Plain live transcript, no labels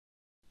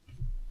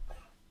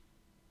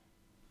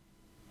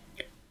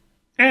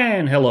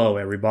And hello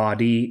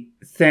everybody,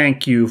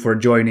 thank you for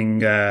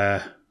joining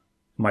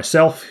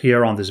myself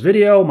here on this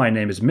video. My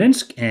name is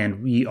Minsk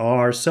and we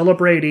are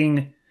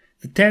celebrating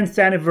the 10th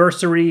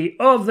anniversary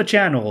of the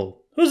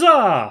channel.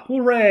 Huzzah!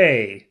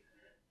 Hooray!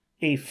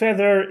 A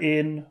feather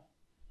in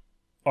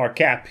our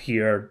cap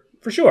here,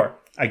 for sure,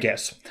 I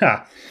guess.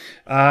 Ha.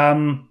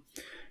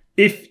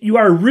 If you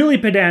are really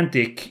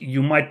pedantic,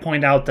 you might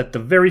point out that the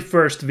very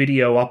first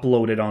video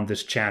uploaded on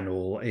this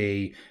channel,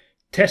 a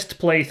test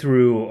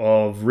playthrough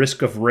of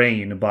Risk of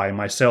Rain by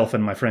myself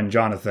and my friend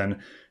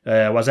Jonathan,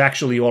 was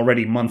actually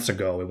already months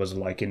ago. It was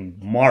like in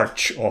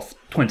March of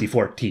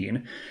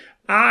 2014.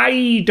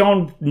 I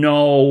don't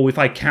know if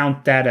I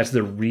count that as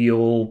the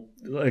real,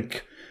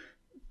 like,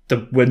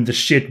 when the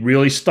shit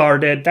really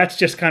started. That's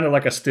just kind of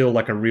like still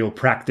like a real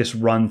practice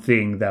run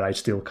thing that I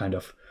still kind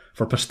of,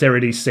 for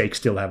posterity's sake,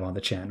 still have on the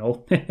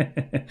channel.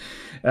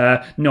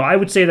 No, I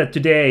would say that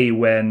today,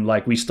 when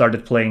like we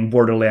started playing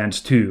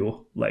Borderlands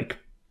 2, like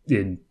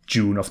in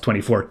June of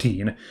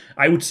 2014,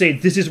 I would say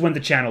this is when the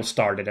channel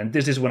started, and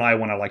this is when I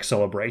want to like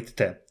celebrate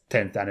the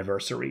 10th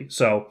anniversary.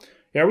 So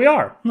here we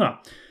are.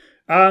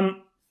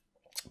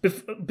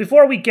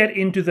 Before we get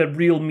into the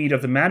real meat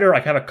of the matter, I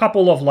have a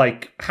couple of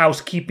like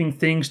housekeeping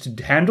things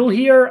to handle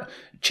here.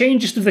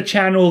 Changes to the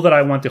channel that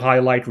I want to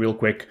highlight real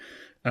quick.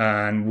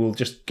 And we'll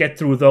just get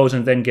through those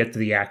and then get to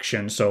the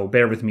action, so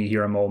bear with me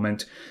here a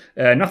moment.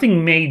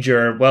 Nothing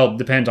major, well,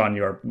 depends on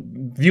your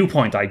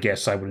viewpoint, I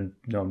guess. I wouldn't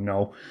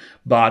know.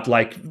 But,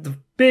 like, the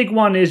big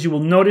one is you will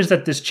notice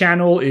that this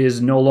channel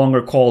is no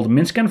longer called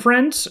Minsk and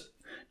Friends.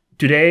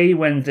 Today,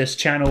 when this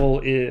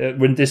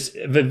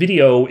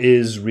video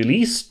is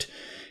released,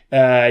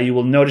 you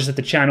will notice that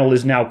the channel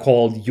is now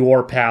called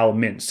Your Pal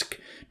Minsk.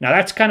 Now,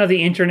 that's kind of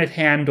the internet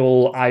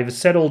handle I've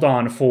settled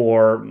on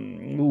for,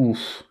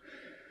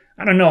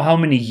 I don't know how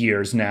many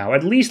years now.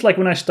 At least like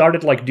when I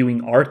started like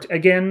doing art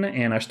again,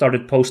 and I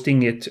started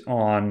posting it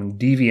on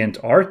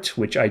DeviantArt,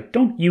 which I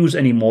don't use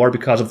anymore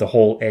because of the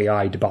whole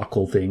AI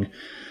debacle thing.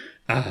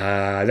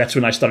 That's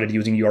when I started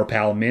using Your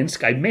Pal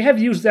Minsk. I may have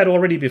used that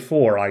already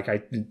before.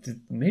 Like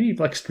maybe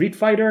like Street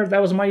Fighter,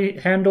 that was my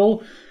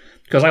handle.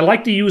 Because I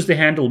like to use the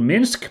handle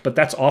Minsk, but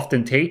that's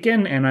often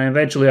taken, and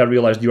eventually I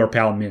realized Your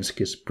Pal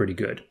Minsk is pretty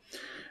good.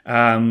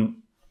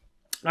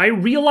 I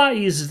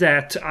realize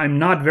that I'm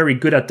not very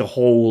good at the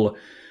whole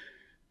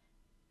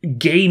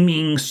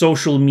gaming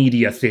social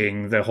media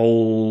thing, the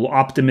whole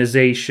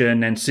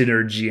optimization and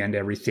synergy and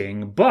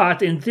everything.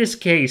 But in this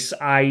case,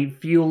 I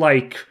feel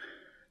like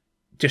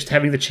just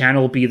having the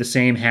channel be the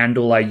same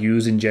handle I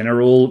use in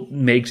general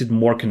makes it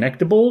more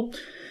connectable.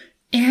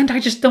 And I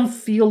just don't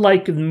feel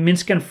like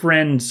Minsk and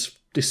Friends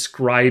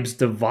describes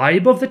the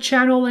vibe of the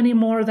channel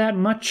anymore that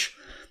much.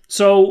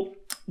 So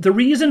the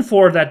reason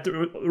for that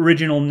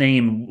original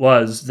name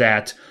was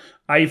that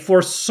I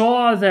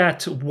foresaw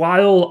that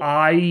while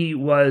I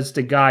was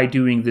the guy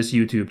doing this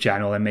YouTube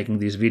channel and making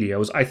these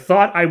videos, I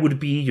thought I would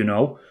be,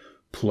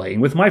 playing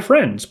with my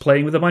friends,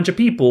 playing with a bunch of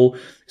people.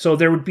 So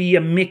there would be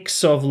a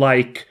mix of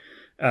like,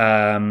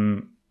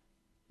 videos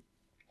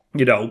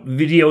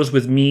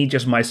with me,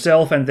 just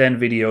myself, and then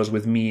videos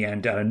with me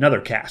and another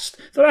cast.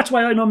 So that's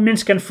why I know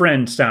Minsk and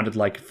Friends sounded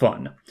like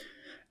fun.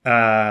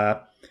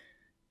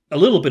 A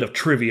little bit of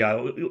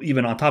trivia,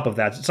 even on top of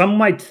that. Some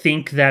might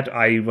think that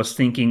I was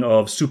thinking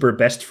of Super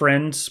Best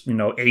Friends,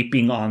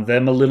 aping on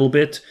them a little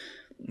bit.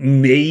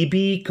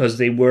 Maybe, because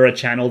they were a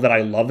channel that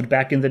I loved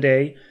back in the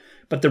day.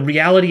 But the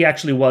reality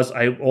actually was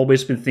I've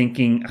always been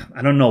thinking,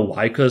 I don't know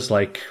why, because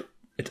like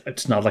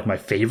it's not like my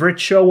favorite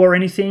show or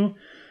anything,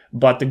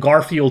 but the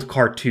Garfield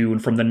cartoon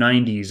from the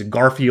 90s,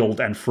 Garfield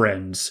and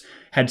Friends,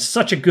 had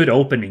such a good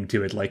opening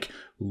to it, like,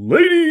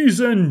 ladies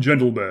and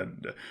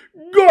gentlemen,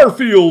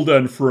 Garfield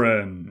and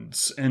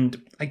Friends.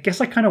 And I guess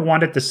I kind of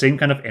wanted the same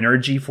kind of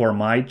energy for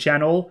my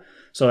channel,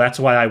 so that's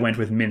why I went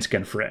with Minsk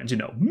and Friends,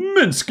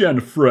 Minsk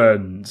and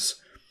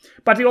Friends.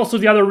 But also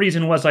the other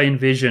reason was I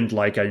envisioned,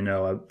 like,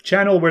 a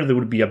channel where there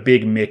would be a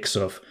big mix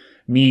of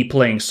me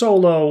playing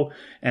solo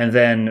and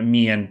then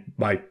me and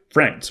my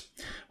friends.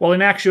 Well,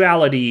 in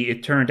actuality,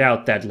 it turned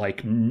out that,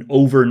 like,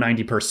 over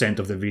 90%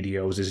 of the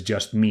videos is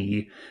just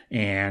me,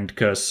 and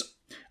because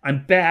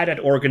I'm bad at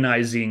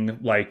organizing,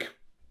 like,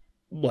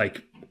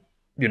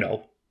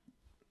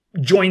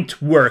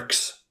 joint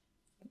works,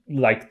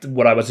 like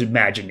what I was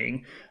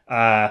imagining.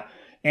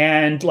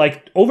 And,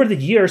 like, over the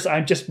years,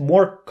 I'm just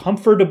more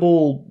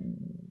comfortable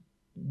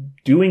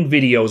doing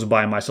videos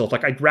by myself.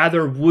 Like, I'd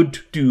rather would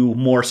do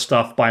more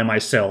stuff by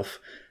myself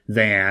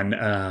than,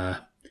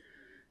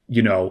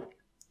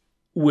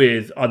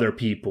 with other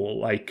people.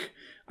 Like,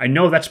 I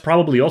know that's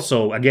probably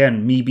also,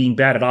 again, me being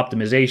bad at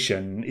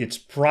optimization. It's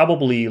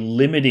probably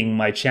limiting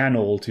my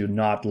channel to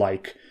not,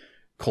 like,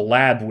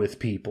 collab with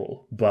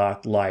people.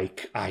 But,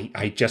 like, I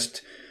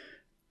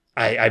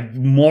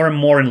more and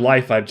more in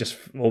life, I've just,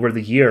 over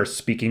the years,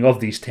 speaking of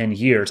these 10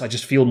 years, I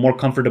just feel more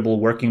comfortable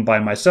working by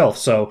myself.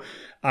 So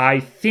I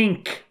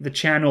think the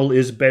channel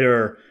is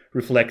better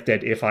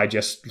reflected if I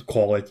just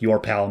call it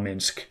Your Pal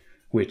Minsk,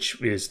 which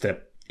is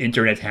the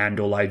internet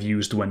handle I've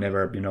used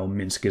whenever,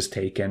 Minsk is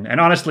taken.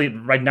 And honestly,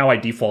 right now I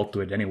default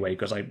to it anyway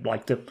because I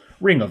like the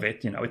ring of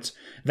it. It's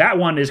that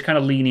one is kind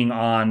of leaning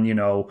on,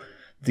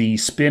 the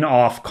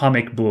spin-off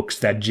comic books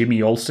that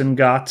Jimmy Olsen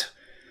got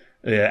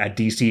at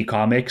DC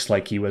Comics.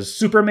 Like he was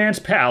Superman's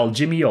pal,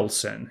 Jimmy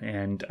Olsen.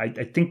 And I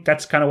think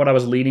that's kind of what I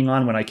was leaning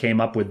on when I came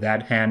up with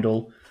that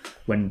handle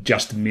when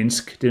just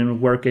Minsk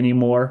didn't work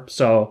anymore.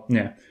 So,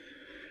 yeah.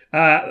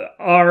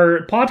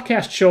 Our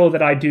podcast show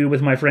that I do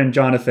with my friend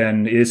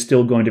Jonathan is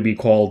still going to be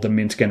called the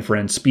Minsk and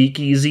Friends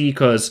Speakeasy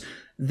because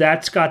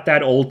that's got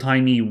that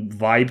old-timey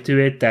vibe to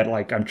it that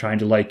like I'm trying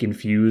to like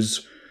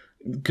infuse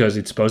because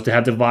it's supposed to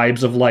have the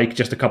vibes of like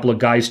just a couple of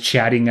guys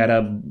chatting at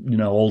a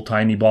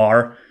old-timey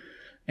bar,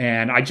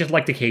 and I just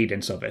like the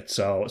cadence of it.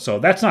 So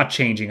that's not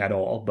changing at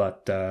all.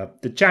 But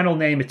the channel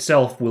name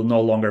itself will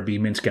no longer be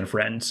Minsk and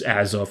Friends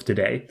as of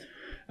today.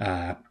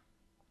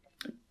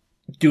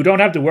 You don't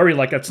have to worry,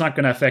 like, that's not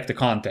going to affect the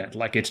content.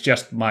 Like, it's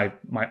just I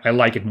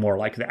like it more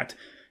like that.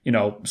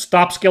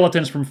 Stop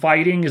Skeletons from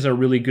Fighting is a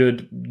really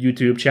good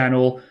YouTube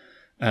channel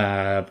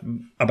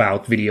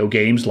about video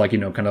games, like,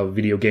 kind of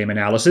video game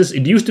analysis.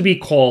 It used to be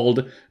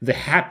called The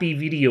Happy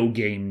Video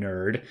Game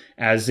Nerd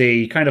as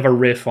a kind of a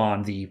riff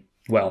on the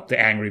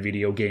Angry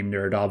Video Game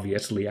Nerd,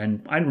 obviously.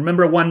 And I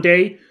remember one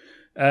day,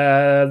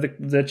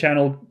 the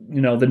channel,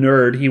 the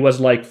nerd, he was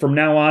like, from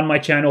now on my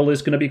channel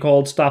is going to be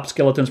called Stop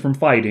Skeletons from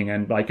Fighting,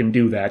 and I can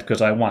do that because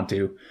I want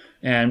to.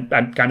 And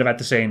I'm kind of at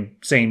the same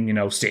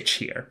sitch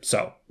here.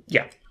 So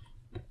yeah.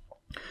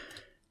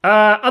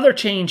 Other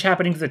change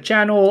happening to the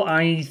channel,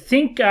 I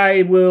think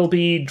I will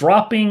be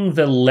dropping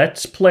the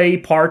Let's Play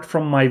part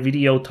from my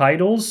video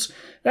titles.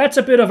 That's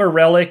a bit of a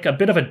relic, a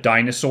bit of a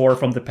dinosaur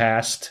from the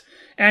past.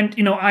 And,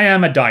 I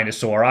am a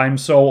dinosaur. I'm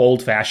so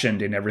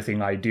old-fashioned in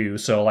everything I do.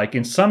 So, like,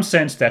 in some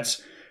sense,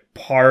 that's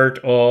part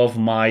of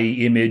my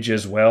image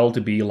as well,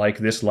 to be like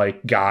this,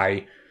 like,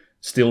 guy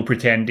still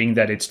pretending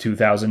that it's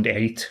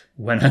 2008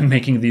 when I'm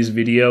making these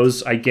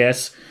videos, I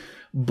guess.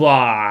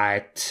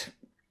 But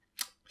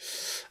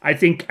I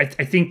think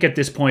at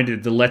this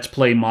point, the Let's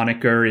Play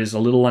moniker is a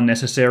little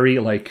unnecessary.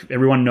 Like,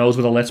 everyone knows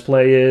what a Let's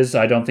Play is.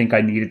 I don't think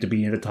I need it to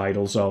be in the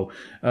title. So,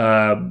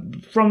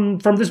 from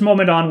this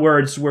moment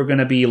onwards, we're going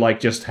to be, like,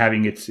 just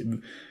having its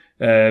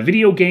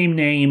video game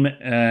name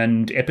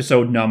and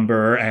episode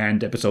number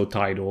and episode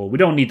title. We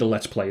don't need the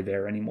Let's Play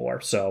there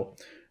anymore. So,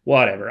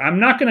 whatever. I'm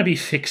not going to be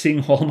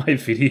fixing all my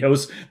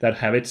videos that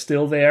have it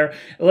still there.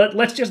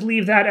 Let's just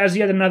leave that as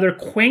yet another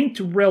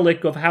quaint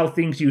relic of how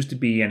things used to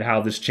be and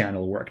how this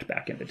channel worked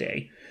back in the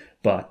day.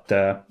 But,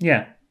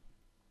 yeah.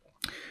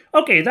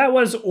 Okay, that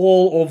was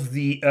all of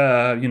the,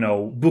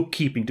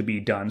 bookkeeping to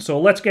be done. So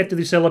let's get to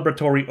the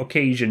celebratory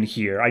occasion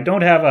here. I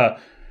don't have a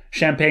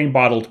champagne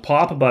bottled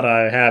pop, but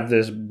I have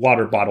this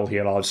water bottle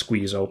here I'll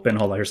squeeze open.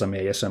 Hold on, here's some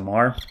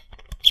ASMR.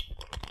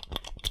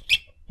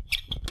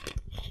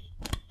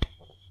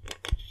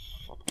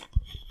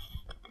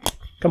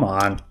 Come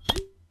on.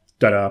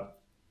 Ta-da.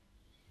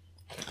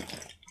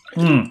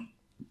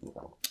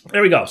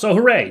 There we go. So,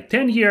 hooray.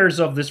 10 years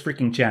of this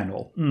freaking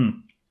channel.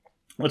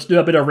 Let's do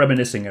a bit of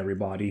reminiscing,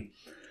 everybody.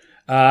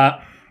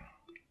 This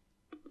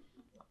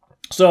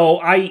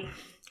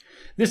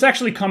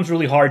actually comes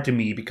really hard to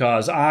me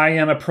because I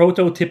am a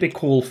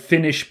prototypical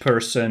Finnish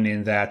person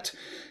in that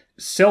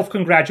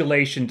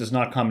self-congratulation does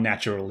not come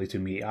naturally to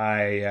me.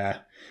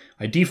 I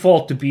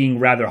default to being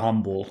rather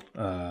humble,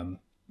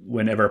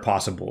 whenever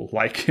possible,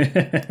 like,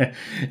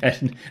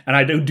 and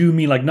I do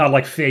mean like not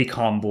like fake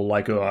humble,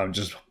 like, oh, I'm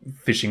just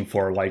fishing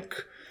for like,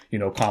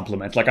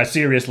 compliments. Like I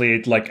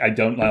seriously, like I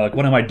don't like,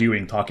 what am I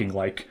doing talking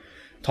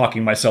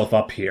myself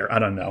up here? I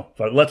don't know,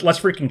 but let's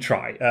freaking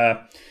try.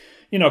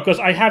 Because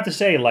I have to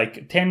say,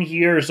 like 10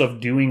 years of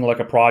doing like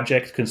a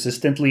project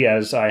consistently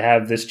as I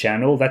have this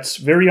channel, that's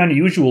very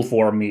unusual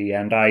for me,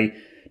 and I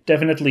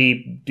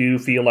definitely do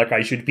feel like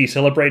I should be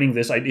celebrating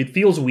this. It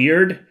feels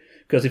weird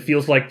because it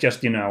feels like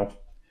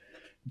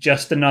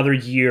just another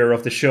year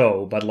of the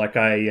show, but like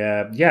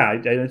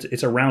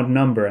it's a round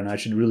number and I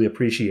should really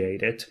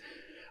appreciate it.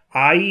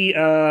 I've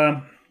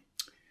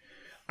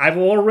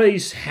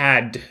always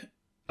had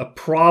a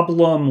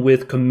problem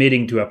with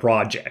committing to a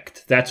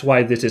project. That's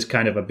why this is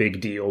kind of a big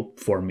deal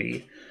for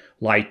me.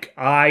 Like,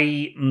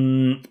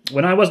 when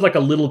I was like a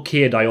little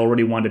kid, I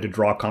already wanted to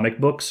draw comic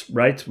books,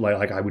 right?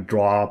 Like I would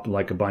draw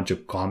like a bunch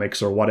of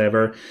comics or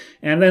whatever.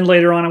 And then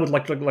later on, I would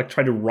like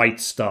try to write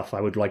stuff.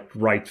 I would like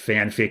write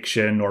fan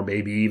fiction or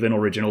maybe even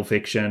original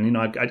fiction.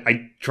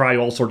 I try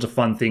all sorts of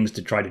fun things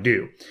to try to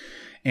do.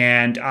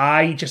 And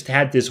I just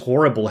had this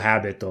horrible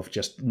habit of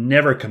just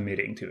never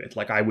committing to it.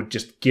 Like, I would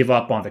just give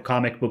up on the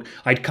comic book.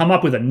 I'd come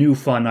up with a new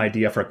fun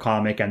idea for a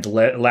comic, and the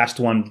last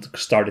one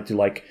started to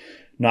like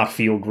not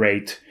feel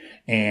great.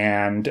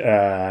 And,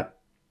 I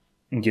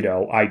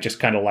just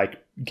kind of like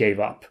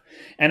gave up.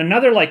 And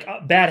another like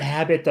bad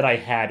habit that I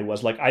had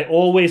was like, I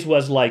always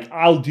was like,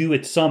 I'll do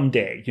it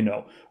someday,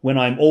 when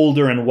I'm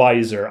older and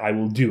wiser, I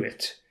will do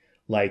it.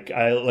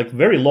 Like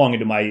very long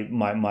into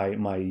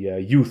my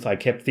youth, I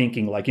kept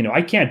thinking like,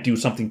 I can't do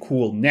something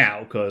cool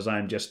now because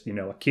I'm just,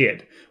 a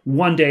kid.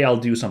 One day I'll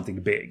do something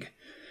big.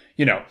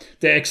 The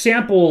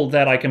example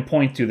that I can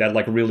point to that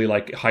like really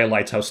like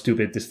highlights how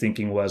stupid this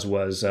thinking was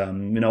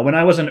when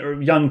I was a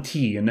young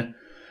teen,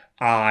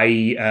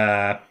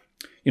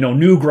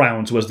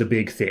 Newgrounds was the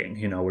big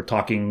thing. We're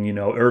talking,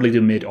 early to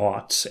mid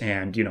aughts,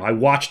 and I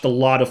watched a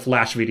lot of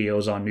Flash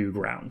videos on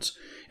Newgrounds.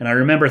 And I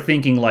remember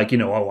thinking like,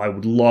 I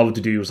would love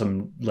to do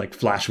some like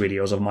Flash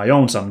videos of my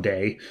own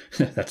someday.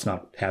 That's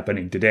not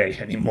happening today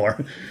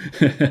anymore.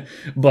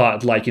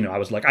 But like, I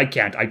was like, I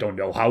don't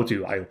know how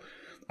to.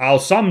 I'll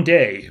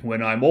someday,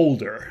 when I'm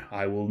older,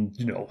 I will,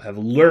 have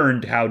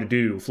learned how to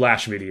do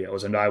Flash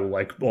videos, and I will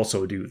like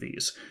also do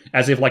these.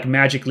 As if like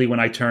magically when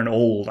I turn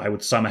old, I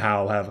would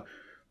somehow have,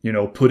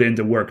 put in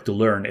the work to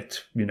learn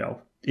it,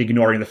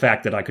 ignoring the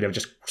fact that I could have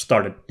just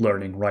started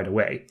learning right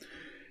away.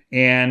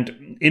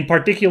 And in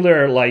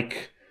particular,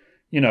 like,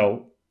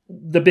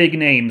 the big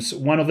names,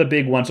 one of the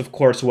big ones, of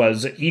course,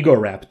 was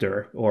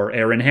Egoraptor, or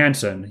Aaron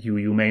Hansen, who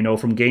you may know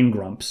from Game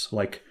Grumps.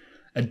 Like,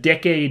 a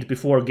decade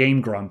before Game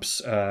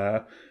Grumps,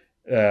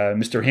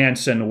 Mr.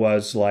 Hansen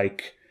was,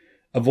 like,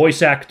 a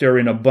voice actor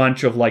in a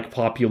bunch of, like,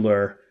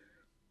 popular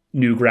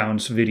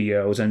Newgrounds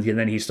videos, and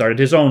then he started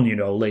his own,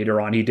 later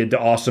on. He did the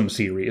Awesome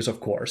series, of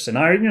course. And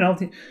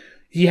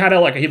he had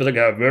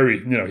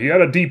he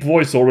had a deep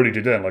voice already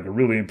to then, like a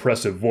really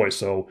impressive voice.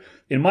 So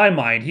in my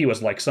mind, he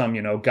was like some,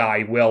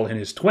 guy well in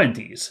his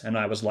 20s. And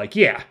I was like,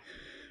 yeah,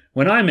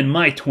 when I'm in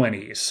my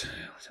 20s,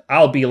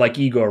 I'll be like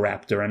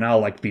Egoraptor and I'll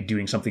like be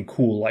doing something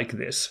cool like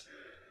this.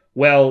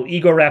 Well,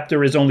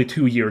 Egoraptor is only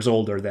 2 years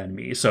older than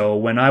me. So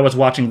when I was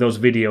watching those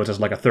videos as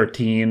like a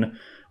 13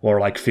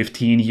 or like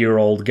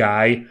 15-year-old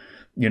guy,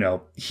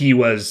 he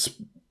was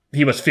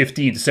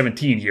 15 to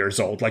 17 years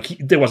old. Like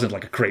there wasn't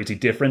like a crazy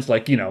difference.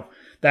 Like,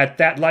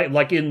 that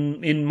like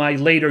in my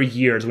later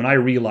years when I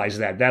realized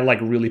that like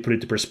really put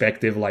into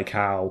perspective like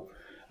how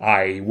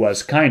I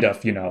was kind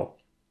of,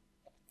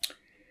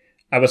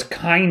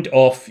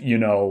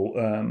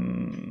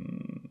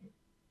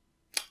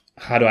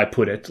 how do I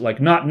put it?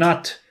 Like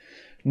not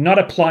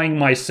applying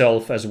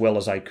myself as well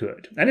as I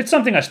could. And it's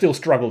something I still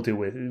struggle to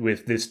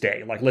with this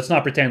day. Like, let's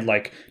not pretend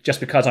like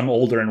just because I'm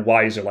older and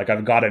wiser, like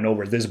I've gotten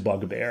over this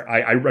bugbear.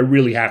 I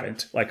really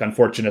haven't. Like,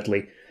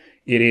 unfortunately,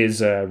 it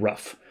is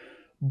rough.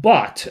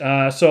 But,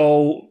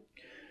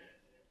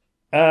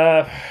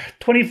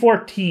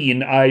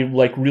 2014, I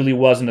like really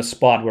was in a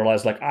spot where I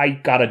was like, I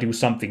gotta do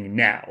something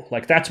now.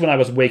 Like, that's when I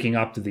was waking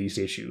up to these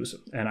issues.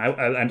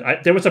 And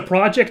there was a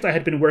project I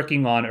had been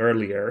working on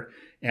earlier,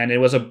 and it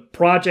was a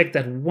project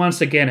that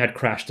once again had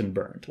crashed and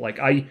burned. Like,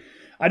 I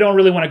don't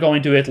really want to go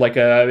into it. Like,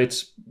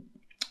 it's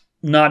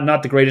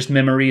not the greatest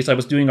memories. I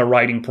was doing a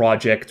writing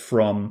project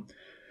from,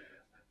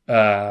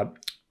 I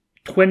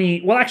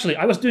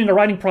was doing a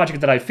writing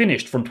project that I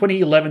finished from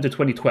 2011 to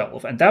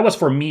 2012, and that was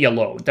for me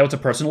alone. That was a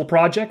personal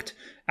project.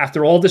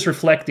 After all this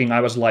reflecting,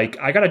 I was like,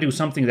 I gotta do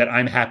something that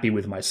I'm happy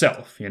with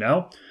myself,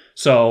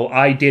 So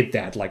I did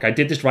that. Like, I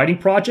did this writing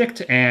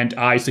project, and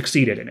I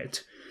succeeded in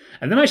it.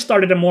 And then I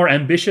started a more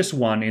ambitious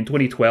one in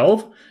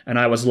 2012, and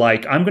I was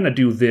like, I'm gonna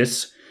do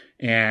this.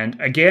 And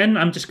again,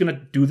 I'm just going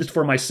to do this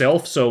for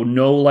myself. So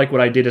no, like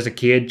what I did as a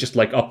kid, just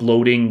like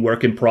uploading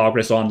work in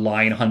progress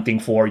online, hunting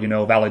for,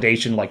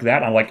 validation like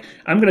that. I'm like,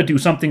 I'm going to do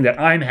something that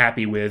I'm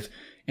happy with.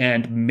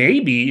 And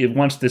maybe if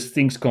once this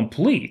thing's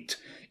complete,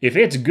 if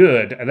it's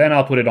good, then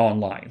I'll put it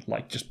online.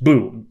 Like just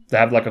boom, to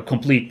have like a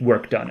complete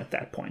work done at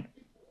that point.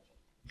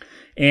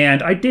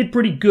 And I did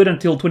pretty good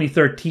until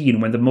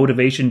 2013 when the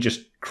motivation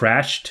just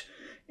crashed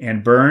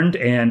and burned,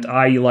 and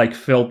I like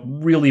felt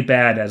really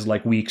bad as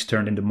like weeks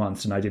turned into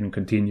months and I didn't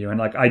continue, and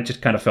like I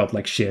just kind of felt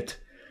like shit.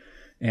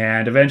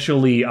 And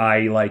eventually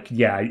I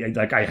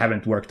I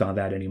haven't worked on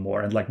that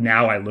anymore, and like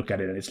now I look at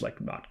it and it's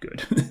like not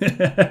good.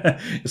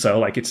 So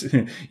like it's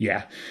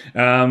yeah.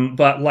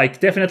 But like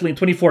definitely in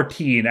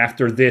 2014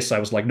 after this I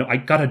was like, no, I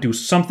gotta do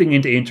something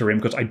in the interim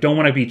because I don't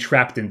want to be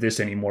trapped in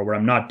this anymore where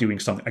I'm not doing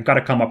something. I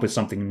gotta come up with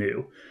something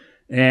new.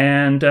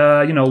 And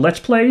Let's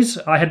Plays,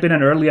 I had been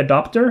an early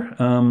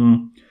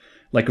adopter.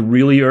 Like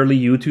really early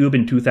YouTube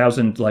in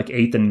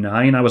 2008 and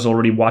 9, I was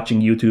already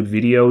watching YouTube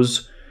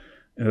videos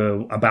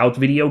about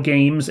video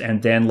games,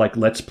 and then like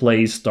Let's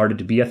Plays started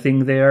to be a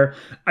thing there.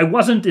 I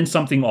wasn't in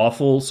something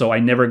awful, so I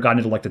never got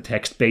into like the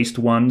text-based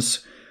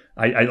ones.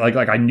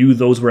 I knew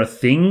those were a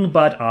thing,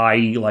 but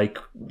I like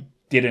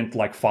didn't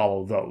like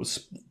follow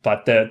those.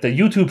 But the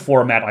YouTube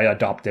format I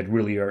adopted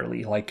really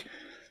early, like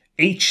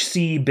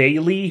H.C.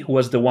 Bailey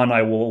was the one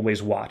I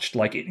always watched.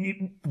 Like,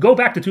 go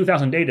back to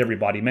 2008,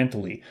 everybody,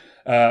 mentally.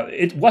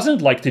 It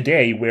wasn't like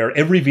today where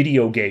every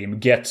video game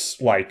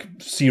gets like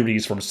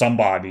series from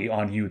somebody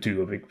on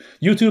YouTube.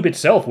 YouTube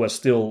itself was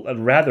still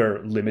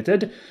rather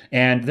limited,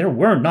 and there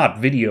were not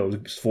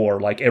videos for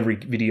like every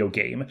video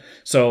game.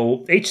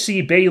 So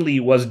H.C. Bailey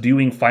was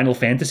doing Final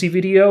Fantasy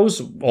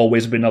videos,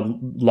 always been a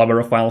lover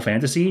of Final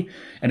Fantasy,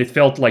 and it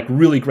felt like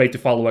really great to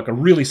follow like a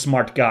really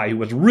smart guy who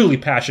was really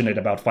passionate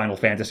about Final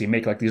Fantasy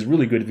make like these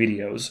really good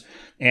videos.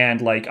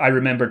 And like I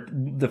remember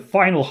the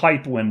final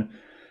hype when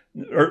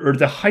or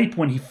the hype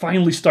when he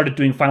finally started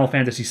doing Final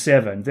Fantasy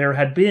VII. There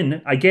had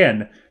been,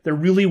 again, there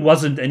really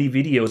wasn't any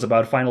videos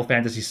about Final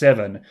Fantasy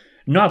VII,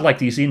 not like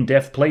these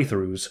in-depth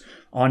playthroughs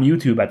on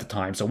YouTube at the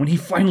time. So when he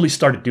finally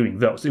started doing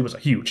those, it was a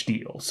huge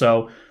deal.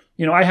 So,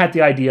 you know, I had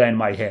the idea in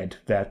my head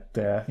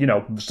that, you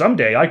know,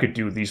 someday I could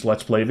do these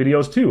Let's Play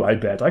videos too, I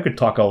bet. I could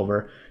talk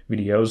over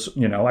videos,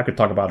 you know, I could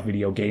talk about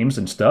video games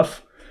and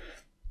stuff.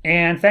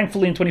 And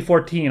thankfully in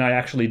 2014, I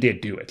actually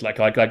did do it. Like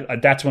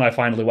that's when I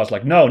finally was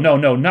like, no,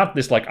 not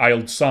this like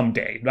I'll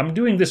someday. I'm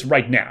doing this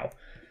right now.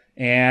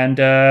 And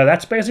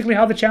that's basically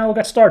how the channel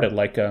got started.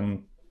 Like, I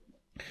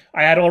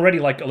had already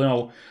like, you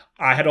know,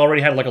 I had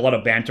already had like a lot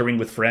of bantering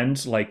with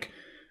friends. Like,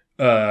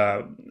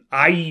 I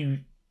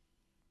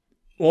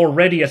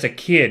already as a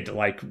kid,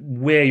 like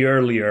way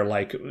earlier,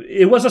 like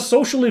it was a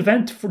social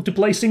event to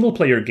play single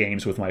player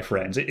games with my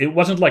friends. It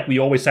wasn't like we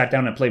always sat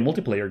down and play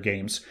multiplayer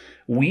games.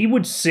 We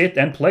would sit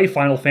and play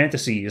Final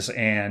Fantasies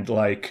and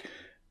like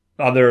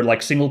other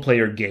like single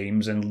player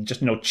games and just,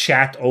 you know,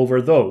 chat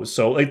over those.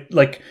 So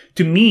like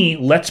to me,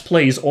 Let's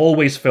Plays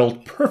always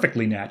felt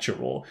perfectly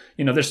natural.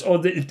 You know,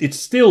 it's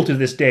still to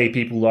this day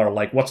people are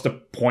like, what's the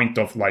point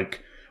of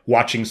like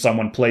watching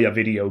someone play a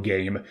video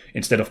game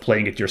instead of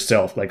playing it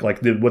yourself?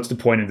 What's the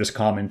point in this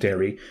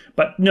commentary?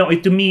 But no,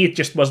 to me, it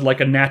just was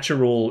like a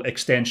natural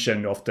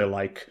extension of the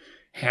like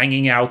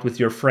hanging out with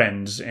your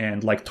friends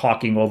and like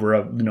talking over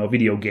a, you know,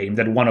 video game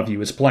that one of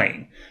you is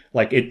playing.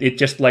 Like it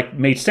just like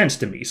made sense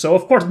to me. So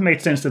of course it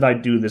made sense that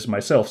I'd do this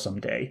myself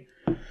someday.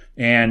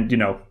 And, you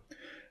know,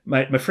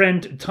 my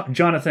friend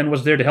Jonathan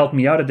was there to help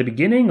me out at the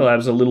beginning. I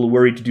was a little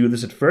worried to do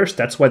this at first.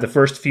 That's why the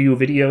first few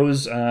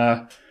videos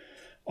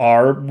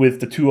are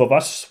with the two of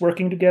us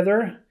working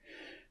together.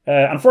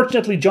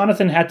 Unfortunately,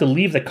 Jonathan had to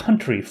leave the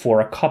country for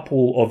a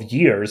couple of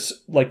years,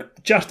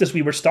 like just as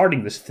we were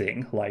starting this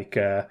thing.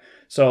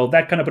 So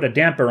that kind of put a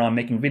damper on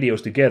making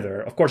videos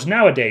together. Of course,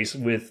 nowadays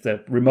with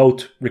the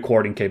remote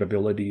recording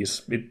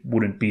capabilities, it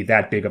wouldn't be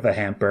that big of a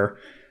hamper.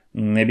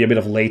 Maybe a bit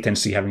of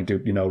latency having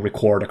to, you know,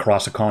 record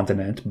across a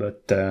continent,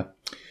 but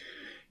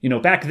you know,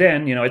 back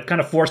then, you know, it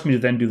kind of forced me to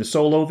then do the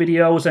solo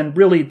videos, and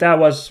really that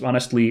was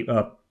honestly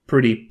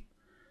pretty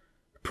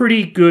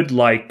good,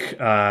 like, you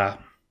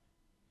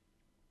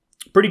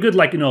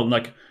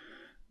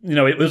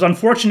know, it was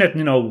unfortunate,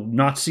 you know,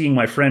 not seeing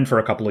my friend for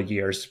a couple of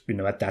years, you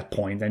know, at that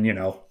point, and, you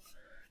know,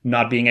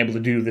 not being able to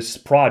do this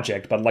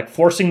project, but, like,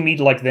 forcing me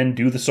to, like, then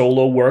do the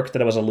solo work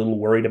that I was a little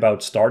worried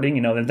about starting,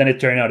 you know, and then it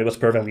turned out it was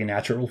perfectly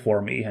natural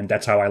for me, and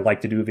that's how I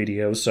like to do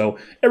videos, so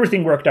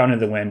everything worked out in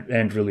the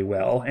end really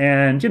well,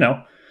 and, you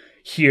know,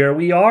 here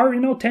we are, you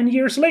know, 10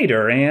 years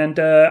later, and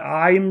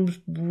I'm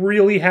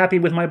really happy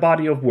with my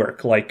body of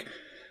work. Like,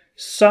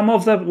 some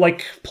of the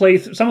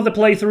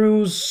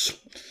playthroughs,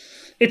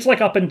 it's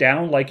like up and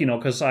down, like, you know,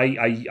 because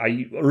I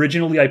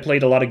originally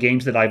played a lot of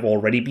games that I've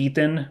already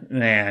beaten,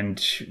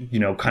 and, you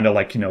know, kind of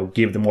like, you know,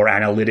 give the more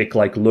analytic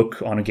like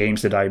look on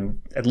games that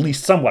I'm at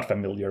least somewhat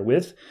familiar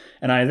with,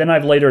 and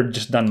I've later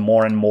just done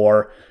more and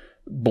more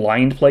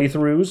blind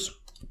playthroughs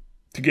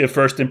to give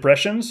first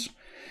impressions,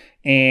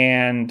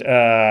 and you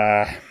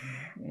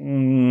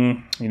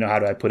know, how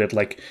do I put it,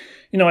 like,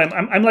 you know,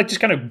 I'm like just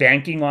kind of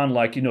banking on,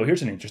 like, you know,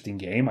 here's an interesting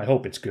game, I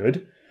hope it's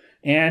good.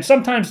 And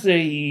sometimes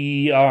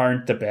they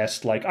aren't the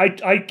best. Like,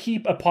 I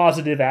keep a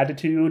positive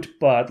attitude,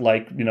 but,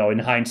 like, you know, in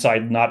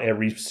hindsight, not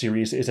every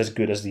series is as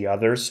good as the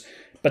others.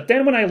 But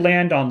then when I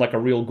land on, like, a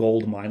real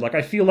gold mine, like,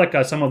 I feel like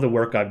some of the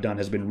work I've done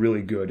has been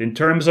really good. In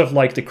terms of,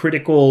 like, the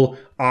critical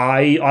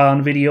eye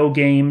on video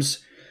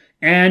games,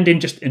 and in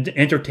just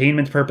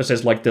entertainment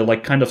purposes, like, the,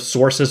 like, kind of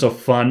sources of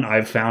fun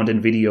I've found in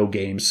video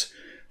games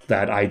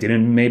that I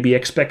didn't maybe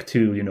expect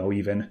to, you know,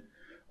 even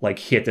like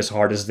hit as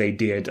hard as they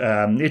did.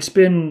 It's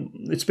been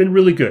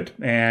really good,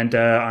 and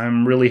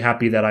I'm really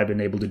happy that I've been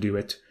able to do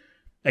it.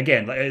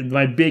 Again,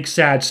 my big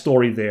sad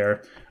story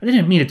there. I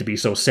didn't mean it to be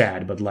so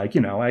sad, but, like,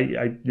 you know,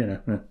 I'm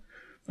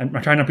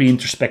trying not to be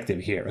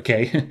introspective here,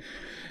 okay?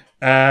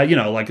 You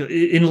know, like,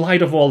 in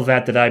light of all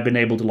that I've been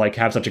able to, like,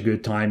 have such a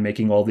good time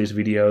making all these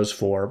videos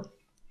for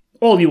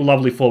all you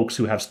lovely folks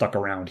who have stuck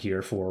around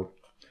here for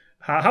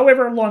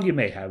however long you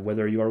may have,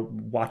 whether you're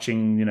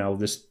watching, you know,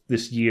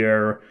 this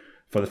year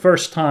for the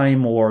first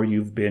time, or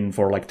you've been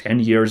for like 10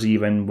 years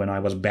even, when I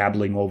was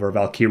babbling over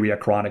Valkyria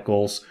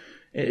Chronicles.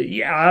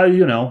 Yeah,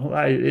 you know,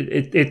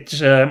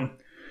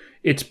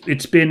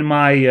 it's been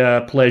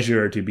my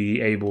pleasure to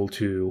be able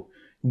to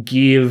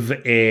give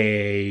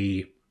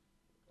a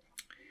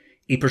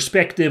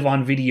perspective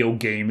on video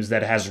games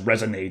that has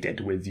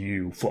resonated with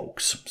you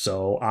folks.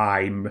 So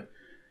I'm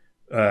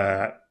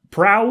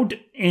proud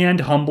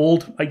and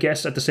humbled, I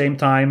guess, at the same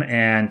time,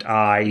 and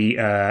I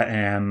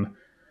am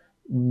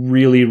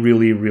really,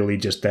 really, really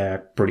just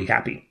pretty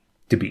happy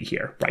to be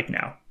here right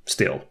now.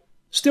 Still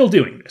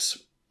doing this.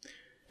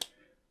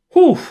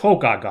 Whew, oh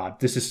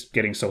god, this is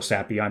getting so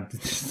sappy. I'm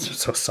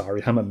so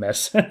sorry, I'm a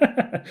mess.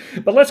 But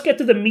let's get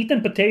to the meat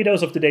and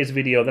potatoes of today's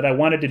video that I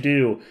wanted to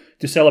do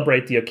to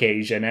celebrate the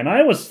occasion. And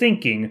I was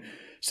thinking,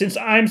 since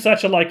I'm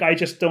such a, I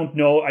just don't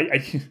know,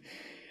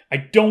 I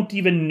don't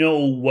even know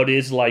what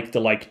is the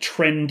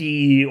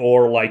trendy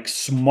or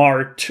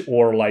smart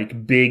or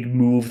big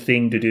move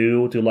thing to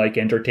do to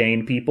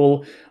entertain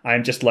people.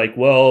 I'm just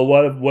well,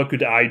 what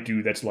could I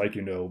do that's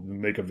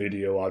make a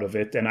video out of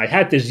it? And I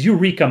had this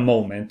eureka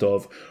moment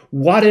of,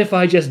 what if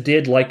I just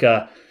did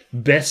a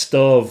best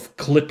of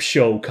clip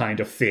show kind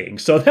of thing?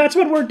 So that's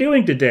what we're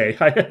doing today.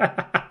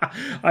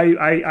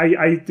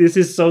 I this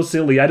is so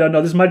silly. I don't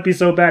know. This might be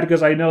so bad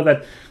because I know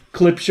that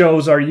clip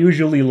shows are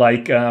usually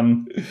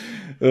kind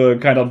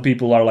of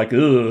people are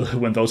ugh,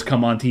 when those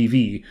come on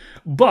TV.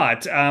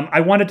 But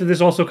I wanted to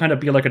this also kind of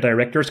be a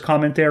director's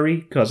commentary,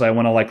 because I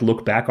want to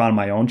look back on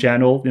my own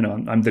channel.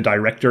 I'm the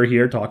director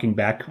here talking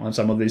back on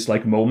some of these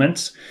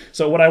moments.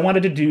 So what I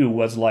wanted to do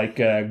was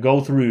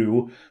go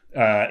through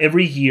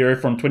every year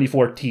from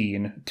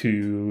 2014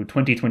 to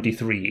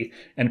 2023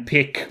 and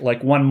pick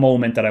one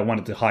moment that I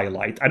wanted to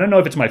highlight. I don't know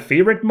if it's my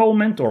favorite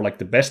moment or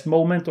the best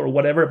moment or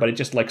whatever, but it's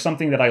just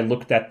something that I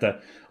looked at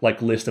the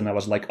list and I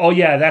was oh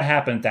yeah, that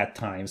happened that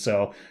time.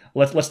 So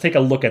let's take a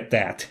look at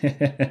that.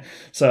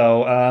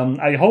 So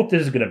I hope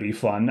this is gonna be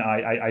fun.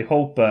 I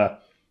hope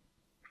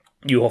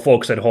you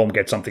folks at home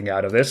get something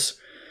out of this.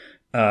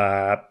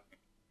 Let's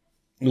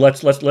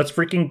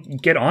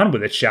freaking get on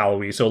with it, shall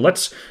we? So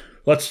let's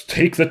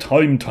take the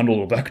time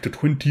tunnel back to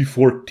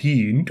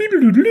 2014.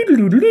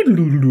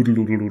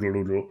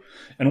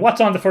 And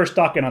what's on the first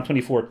docket on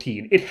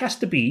 2014? It has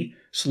to be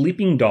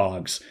Sleeping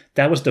Dogs.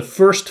 That was the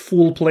first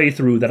full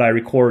playthrough that I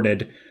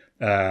recorded,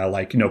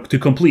 to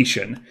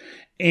completion.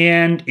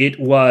 And it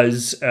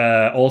was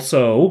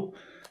also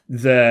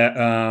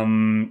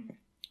the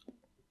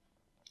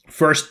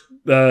first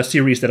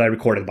series that I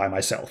recorded by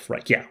myself,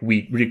 right? Yeah,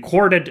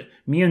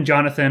 me and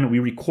Jonathan, we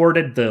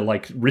recorded the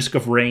Risk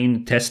of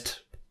Rain test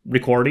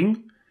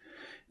recording.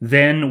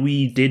 Then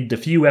we did the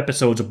few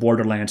episodes of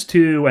Borderlands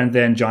 2, and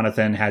then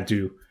Jonathan had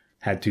to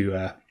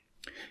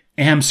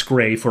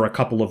amscray for a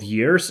couple of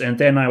years, and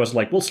then I was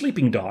well,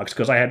 Sleeping Dogs,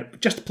 because I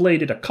had just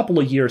played it a couple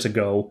of years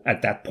ago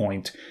at that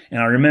point,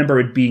 and I remember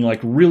it being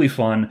really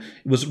fun.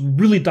 It was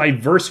really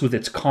diverse with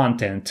its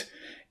content,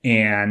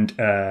 and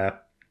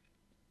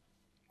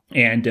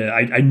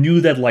I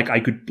knew that I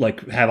could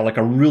have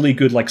a really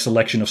good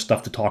selection of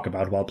stuff to talk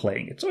about while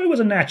playing it. So it was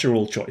a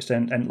natural choice,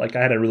 and I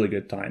had a really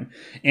good time.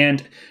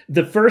 And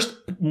the first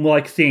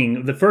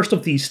the first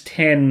of these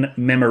 10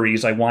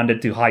 memories I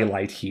wanted to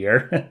highlight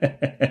here.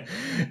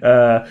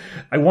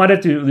 I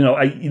wanted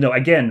to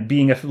again,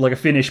 being a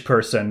Finnish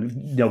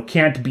person,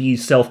 can't be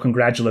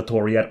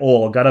self-congratulatory at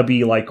all. Gotta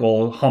be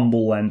all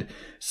humble and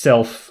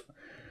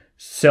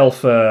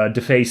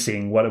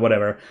self-defacing,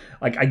 whatever.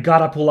 I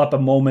gotta pull up a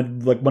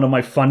moment, one of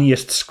my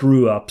funniest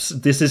screw-ups.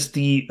 This is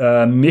the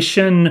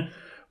mission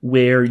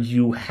where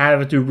you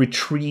have to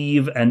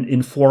retrieve an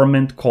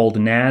informant called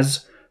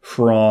Naz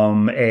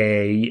from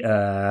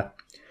a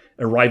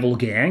rival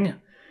gang,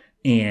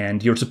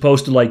 and you're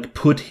supposed to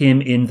put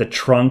him in the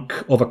trunk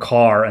of a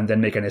car and then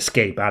make an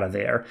escape out of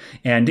there.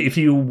 And if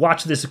you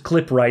watch this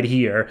clip right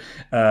here,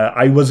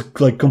 I was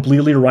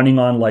completely running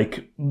on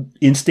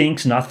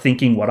instincts, not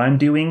thinking what I'm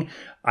doing.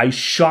 I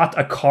shot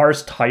a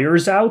car's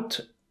tires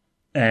out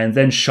and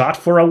then shot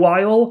for a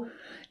while,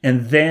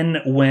 and then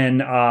when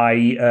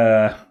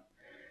the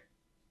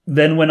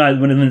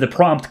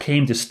prompt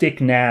came to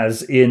stick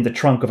Naz in the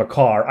trunk of a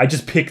car, I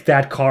just picked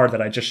that car that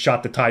I just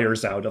shot the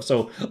tires out of.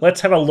 So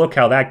let's have a look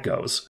how that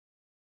goes.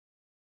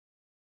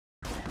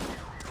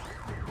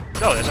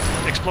 Oh, there's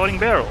an exploding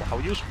barrel. How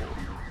useful.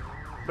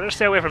 Better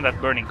stay away from that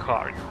burning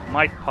car. It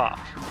might pop.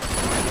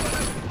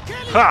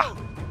 Ha!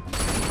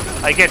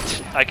 I get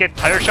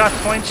tire shot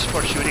points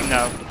for shooting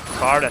a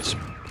car that's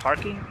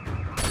parking.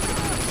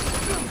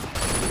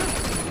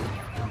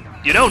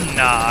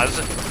 Naz,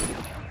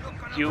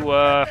 you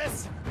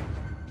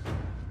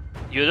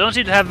don't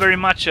seem to have very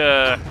much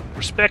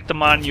respect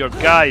among your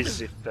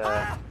guys if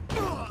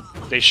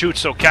they shoot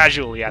so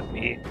casually at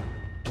me.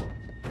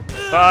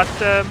 But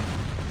yeah,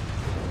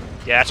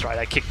 that's right.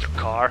 I kicked their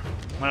car.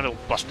 I'm gonna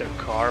bust their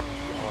car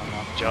while I'm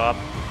on the job.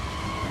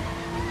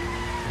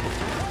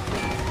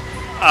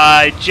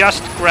 I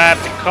just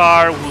grabbed the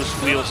car whose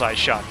wheels I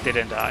shot,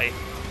 didn't I?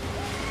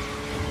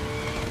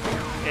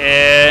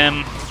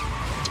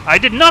 I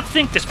did not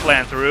think this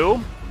plan through.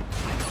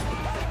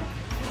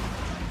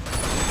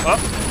 Oh.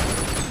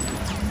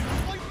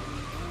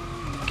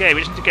 Okay, we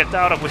just need to get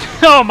out of it.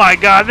 Oh my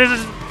god, this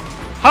is...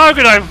 How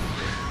could I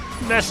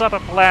mess up a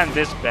plan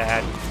this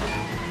bad?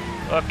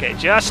 Okay,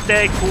 just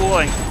stay cool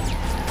and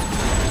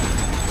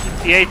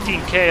keep the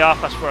 18K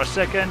off us for a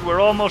second. We're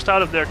almost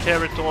out of their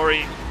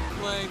territory.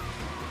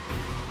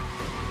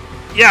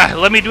 Yeah,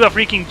 let me do a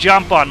freaking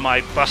jump on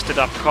my busted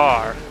up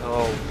car.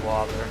 Oh,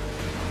 bother.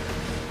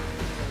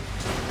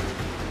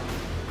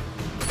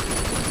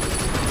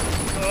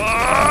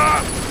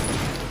 I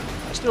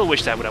still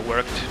wish that would have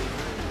worked.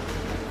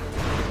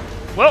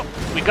 Well,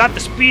 we got the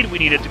speed we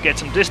needed to get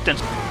some distance.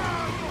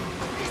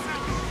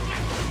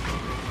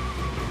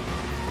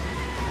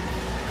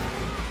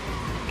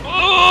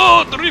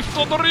 Oh,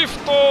 drifto,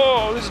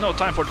 drifto! This is no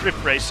time for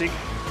drift racing.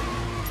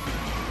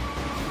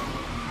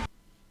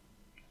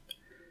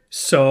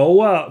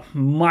 So,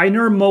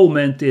 minor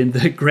moment in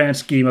the grand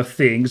scheme of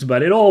things,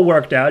 but it all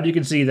worked out. You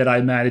can see that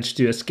I managed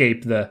to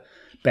escape the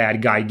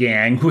bad guy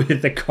gang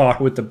with the car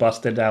with the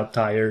busted out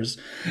tires.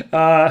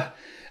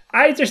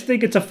 I just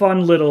think it's a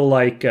fun little,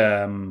 like,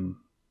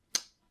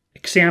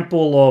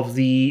 example of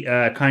the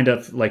kind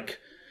of, like,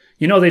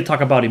 you know, they talk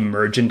about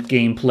emergent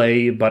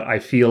gameplay, but I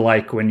feel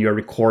like when you're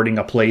recording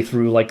a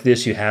playthrough like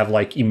this, you have,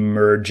 like,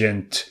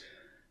 emergent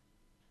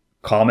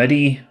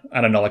comedy. I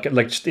don't know,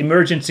 like just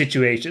emergent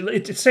situation.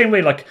 It's the same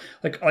way, like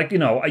you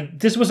know,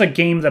 this was a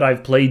game that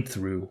I've played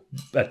through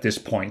at this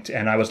point,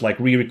 and I was like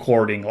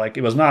re-recording. Like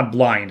it was not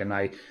blind, and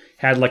I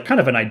had like kind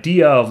of an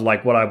idea of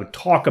like what I would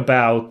talk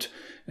about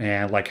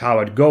and like how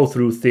I'd go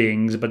through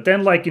things. But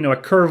then, like, you know, a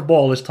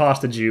curveball is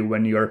tossed at you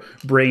when your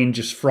brain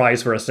just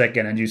fries for a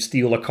second and you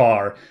steal a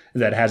car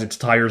that has its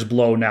tires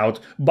blown out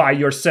by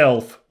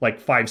yourself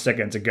like 5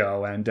 seconds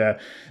ago. And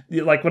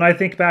like when I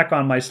think back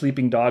on my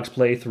Sleeping Dogs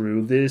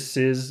playthrough, this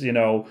is, you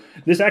know,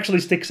 this actually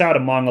sticks out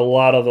among a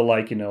lot of the,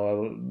 like, you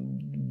know,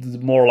 the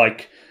more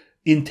like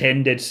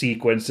intended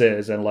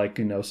sequences and like,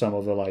 you know, some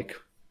of the like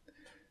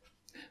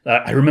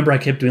I remember I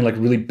kept doing like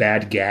really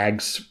bad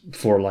gags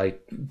for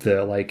like the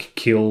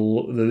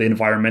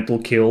environmental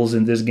kills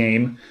in this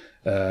game.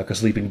 Because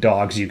Sleeping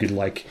Dogs, you could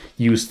like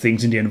use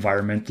things in the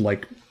environment to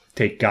like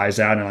take guys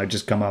out, and I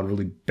just come out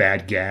really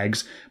bad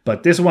gags.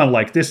 But this one,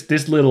 like this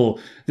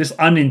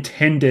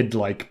unintended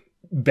like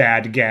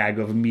bad gag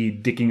of me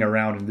dicking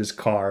around in this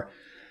car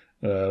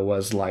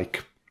was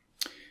like,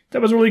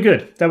 that was really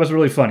good. That was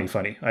really funny.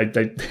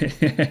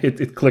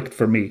 It clicked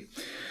for me.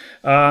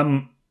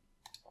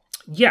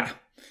 Yeah.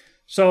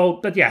 So,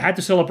 but yeah, I had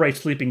to celebrate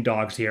Sleeping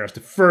Dogs here as the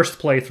first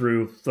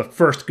playthrough, the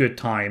first good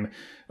time.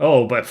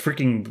 Oh, but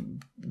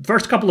freaking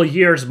first couple of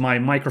years, my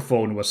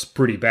microphone was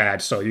pretty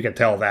bad, so you can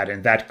tell that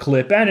in that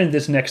clip and in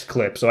this next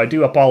clip, so I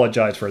do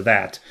apologize for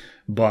that.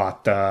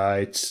 But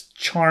it's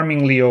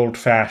charmingly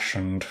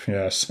old-fashioned,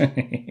 yes.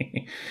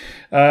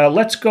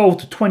 Let's go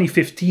to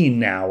 2015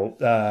 now.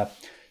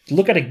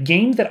 Look at a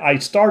game that I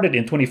started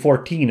in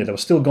 2014 and that was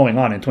still going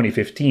on in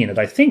 2015, and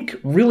I think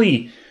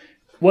really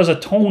was a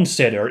tone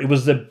setter. It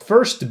was the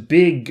first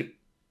big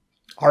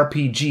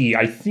RPG.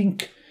 I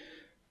think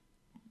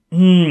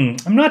I'm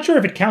not sure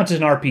if it counts as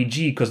an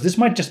RPG because this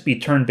might just be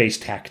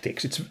turn-based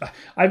tactics.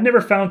 I've never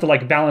found the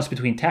like balance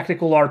between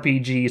tactical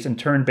RPGs and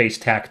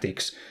turn-based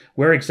tactics,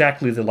 where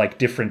exactly the like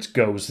difference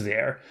goes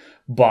there.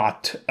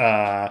 But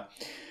I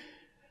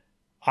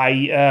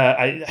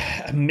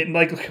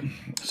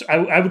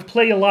would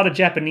play a lot of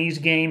Japanese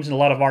games and a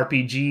lot of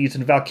RPGs,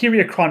 and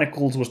Valkyria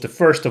Chronicles was the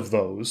first of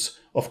those,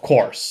 of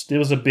course. It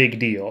was a big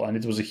deal, and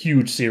it was a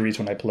huge series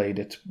when I played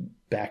it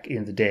back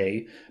in the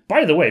day.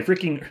 By the way,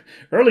 freaking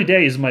early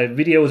days, my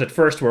videos at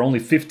first were only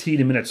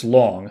 15 minutes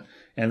long,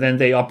 and then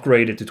they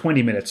upgraded to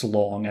 20 minutes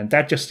long, and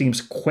that just seems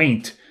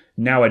quaint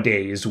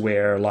nowadays,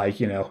 where, like,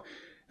 you know,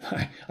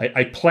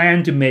 I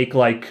plan to make,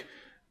 like,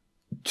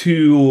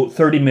 2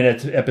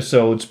 30-minute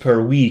episodes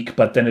per week,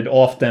 but then it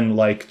often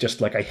like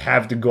just like I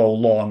have to go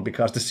long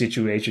because the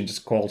situation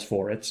just calls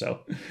for it.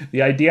 So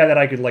the idea that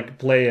I could like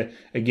play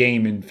a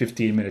game in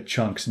 15-minute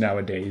chunks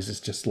nowadays is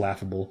just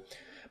laughable.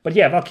 But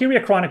yeah,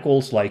 Valkyria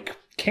Chronicles like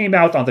came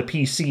out on the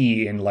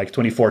PC in like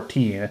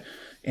 2014,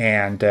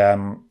 and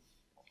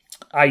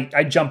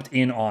I jumped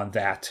in on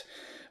that.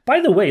 By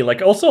the way,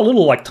 like also a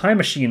little like time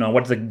machine on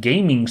what the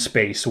gaming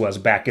space was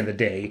back in the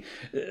day.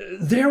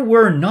 There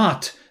were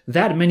not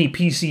that many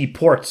PC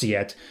ports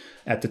yet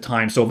at the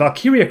time, so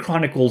Valkyria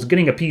Chronicles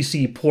getting a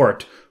PC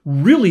port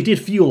really did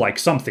feel like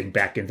something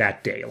back in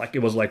that day. Like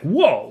it was like,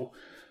 whoa,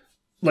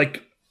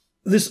 like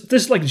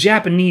this like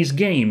Japanese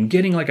game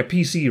getting like a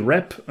PC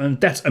rep, and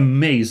that's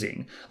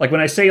amazing. Like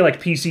when I say like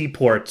PC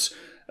ports,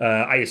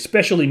 I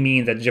especially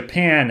mean that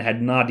Japan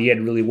had not yet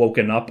really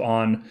woken up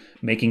on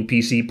making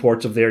PC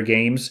ports of their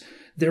games.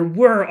 There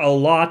were a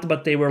lot,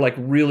 but they were like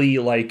really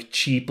like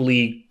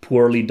cheaply,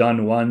 poorly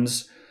done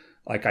ones.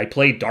 Like, I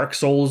played Dark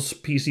Souls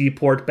PC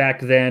port back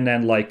then,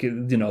 and, like,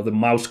 you know, the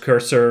mouse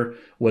cursor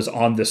was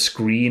on the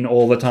screen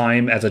all the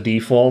time as a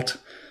default.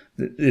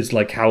 It's,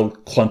 like, how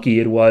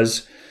clunky it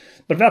was.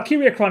 But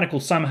Valkyria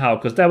Chronicles somehow,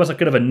 because that was a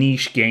kind of a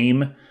niche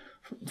game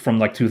from,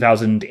 like,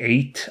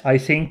 2008, I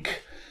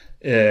think.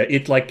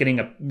 It, like, getting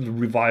a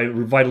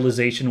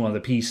revitalization on the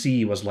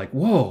PC was like,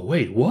 whoa,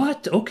 wait,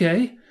 what?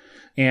 Okay.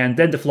 And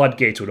then the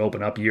floodgates would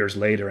open up years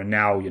later, and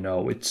now, you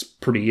know, it's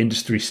pretty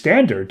industry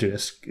standard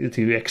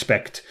to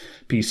expect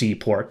PC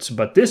ports.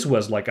 But this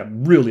was like I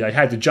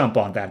had to jump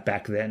on that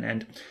back then.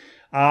 And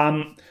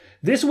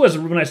this was,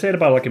 when I said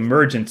about like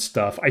emergent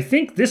stuff, I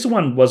think this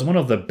one was one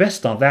of the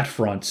best on that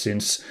front,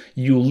 since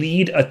you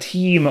lead a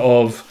team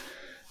of,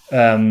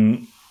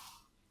 you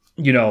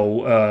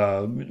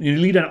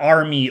lead an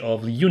army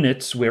of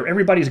units where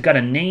everybody's got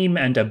a name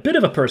and a bit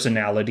of a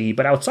personality,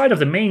 but outside of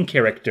the main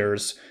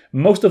characters,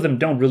 most of them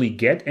don't really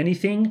get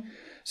anything.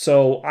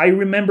 So I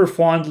remember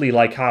fondly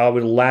like how I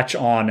would latch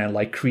on and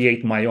like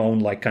create my own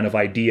like kind of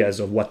ideas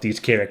of what these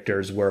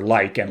characters were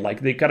like, and like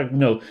they gotta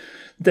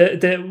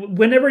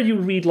whenever you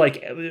read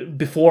like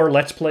before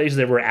Let's Plays,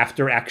 there were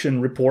after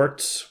action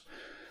reports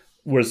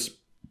was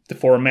the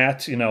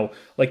format,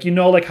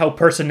 like how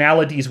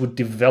personalities would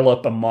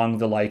develop among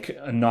the like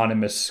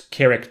anonymous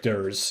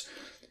characters.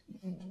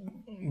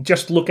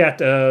 Just look at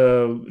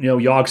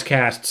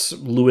Yogscast's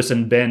Lewis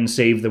and Ben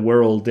Save the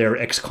World, their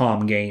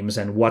XCOM games,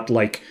 and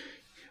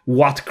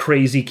what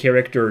crazy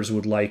characters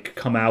would like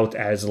come out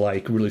as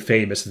like really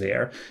famous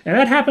there. And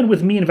that happened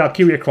with me in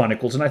Valkyria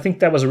Chronicles, and I think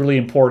that was really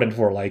important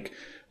for like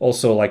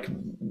also like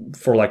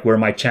for like where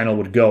my channel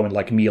would go, and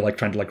like me like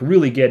trying to like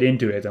really get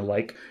into it and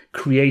like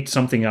create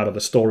something out of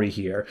the story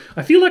here.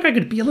 I feel like I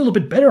could be a little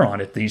bit better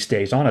on it these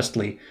days,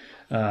 honestly.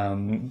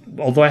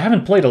 Although I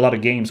haven't played a lot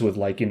of games with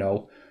like,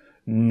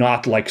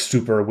 not like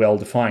super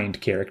well-defined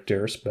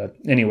characters, but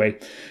anyway.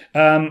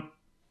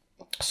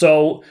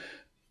 So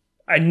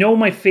I know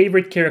my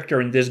favorite character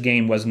in this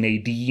game was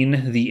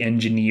Nadine, the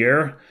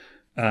engineer.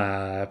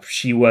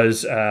 She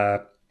was,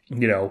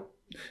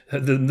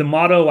 the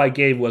motto I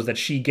gave was that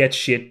she gets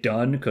shit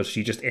done because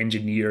she just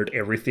engineered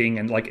everything.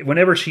 And like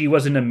whenever she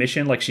was in a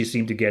mission, like she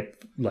seemed to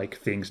get like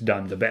things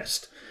done the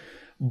best.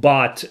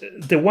 But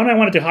the one I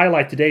wanted to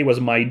highlight today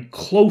was my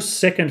close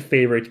second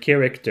favorite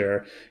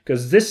character,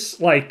 because this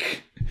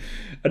like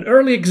an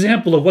early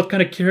example of what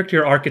kind of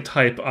character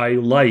archetype I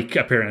like,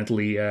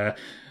 apparently.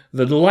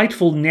 The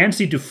delightful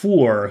Nancy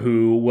Dufour,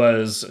 who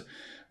was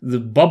the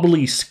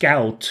bubbly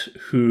scout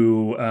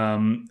who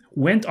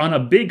went on a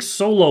big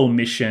solo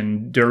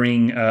mission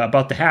during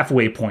about the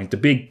halfway point, the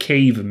big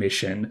cave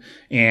mission,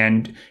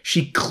 and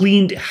she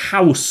cleaned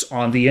house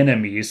on the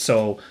enemies.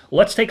 So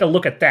let's take a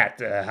look at that,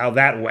 how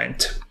that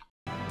went.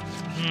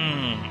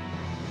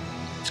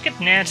 Let's get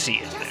Nancy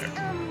in there.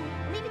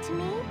 Leave it to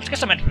me. Let's get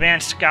some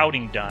advanced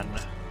scouting done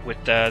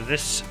with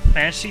this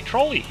fancy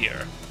trolley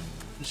here.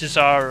 This is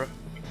our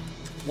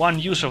one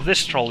use of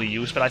this trolley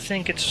use, but I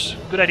think it's a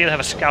good idea to have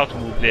a scout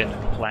move in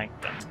and flank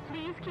them.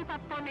 Please keep up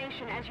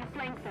formation as you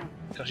flank them.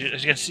 Because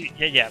as you can see,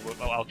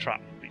 I'll try.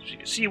 As you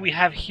can see, we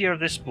have here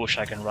this bush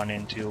I can run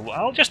into.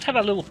 I'll just have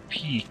a little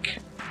peek.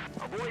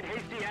 Avoid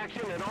hasty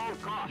action at all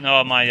costs.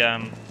 No,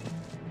 my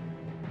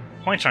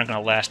points aren't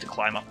gonna last to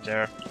climb up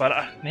there.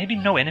 But maybe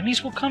no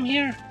enemies will come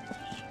here?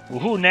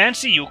 Woohoo,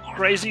 Nancy, you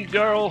crazy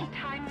girl!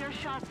 Time your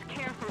shots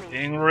carefully.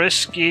 Being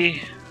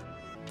risky.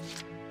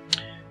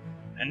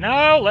 And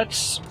now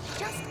let's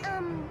Just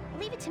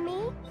leave it to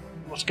me.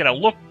 let's get a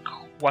look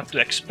what to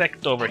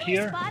expect over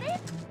here.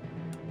 Spotted?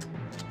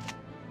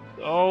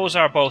 Those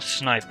are both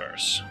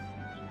snipers.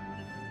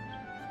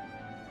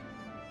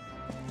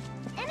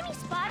 Enemy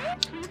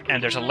spotted?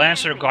 And there's a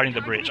lancer guarding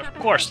the bridge. Of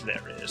course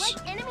there is.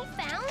 Like enemy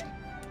found?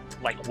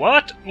 Like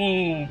what?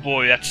 Ooh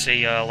boy, that's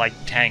a light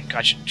tank.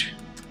 I should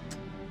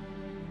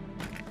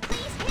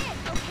Please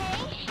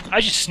hit,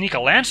 okay? sneak a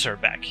lancer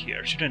back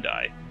here, shouldn't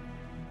I?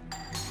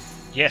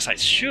 Yes, I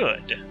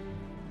should.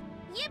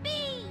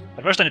 Yippee!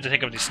 But first I need to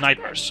take out these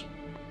snipers.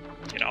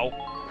 You know.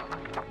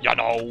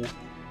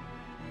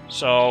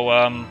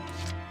 So,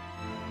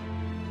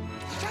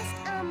 Just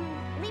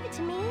leave it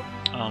to me.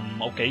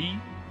 Okay.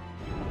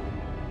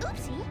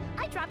 Oopsie,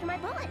 I dropped my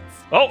bullets.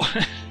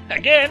 Oh,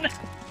 again!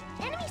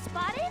 Enemy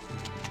spotted?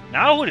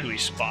 Now who did we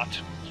spot?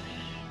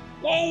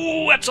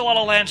 Whoa, that's a lot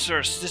of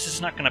lancers. This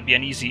is not gonna be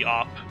an easy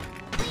op.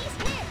 Please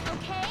hit,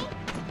 okay?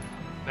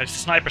 It's the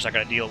snipers I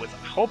gotta deal with.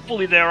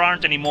 Hopefully there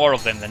aren't any more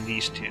of them than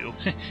these two.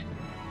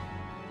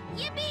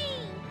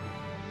 Yippee!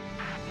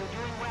 You're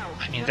doing well.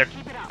 I mean, there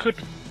could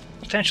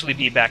potentially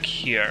be back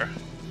here.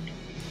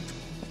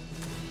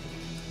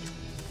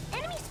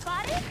 Enemy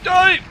spotted?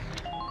 Die!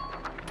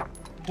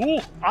 Ooh,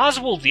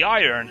 Oswald the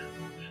Iron.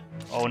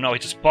 Oh no,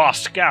 he's just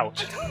boss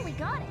scout. I totally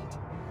got it.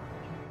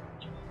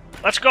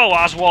 Let's go,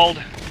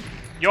 Oswald.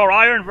 Your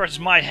iron versus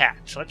my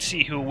hat. Let's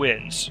see who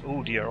wins.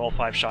 Oh dear, all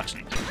 5 shots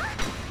need to...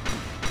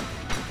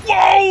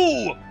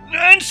 Whoa!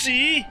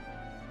 Nancy!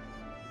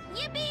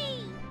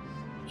 Yippee!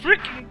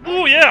 Freaking...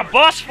 Oh yeah,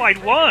 boss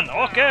fight 1!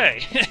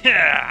 Okay.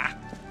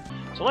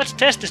 So let's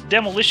test this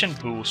demolition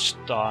boost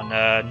on,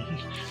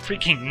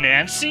 freaking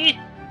Nancy?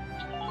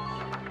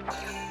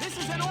 This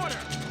is an order!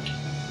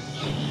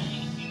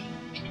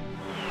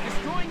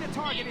 Destroying the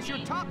target is your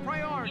top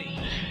priority!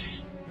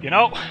 You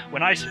know,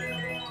 when I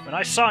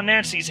saw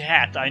Nancy's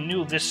hat, I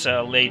knew this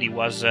lady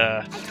was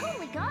I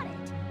totally got it.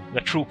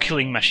 the true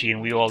killing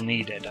machine we all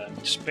needed.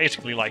 It's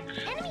basically like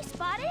Enemy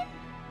spotted?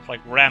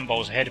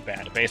 Rambo's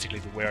headband, basically,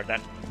 to wear that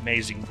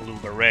amazing blue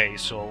beret.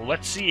 So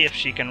let's see if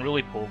she can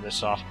really pull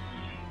this off.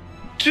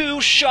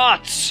 2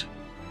 shots!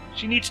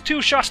 She needs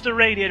 2 shots to the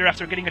radiator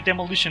after getting a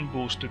demolition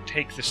boost to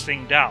take this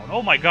thing down.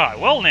 Oh my god.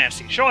 Well,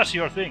 Nancy, show us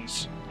your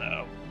things.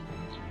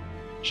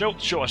 Show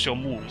us your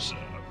moves.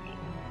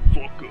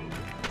 Fuck up.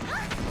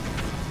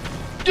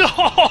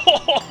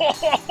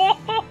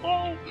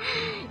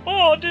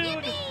 Oh,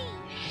 dude.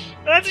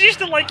 That's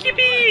just like,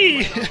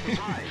 yippee!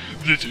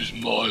 This is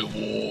my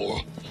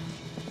war.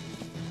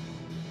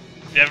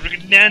 Yeah,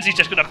 Nancy's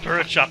just gonna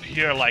perch up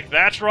here like,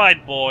 that's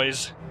right,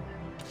 boys.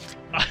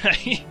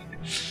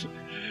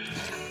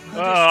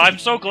 I'm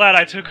so glad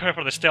I took her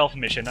for the stealth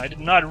mission. I did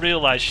not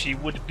realize she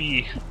would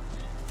be...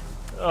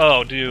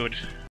 Oh, dude.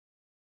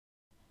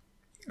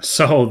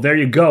 So, there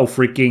you go,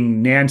 freaking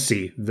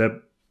Nancy,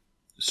 the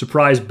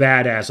surprise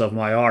badass of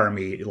my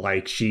army.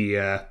 Like, she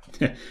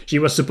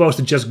was supposed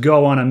to just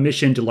go on a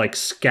mission to, like,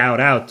 scout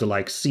out, to,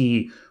 like,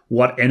 see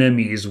what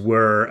enemies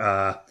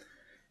were,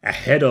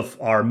 ahead of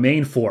our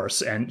main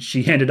force, and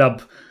she ended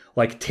up,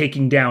 like,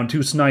 taking down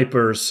 2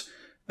 snipers,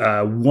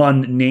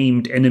 1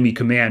 named enemy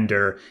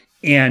commander,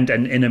 and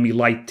an enemy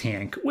light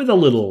tank, with a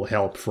little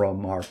help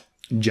from our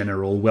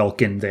General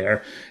Welkin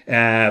there.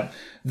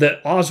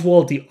 The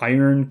Oswald the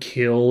Iron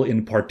kill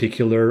in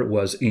particular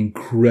was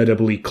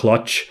incredibly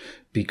clutch,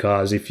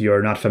 because if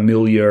you're not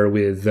familiar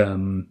with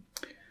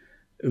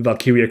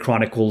Valkyria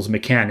Chronicles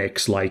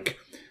mechanics, like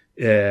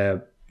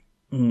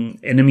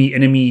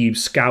enemy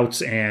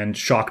scouts and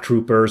shock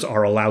troopers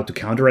are allowed to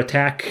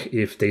counterattack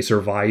if they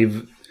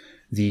survive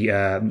the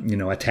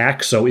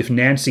attack. So if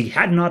Nancy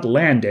had not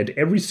landed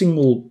every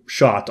single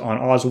shot on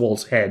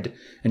Oswald's head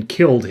and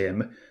killed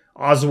him,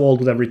 Oswald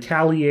would have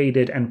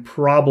retaliated and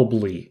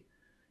probably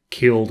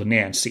killed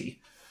Nancy.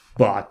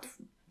 But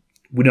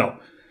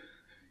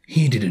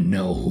he didn't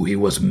know who he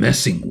was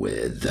messing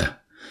with.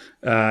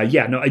 That's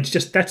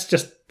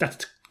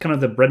kind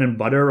of the bread and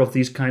butter of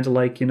these kinds of,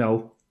 like,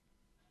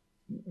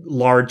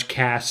 large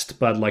cast,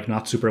 but, like,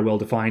 not super well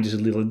defined.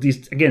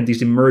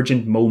 These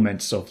emergent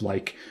moments of,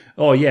 like,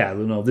 oh yeah,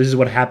 this is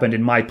what happened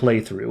in my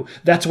playthrough.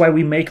 That's why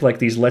we make, like,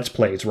 these Let's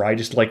Plays, right?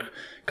 Just, like,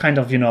 kind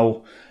of,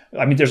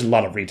 I mean, there's a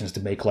lot of reasons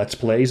to make Let's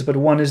Plays, but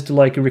one is to,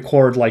 like,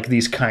 record, like,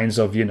 these kinds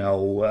of,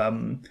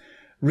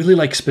 really,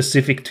 like,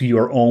 specific to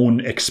your own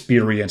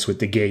experience with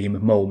the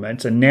game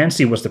moments. And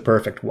Nancy was the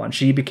perfect one.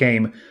 She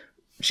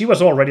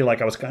was already,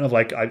 like, I was kind of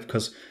like,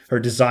 because her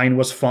design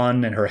was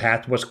fun and her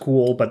hat was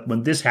cool, but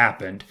when this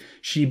happened,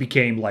 she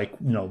became, like,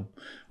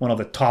 one of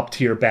the top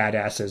tier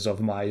badasses of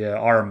my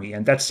army.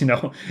 And that's,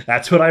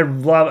 that's what I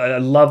love. I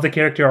love the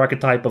character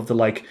archetype of the,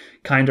 like,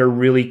 kind of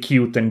really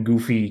cute and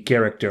goofy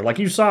character. Like,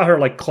 you saw her,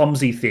 like,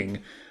 clumsy thing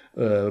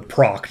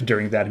proc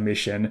during that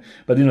mission,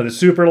 but the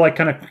super, like,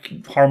 kind of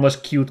harmless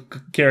cute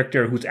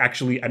character who's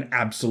actually an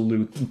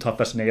absolute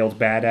tough as nailed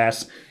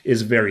badass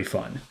is very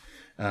fun.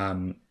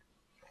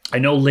 I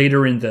know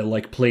later in the,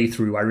 like,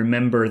 playthrough, I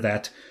remember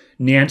that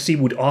Nancy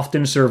would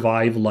often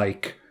survive,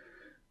 like,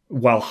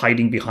 while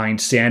hiding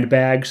behind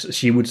sandbags.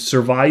 She would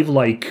survive,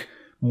 like,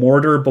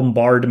 mortar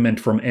bombardment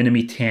from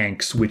enemy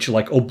tanks, which,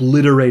 like,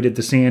 obliterated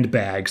the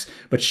sandbags,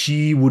 but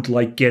she would,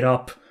 like, get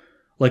up,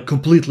 like,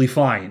 completely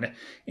fine.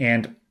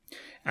 And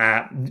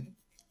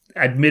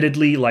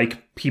admittedly,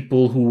 like,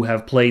 people who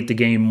have played the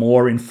game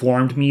more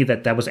informed me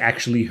that that was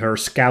actually her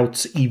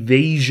scout's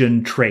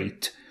evasion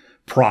trait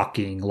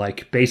procking.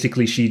 Like,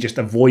 basically she just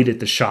avoided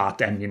the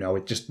shot, and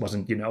it just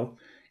wasn't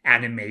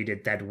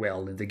animated that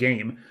well in the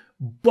game.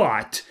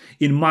 But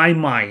in my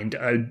mind,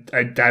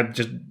 I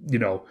just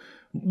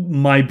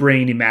my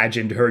brain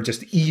imagined her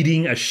just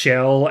eating a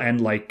shell, and,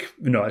 like,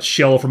 a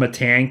shell from a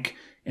tank,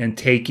 and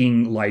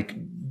taking like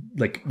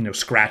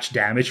scratch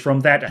damage from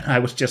that. And I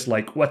was just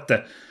like, what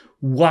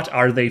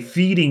are they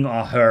feeding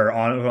on her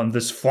on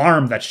this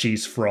farm that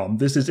she's from?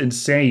 This is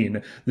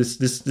insane.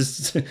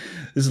 This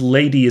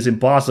lady is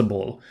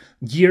impossible.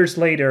 Years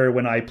later,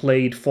 when I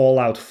played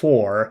Fallout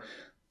 4,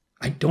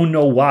 I don't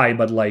know why,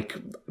 but, like,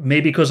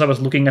 maybe because I was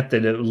looking at the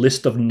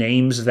list of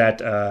names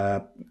that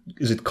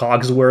is it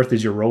Cogsworth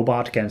is your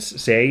robot can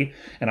say,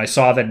 and I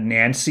saw that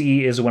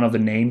Nancy is one of the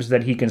names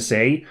that he can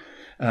say.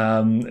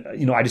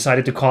 I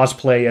decided to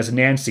cosplay as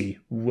Nancy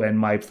when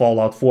my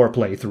Fallout 4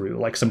 playthrough,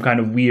 like some kind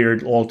of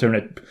weird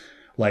alternate,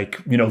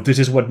 like, this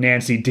is what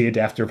Nancy did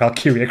after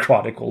Valkyria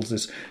Chronicles,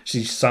 is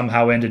she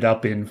somehow ended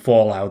up in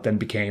Fallout and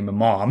became a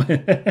mom.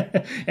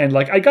 And,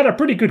 like, I got a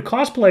pretty good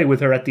cosplay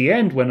with her at the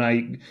end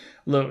when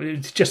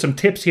just some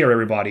tips here,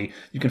 everybody.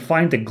 You can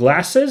find the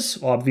glasses,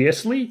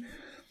 obviously.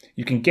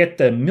 You can get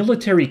the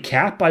military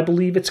cap, I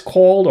believe it's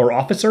called, or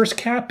officer's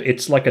cap.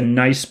 It's like a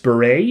nice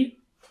beret,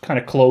 kind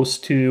of close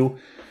to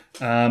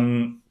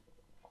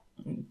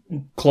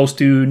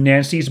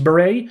Nancy's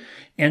beret.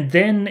 And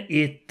then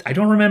I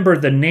don't remember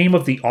the name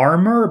of the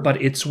armor,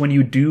 but it's when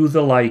you do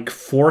the, like,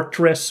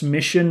 fortress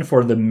mission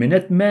for the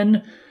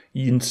Minutemen.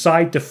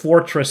 Inside the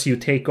fortress you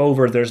take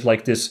over, there's,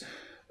 like, this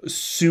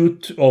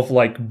suit of,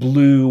 like,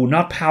 blue,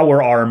 not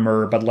power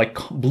armor, but, like,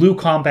 blue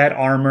combat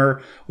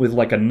armor with,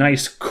 like, a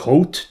nice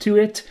coat to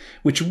it,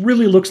 which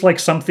really looks like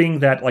something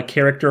that, like,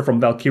 character from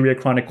Valkyria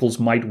Chronicles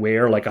might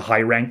wear, like a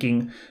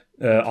high-ranking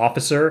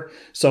officer.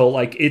 So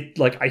like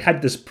I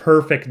had this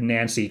perfect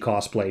Nancy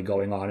cosplay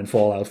going on in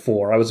Fallout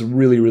 4. I was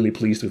really, really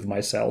pleased with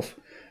myself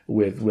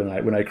when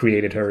I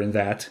created her in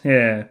that.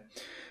 Yeah.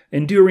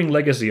 Enduring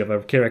legacy of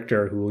a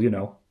character who,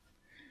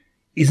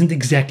 isn't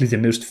exactly the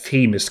most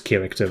famous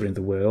character in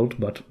the world,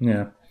 but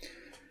yeah.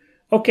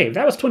 Okay,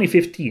 that was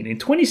 2015. In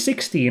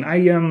 2016, I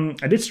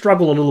did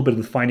struggle a little bit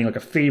with finding like a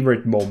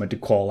favorite moment to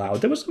call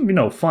out. There was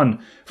fun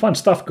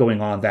stuff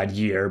going on that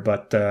year,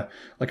 but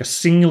like a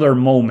singular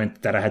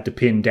moment that I had to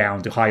pin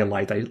down to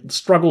highlight, I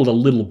struggled a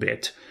little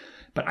bit.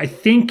 But I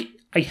think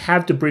I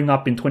have to bring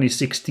up in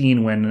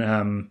 2016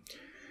 when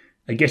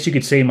I guess you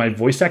could say my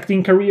voice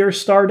acting career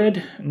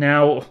started.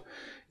 Now,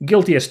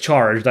 guilty as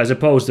charged, I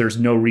suppose there's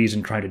no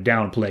reason trying to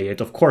downplay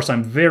it. Of course,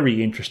 I'm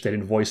very interested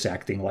in voice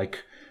acting. Like,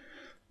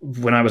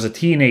 when I was a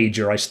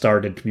teenager, I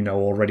started,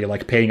 already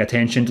like paying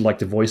attention to like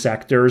the voice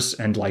actors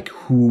and like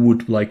who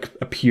would like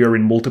appear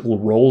in multiple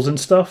roles and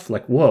stuff.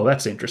 Like, whoa,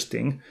 that's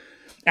interesting.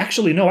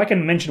 Actually, no, I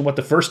can mention what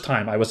the first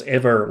time I was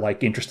ever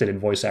like interested in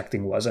voice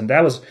acting was, and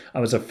I was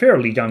a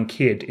fairly young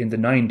kid in the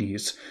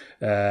 90s.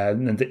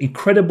 And the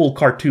incredible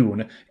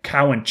cartoon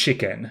Cow and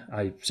Chicken,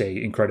 I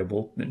say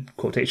incredible in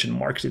quotation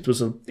marks. It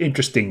was an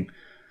interesting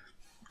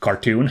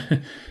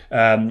cartoon.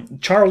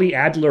 Charlie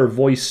Adler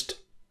voiced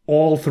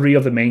all three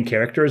of the main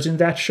characters in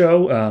that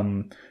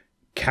show.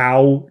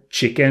 Cow,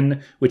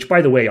 Chicken, which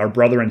by the way are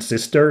brother and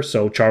sister.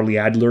 So Charlie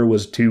Adler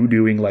was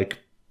doing like,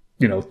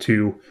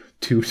 two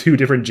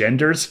different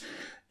genders.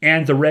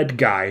 And the red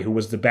guy, who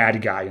was the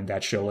bad guy in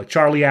that show. Like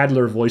Charlie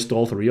Adler voiced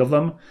all three of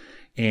them.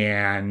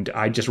 And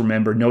I just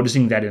remember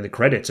noticing that in the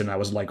credits, and I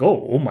was like,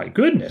 oh my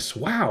goodness,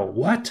 wow,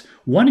 what?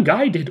 One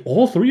guy did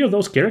all three of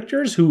those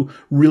characters who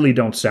really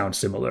don't sound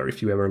similar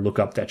if you ever look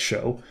up that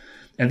show.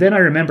 And then I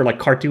remember like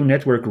Cartoon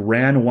Network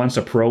ran once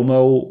a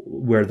promo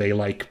where they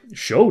like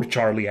showed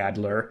Charlie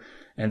Adler,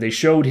 and they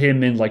showed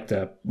him in like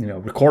the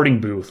recording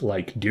booth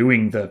like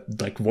doing the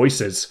like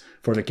voices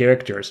for the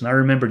characters. And I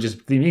remember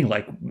just being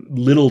like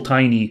little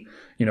tiny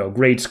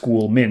grade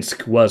school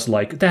Minsk was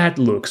like, that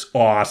looks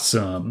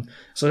awesome.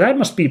 So that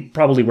must be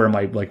probably where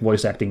my like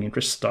voice acting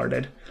interest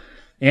started.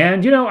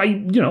 And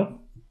I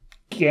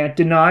can't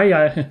deny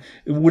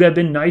it would have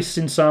been nice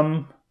in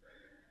some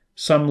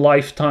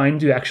lifetime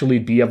to actually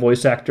be a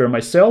voice actor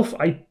myself.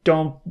 I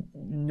don't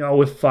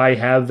know if I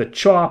have the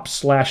chops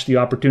 / the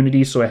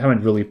opportunity, so I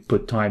haven't really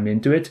put time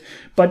into it.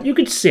 But you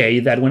could say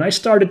that when I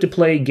started to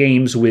play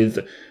games with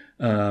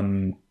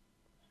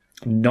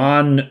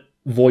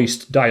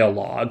non-voiced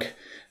dialogue,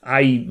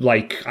 I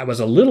was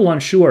a little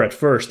unsure at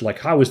first, like,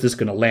 how is this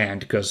going to land?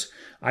 Because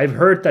I've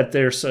heard that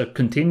there's a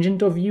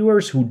contingent of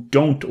viewers who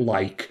don't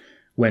like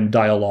when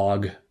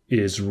dialogue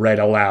is read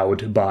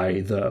aloud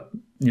by the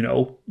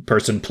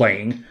person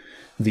playing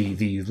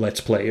the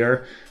Let's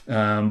Player.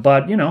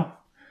 But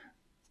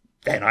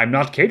then I'm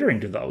not catering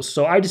to those.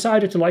 So I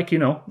decided to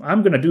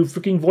I'm going to do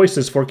freaking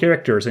voices for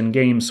characters in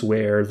games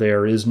where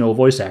there is no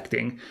voice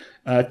acting.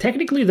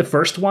 Technically, the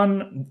first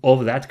one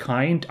of that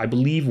kind, I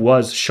believe,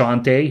 was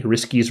Shantae,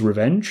 Risky's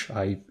Revenge.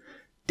 I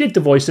did the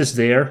voices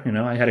there.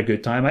 I had a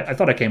good time. I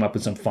thought I came up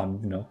with some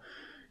fun,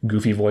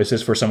 goofy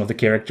voices for some of the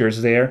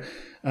characters there.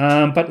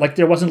 But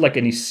there wasn't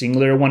any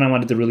singular one I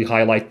wanted to really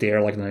highlight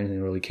there.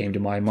 Nothing really came to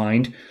my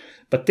mind.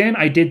 But then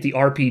I did the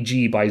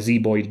RPG by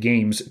Z-Boyd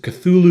Games,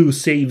 Cthulhu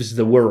Saves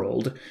the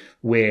World,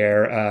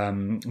 where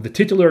the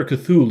titular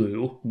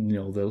Cthulhu,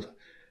 the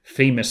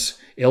famous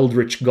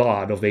eldritch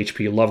god of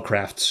H.P.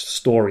 Lovecraft's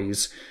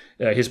stories,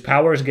 his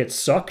powers get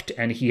sucked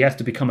and he has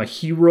to become a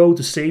hero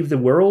to save the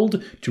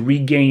world, to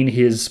regain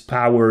his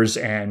powers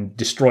and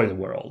destroy the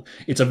world.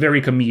 It's a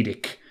very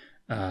comedic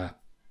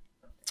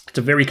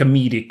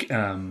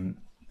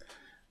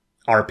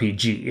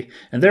RPG.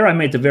 And there I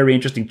made the very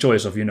interesting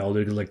choice of,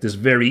 this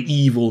very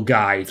evil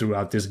guy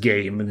throughout this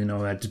game. And,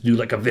 I had to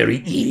do a very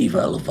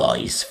evil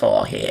voice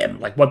for him.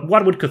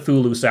 What would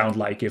Cthulhu sound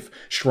like if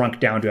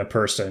shrunk down to a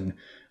person,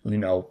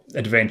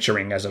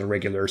 adventuring as a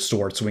regular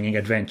sword-swinging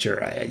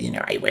adventure?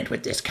 I went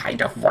with this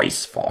kind of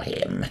voice for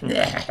him.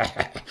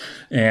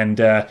 And,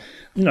 I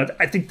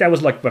think that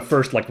was my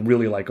first,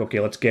 really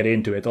okay, let's get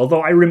into it.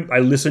 Although I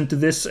listened to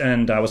this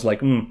and I was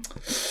like,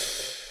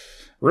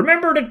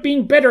 remembered it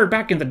being better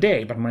back in the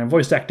day, but my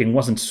voice acting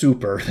wasn't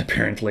super,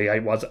 apparently. I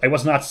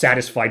was not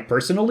satisfied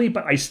personally,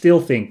 but I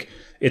still think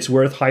it's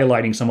worth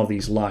highlighting some of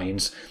these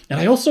lines. And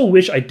I also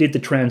wish I did the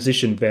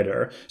transition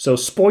better. So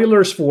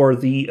spoilers for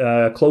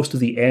the close to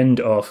the end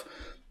of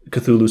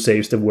Cthulhu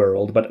Saves the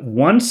World, but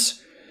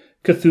once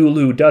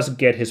Cthulhu does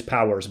get his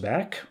powers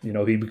back,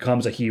 he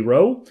becomes a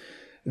hero,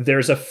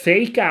 there's a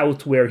fake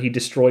out where he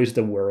destroys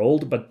the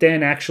world, but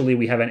then actually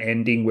we have an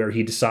ending where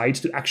he decides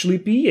to actually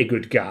be a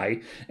good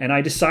guy. And I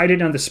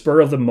decided on the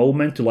spur of the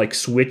moment to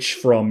switch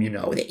from,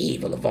 the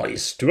evil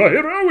voice to a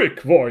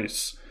heroic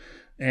voice.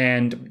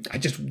 And I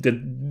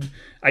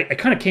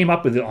kind of came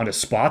up with it on the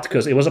spot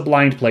because it was a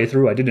blind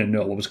playthrough. I didn't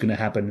know what was going to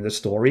happen in the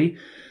story.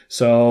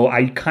 So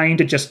I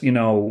kind of just, I just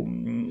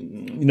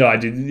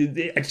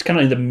kind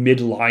of in the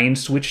mid-line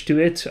switch to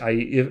it.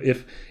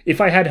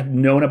 If I had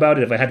known about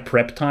it, if I had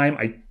prep time,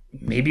 I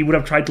maybe would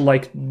have tried to,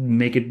 like,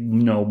 make it,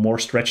 more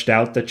stretched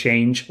out, the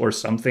change or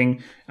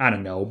something. I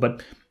don't know,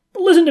 but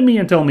listen to me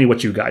and tell me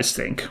what you guys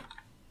think.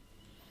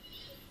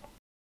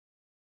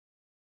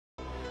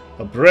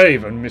 A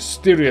brave and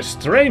mysterious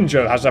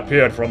stranger has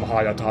appeared from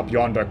high atop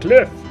yonder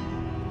cliff.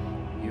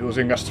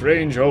 Using a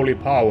strange holy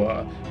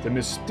power, the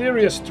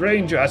mysterious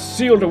stranger has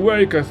sealed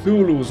away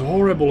Cthulhu's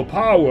horrible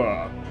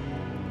power.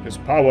 His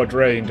power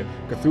drained,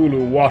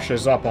 Cthulhu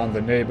washes up on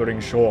the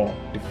neighboring shore,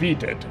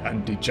 defeated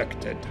and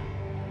dejected.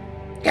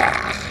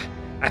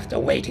 After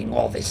waiting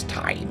all this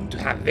time to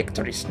have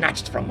victory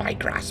snatched from my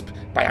grasp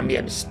by a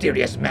mere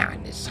mysterious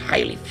man is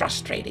highly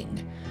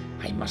frustrating.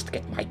 I must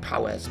get my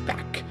powers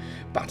back,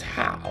 but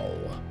how?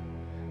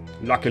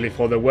 Luckily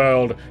for the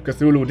world,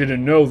 Cthulhu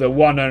didn't know the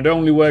one and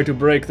only way to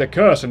break the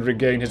curse and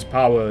regain his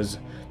powers.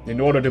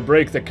 In order to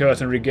break the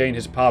curse and regain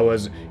his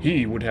powers,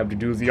 he would have to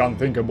do the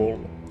unthinkable.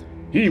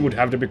 He would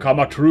have to become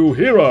a true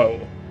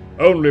hero.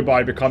 Only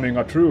by becoming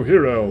a true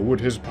hero would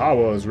his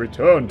powers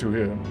return to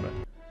him.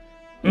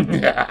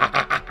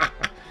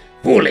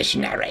 Foolish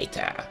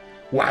narrator.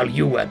 While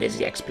you were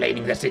busy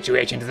explaining the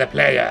situation to the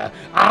player,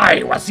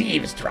 I was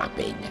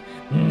eavesdropping.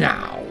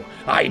 Now,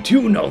 I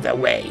too know the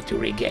way to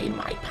regain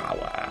my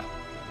power.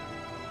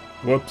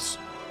 Whoops.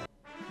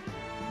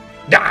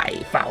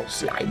 Die, foul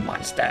slime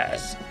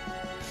monsters!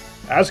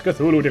 As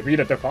Cthulhu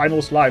defeated the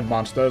final slime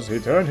monsters, he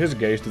turned his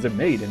gaze to the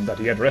maiden that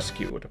he had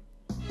rescued.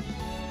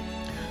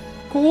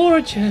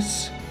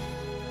 Gorgeous!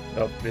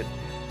 Oh,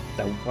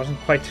 that wasn't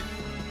quite...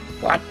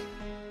 What?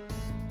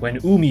 When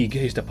Umi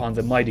gazed upon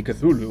the mighty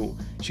Cthulhu,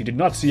 she did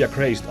not see a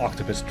crazed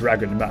octopus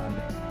dragon man.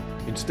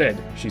 Instead,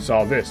 she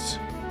saw this.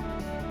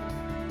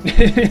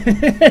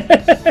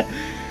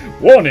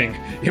 Warning!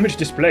 Image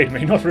displayed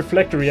may not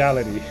reflect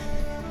reality.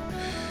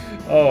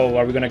 Oh,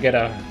 are we gonna get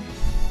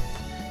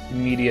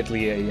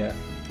immediately a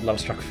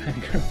love-struck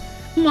fangirl?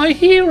 My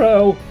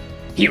hero!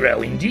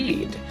 Hero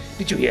indeed.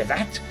 Did you hear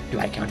that? Do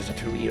I count as a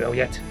true hero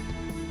yet?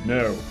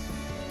 No.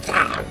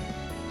 Ah,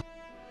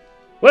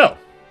 Well,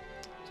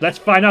 let's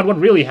find out what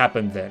really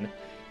happened then.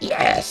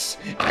 yes,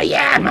 I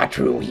am a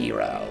true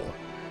hero.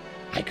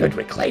 I could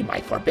reclaim my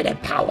forbidden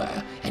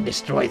power and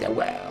destroy the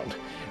world.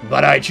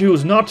 But I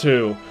choose not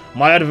to.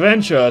 My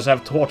adventures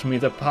have taught me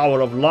the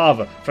power of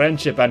love,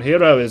 friendship, and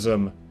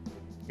heroism.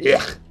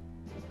 Ugh.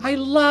 I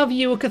love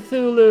you,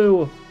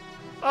 Cthulhu!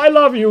 I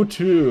love you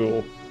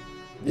too.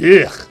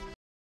 Ugh.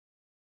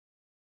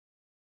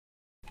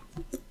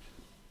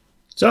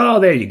 So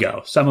there you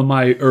go, some of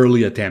my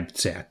early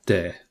attempts at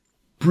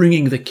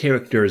bringing the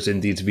characters in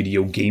these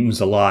video games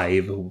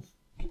alive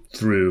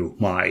through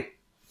my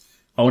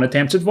own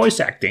attempts at voice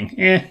acting.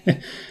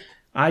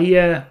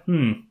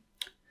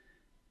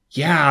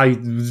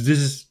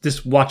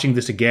 Watching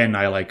this again,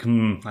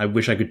 I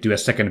wish I could do a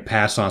second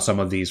pass on some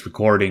of these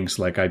recordings.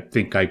 Like, I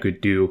think I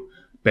could do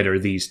better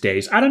these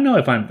days. I don't know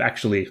if I've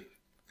actually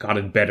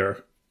gotten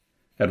better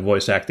at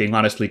voice acting,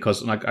 honestly,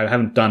 because I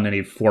haven't done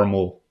any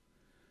formal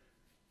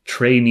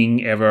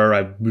training ever.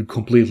 I've been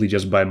completely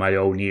just by my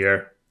own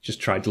ear, just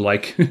tried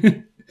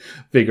to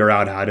figure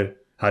out how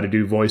to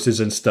do voices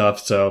and stuff.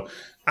 So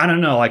I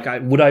don't know,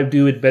 would I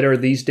do it better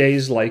these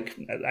days? I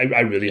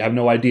really have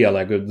no idea.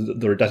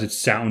 Or does it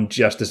sound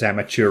just as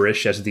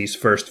amateurish as these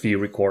first few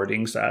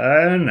recordings?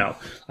 I don't know.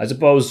 I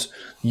suppose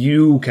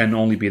you can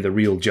only be the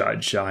real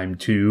judge. I'm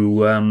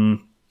too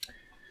in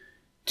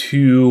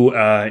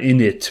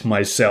it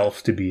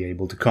myself to be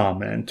able to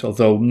comment.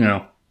 Although,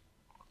 no,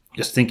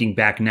 just thinking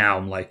back now,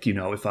 I'm like,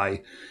 if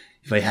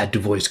I had to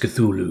voice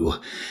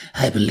Cthulhu,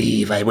 I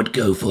believe I would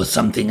go for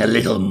something a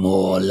little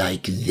more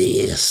like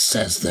this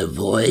as the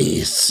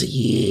voice,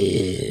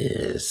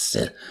 yes.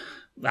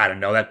 I don't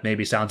know, that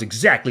maybe sounds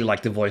exactly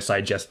like the voice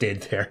I just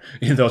did there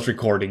in those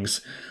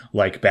recordings,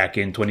 back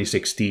in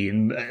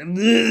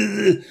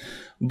 2016.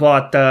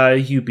 But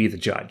you be the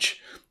judge.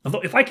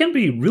 Although, if I can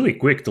be really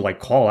quick to,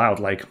 call out,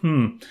 let's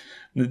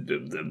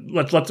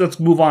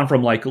move on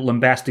from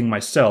lambasting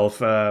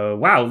myself.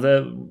 Wow,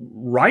 the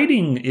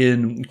writing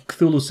in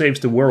Cthulhu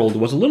Saves the World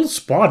was a little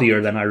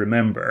spottier than I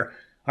remember.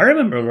 I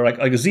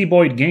remember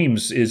Z-Boyd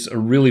Games is a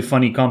really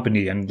funny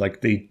company, and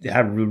they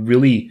have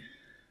really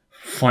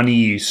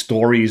funny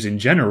stories in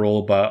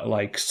general, but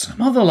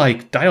some of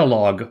the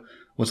dialogue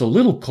was a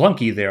little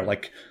clunky there.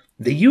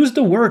 They used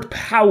the word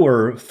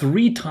power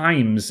 3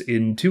 times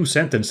in 2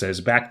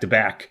 sentences back to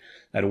back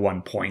at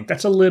one point.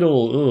 That's a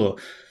little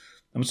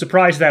I'm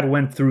surprised that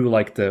went through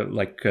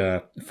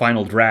the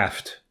final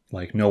draft.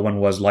 No one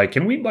was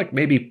can we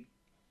maybe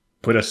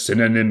put a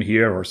synonym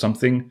here or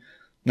something?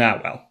 Nah,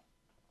 well,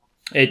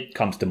 it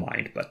comes to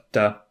mind. But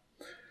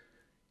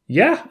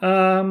yeah,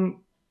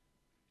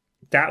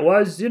 that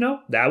was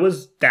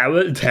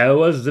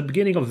the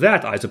beginning of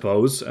that, I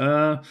suppose.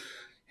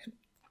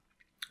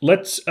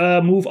 Let's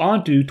move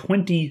on to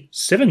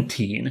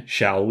 2017,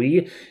 shall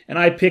we? And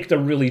I picked a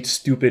really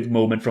stupid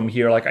moment from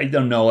here. I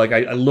don't know,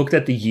 I looked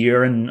at the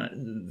year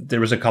and there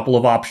was a couple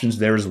of options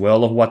there as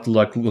well of what to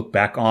look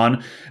back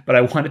on. But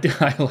I wanted to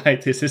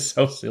highlight, this is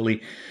so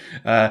silly.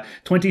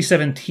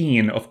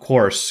 2017, of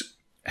course,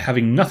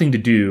 having nothing to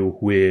do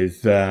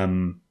with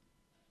the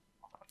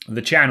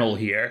channel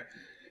here.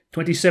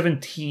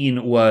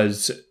 2017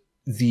 was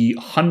the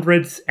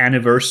 100th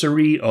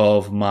anniversary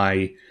of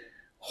my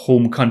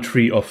home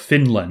country of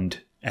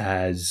Finland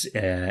as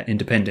an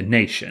independent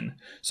nation.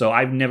 So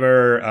I've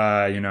never,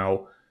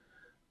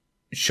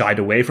 shied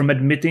away from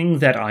admitting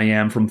that I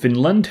am from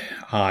Finland.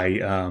 I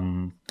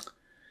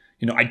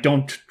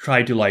don't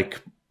try to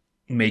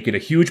make it a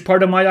huge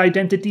part of my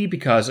identity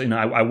because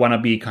I want to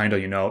be kind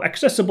of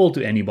accessible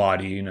to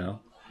anybody.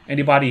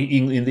 Anybody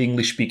in the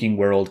English-speaking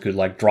world could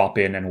drop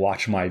in and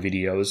watch my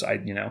videos.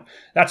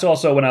 That's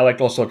also when I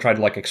also try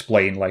to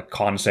explain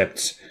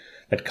concepts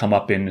that come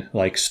up in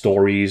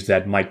stories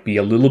that might be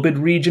a little bit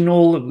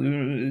regional.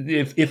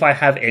 If I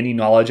have any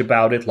knowledge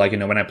about it,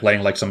 when I'm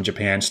playing some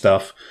Japan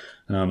stuff,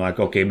 and I'm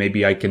okay,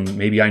 maybe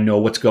I know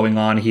what's going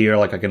on here.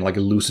 I can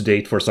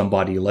elucidate for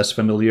somebody less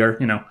familiar,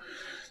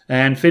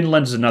 And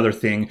Finland's another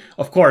thing.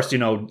 Of course,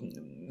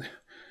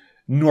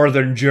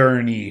 Northern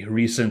Journey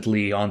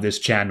recently on this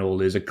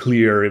channel is a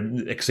clear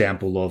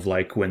example of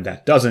when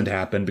that doesn't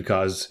happen,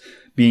 because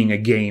being a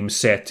game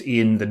set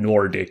in the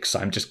Nordics,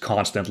 I'm just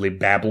constantly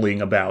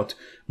babbling about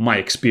my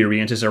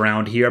experiences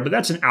around here, but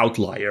that's an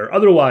outlier.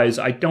 Otherwise,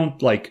 I don't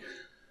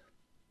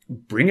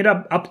bring it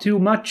up too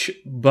much,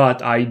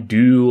 but I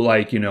do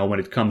when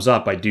it comes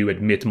up, I do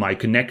admit my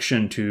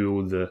connection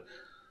to the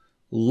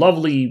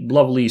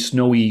lovely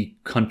snowy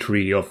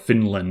country of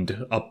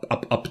Finland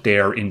up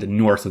there in the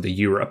north of the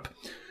Europe.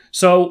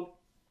 So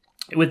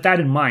with that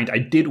in mind, I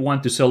did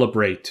want to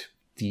celebrate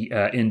the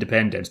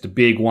independence, the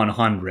big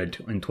 100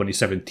 in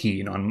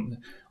 2017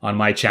 on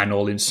my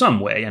channel in some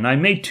way, and I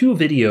made 2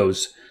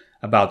 videos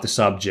about the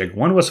subject.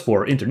 One was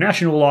for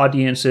international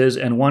audiences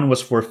and one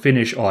was for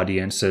Finnish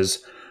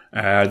audiences.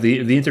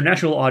 The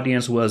international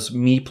audience was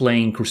me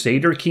playing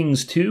Crusader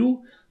Kings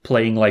 2,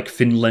 playing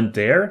Finland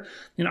there.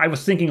 I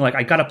was thinking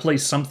I gotta play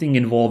something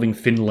involving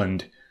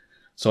Finland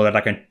so that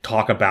I can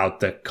talk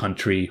about the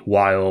country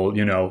while,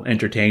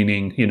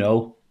 entertaining,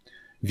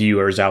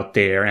 viewers out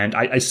there. And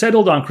I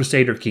settled on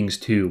Crusader Kings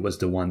 2 was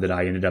the one that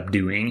I ended up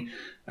doing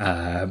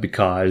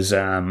because,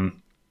 I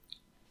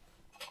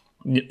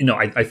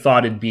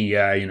thought it'd be,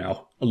 a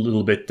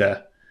little bit...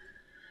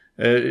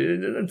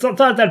 thought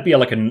that'd be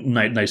a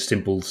nice,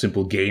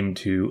 simple game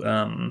to,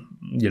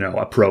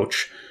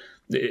 approach.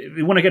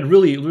 We want to get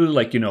really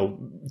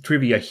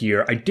trivia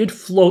here. I did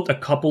float a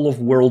couple of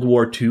World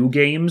War II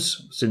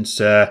games,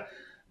 since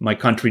my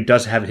country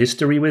does have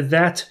history with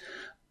that.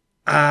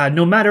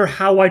 No matter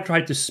how I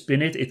tried to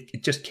spin it,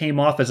 it just came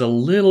off as a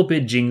little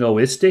bit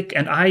jingoistic,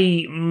 and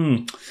I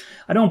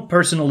don't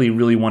personally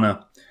really want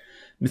to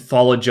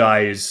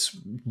mythologize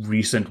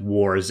recent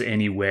wars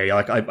anyway.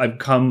 I've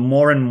come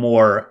more and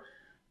more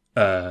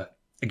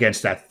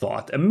against that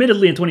thought.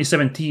 Admittedly, in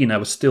 2017, I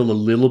was still a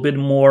little bit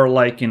more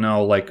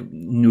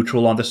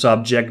neutral on the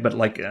subject, but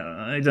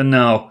I don't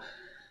know.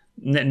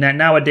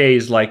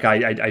 Nowadays,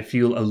 I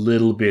feel a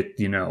little bit,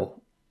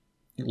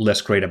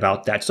 less great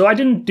about that. So I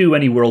didn't do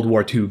any World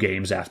War II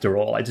games after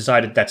all. I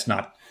decided that's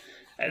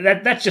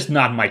just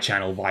not my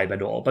channel vibe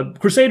at all. But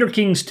Crusader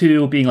Kings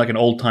 2 being an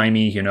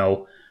old-timey,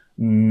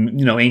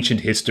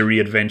 ancient history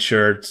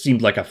adventure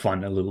seemed like a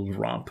fun little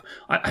romp.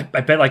 I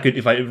bet I could,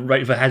 if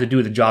I had to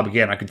do the job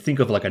again, I could think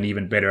of an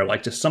even better,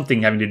 just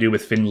something having to do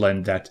with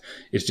Finland that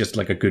is just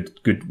a good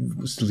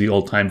the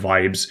old time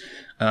vibes.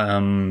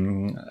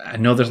 I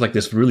know there's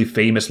this really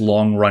famous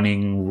long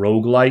running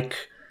roguelike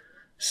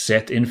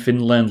set in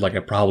Finland. I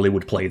probably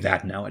would play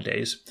that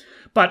nowadays.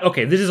 But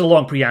okay, this is a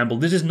long preamble.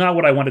 This is not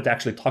what I wanted to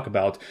actually talk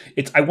about.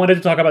 I wanted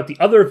to talk about the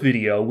other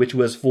video, which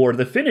was for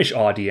the Finnish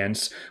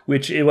audience,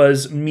 which it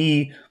was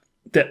me,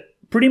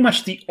 pretty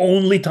much the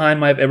only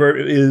time I've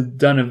ever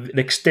done an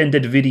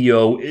extended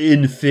video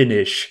in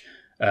Finnish.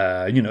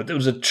 There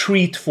was a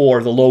treat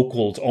for the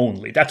locals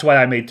only. That's why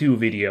I made 2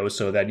 videos,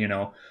 so that,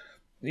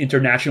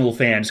 international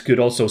fans could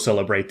also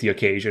celebrate the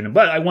occasion.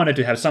 But I wanted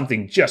to have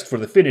something just for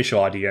the Finnish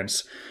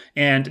audience.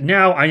 And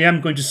now I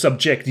am going to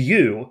subject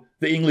you,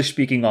 the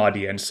English-speaking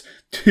audience,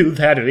 to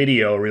that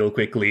video real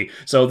quickly.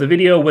 So the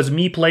video was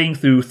me playing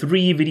through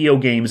 3 video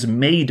games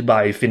made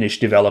by Finnish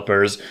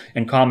developers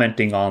and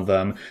commenting on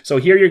them. So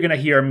here you're going to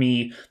hear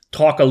me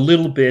talk a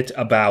little bit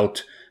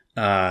about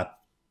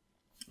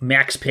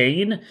Max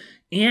Payne,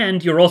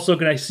 and you're also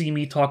going to see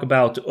me talk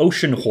about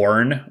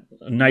Oceanhorn,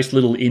 a nice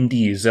little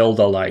indie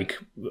Zelda-like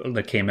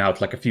that came out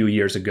a few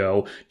years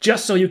ago,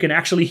 just so you can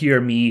actually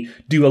hear me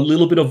do a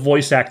little bit of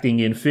voice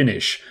acting in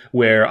Finnish,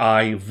 where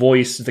I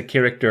voice the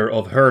character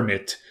of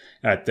Hermit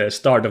at the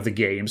start of the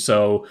game.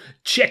 So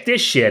check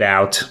this shit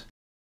out.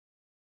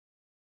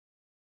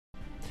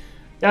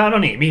 Ja no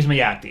niin, mihin me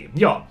jäätiin?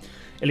 Joo,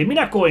 eli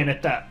minä koin,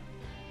 että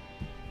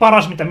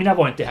paras mitä minä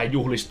voin tehdä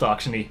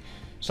juhlistaakseni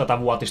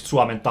 100-vuotista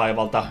Suomen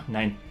taivalta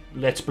näin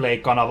Let's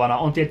Play-kanavana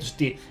on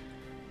tietysti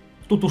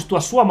tutustua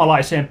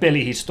suomalaiseen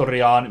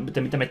pelihistoriaan.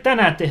 Mitä me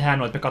tänään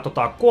tehdään on, että me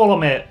katsotaan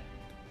 3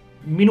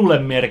 minulle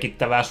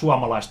merkittävää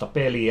suomalaista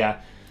peliä.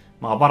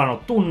 Mä oon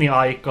varannut tunnin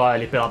aikaa,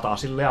 eli pelataan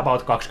silleen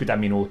about 20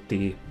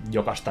 minuuttia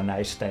jokaista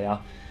näistä. Ja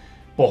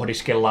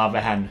pohdiskellaan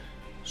vähän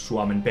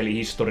Suomen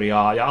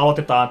pelihistoriaa. Ja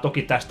aloitetaan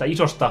toki tästä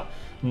isosta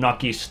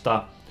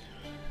nakista.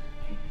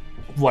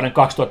 Vuoden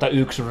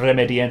 2001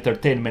 Remedy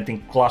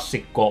Entertainmentin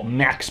klassikko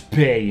Max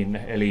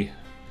Payne, eli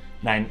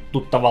näin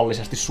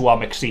tuttavallisesti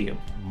suomeksi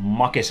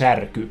Make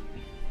Särky.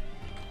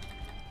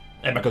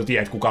 En mä kyllä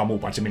tiedä, että kukaan muu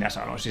paitsi minä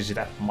sanoisin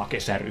sitä Make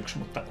Särkyksi,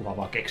 mutta kuva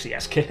vaan keksi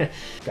äsken.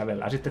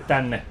 Kävellään sitten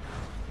tänne,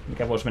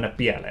 mikä voisi mennä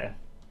pieleen.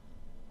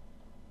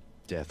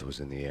 Death was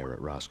in the air at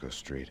Roscoe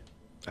Street.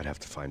 I'd have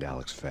to find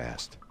Alex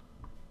fast.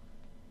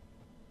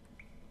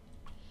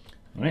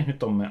 No niin,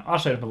 nyt on meidän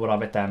ase, nyt me voidaan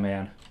vetää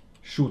meidän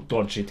shoot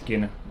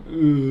dodgitkin.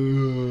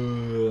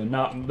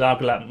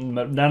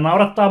 Nää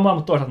naurattaa mua,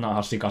 mutta toisaalta nää on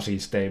ihan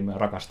sikasiistejä. Mä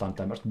rakastan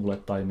tämmöistä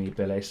bullet timea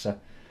peleissä.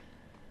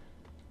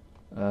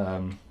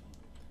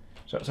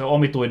 Se on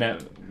omituinen.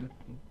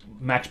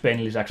 Max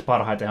Payne lisäksi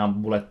parhaitenhan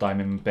bullet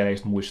timen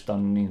peleistä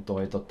muistan, niin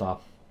toi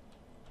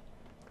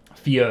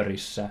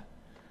Furyssä.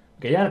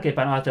 Mikä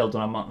jälkeenpäin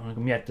ajateltuna mä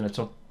oon miettinyt, että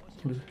se on...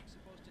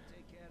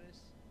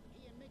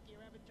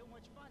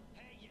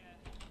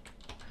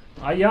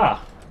 Ai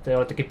jaa, te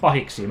olettekin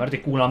pahiksi. Mä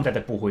yritin kuunnella, mitä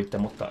te puhuitte,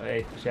 mutta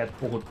ei sieltä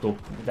puhuttu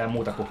mitään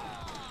muuta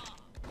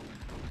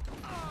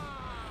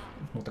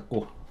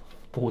kuin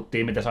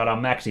puhuttiin, mitä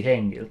saadaan Maxi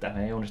hengiltä.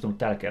 Ei onnistunut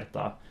tällä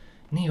kertaa.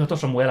 Niin joo,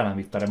 tossa on mun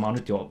elämänmittari. Mä oon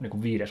nyt jo niin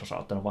 5%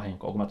 ottanut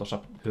vahinkoa, kun mä tossa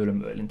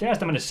hölmöilin. Tehdään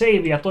tämmönen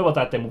save ja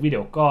toivotaan, ettei mun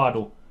video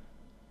kaadu.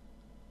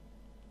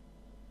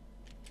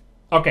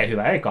 Okei,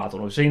 hyvä, ei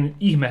kaatunut. Siinä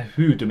ihme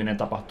hyytyminen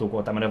tapahtuu, kun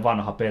on tämmönen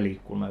vanha peli,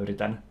 kun mä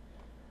yritän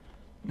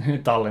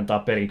tallentaa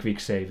pelin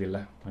quicksavelle.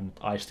 Mä nyt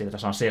aistin, että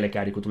saan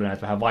selkääni, kun tuli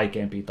näitä vähän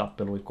vaikeampia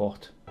tappeluja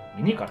kohta.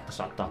 Minikartta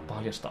saattaa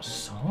paljastaa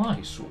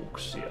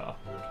salaisuuksia.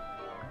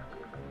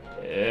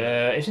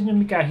 Ei se nyt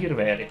mikään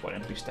hirveän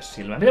erikoinen pistä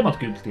silmään. Miten monta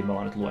kylttiä me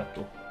ollaan nyt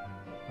luettu?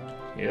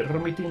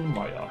 Hermitin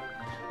maja.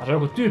 Se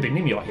on joku tyypin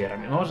nimi on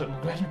Hermit. No,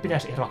 kyllä se nyt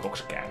pitäisi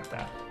erakoksi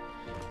kääntää.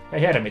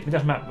 Hei Hermit,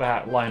 mitäs mä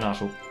vähän lainaan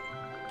sun...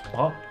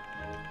 Aha.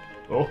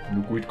 Oh,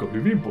 nukuitko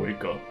hyvin,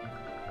 poika?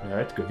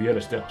 Näetkö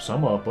vielä sitä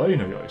samaa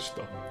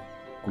painajaista?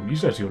 Kun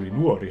isäsi oli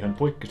nuori, hän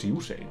poikkesi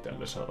usein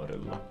tällä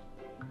saarella.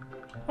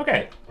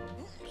 Okei.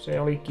 Se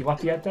oli kiva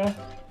tietää.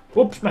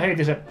 Ups, mä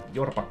heitin se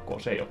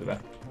jorpakkoon, se ei ole hyvä.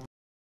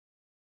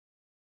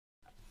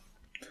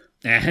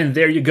 And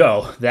there you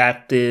go.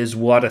 That is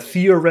what a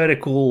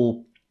theoretical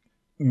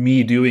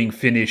me doing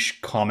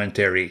Finnish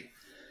commentary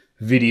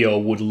video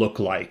would look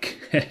like.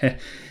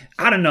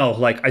 I don't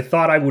know, like I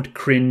thought I would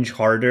cringe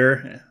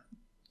harder.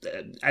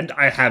 And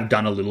I have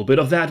done a little bit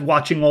of that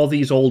watching all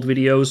these old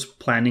videos,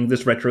 planning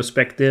this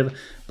retrospective,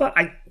 but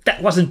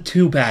that wasn't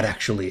too bad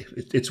actually.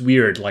 It's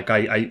weird, like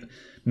I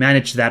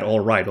managed that all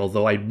right,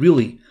 although I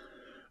really,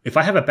 if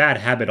I have a bad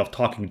habit of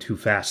talking too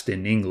fast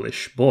in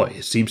English, boy,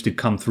 it seems to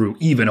come through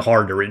even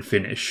harder in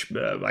Finnish.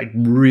 I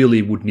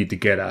really would need to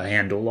get a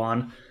handle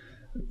on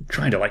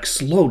trying to like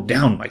slow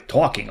down my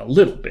talking a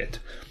little bit.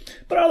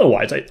 But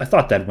otherwise, I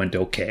thought that went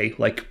okay.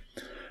 Like,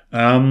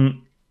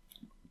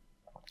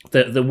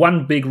 the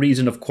one big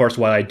reason, of course,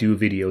 why I do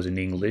videos in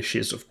English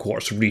is, of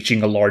course,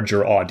 reaching a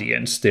larger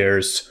audience.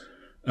 There's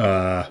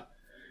a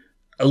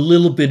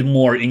little bit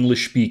more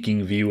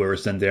English-speaking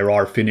viewers than there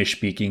are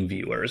Finnish-speaking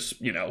viewers.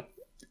 You know,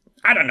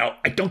 I don't know.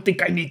 I don't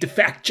think I need to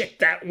fact-check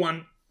that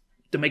one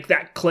to make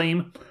that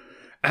claim.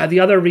 The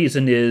other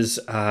reason is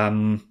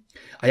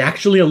I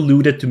actually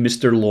alluded to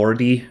Mr.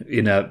 Lordy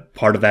in a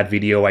part of that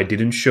video I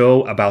didn't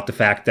show about the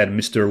fact that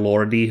Mr.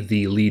 Lordy,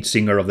 the lead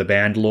singer of the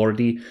band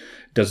Lordy,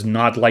 does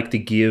not like to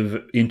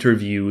give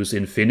interviews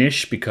in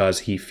Finnish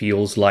because he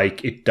feels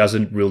like it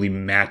doesn't really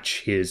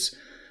match his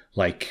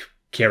like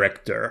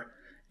character.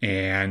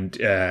 And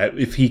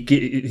if he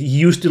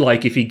used to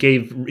like if he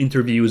gave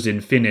interviews in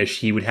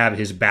Finnish, he would have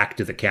his back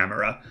to the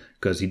camera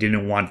because he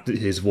didn't want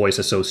his voice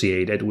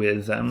associated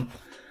with the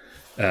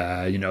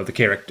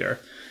character.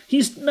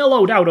 He's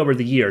mellowed out over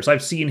the years.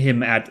 I've seen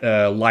him at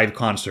live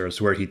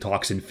concerts where he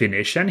talks in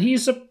Finnish, and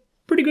he's a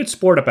pretty good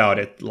sport about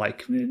it.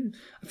 Like,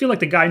 I feel like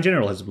the guy in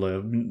general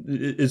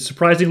is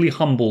surprisingly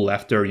humble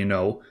after,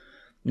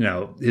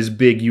 his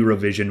big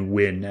Eurovision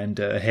win and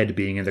head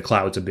being in the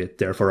clouds a bit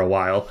there for a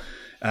while.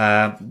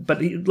 But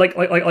he is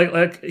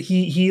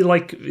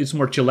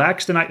more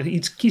chillaxed, and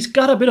he's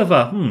got a bit of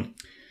a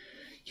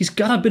He's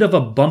got a bit of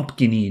a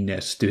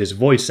bumpkininess to his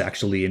voice,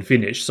 actually, in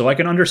Finnish, so I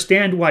can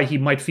understand why he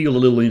might feel a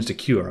little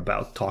insecure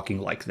about talking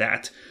like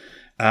that.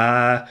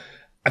 I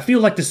feel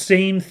like the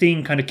same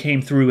thing kind of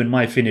came through in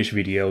my Finnish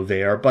video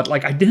there, but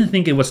like I didn't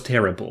think it was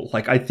terrible.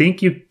 Like I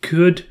think you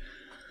could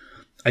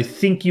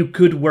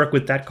work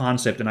with that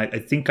concept, and I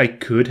think I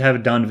could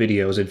have done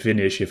videos in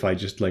Finnish if I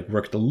just like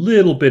worked a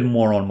little bit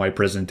more on my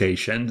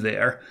presentation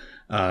there.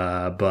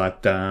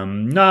 But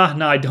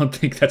I don't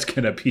think that's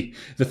gonna be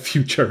the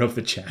future of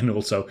the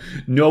channel, so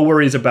no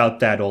worries about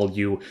that, all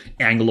you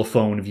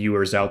Anglophone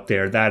viewers out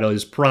there. That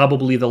is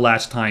probably the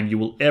last time you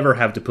will ever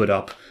have to put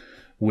up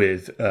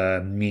with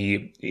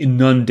me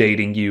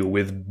inundating you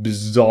with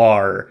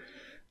bizarre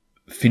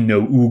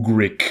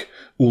Finno-Ugric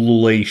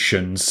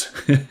ululations.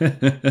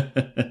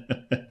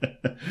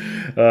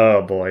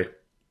 Oh boy.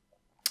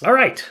 All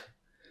right.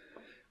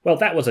 Well,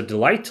 that was a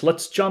delight.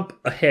 Let's jump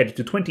ahead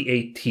to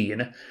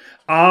 2018.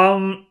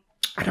 I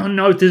don't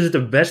know if this is the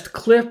best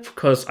clip,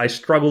 because I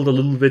struggled a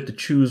little bit to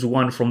choose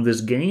one from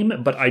this game,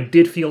 but I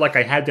did feel like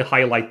I had to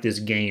highlight this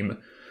game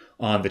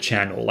on the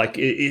channel. Like,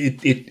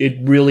 it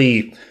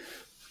really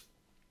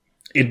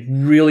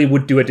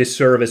would do a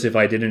disservice if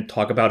I didn't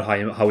talk about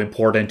how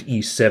important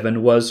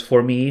E7 was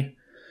for me.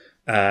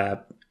 Again,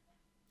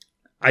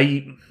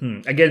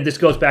 this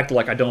goes back to,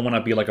 like, I don't want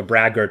to be like a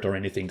braggart or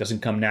anything. It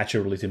doesn't come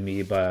naturally to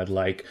me, but,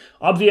 like,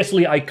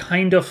 obviously I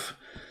kind of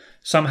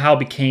somehow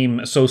became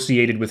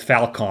associated with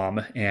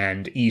Falcom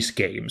and Ys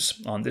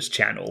games on this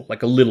channel,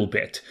 like a little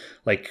bit.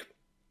 Like,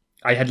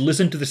 I had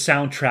listened to the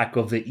soundtrack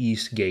of the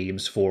Ys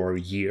games for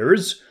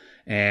years,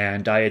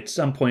 and I at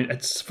some point,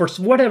 for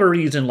whatever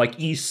reason, like,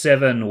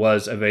 E7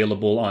 was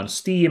available on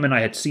Steam, and I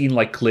had seen,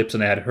 like, clips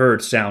and I had heard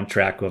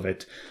soundtrack of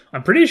it.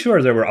 I'm pretty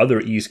sure there were other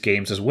Ys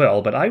games as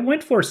well, but I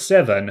went for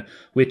 7,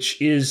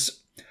 which is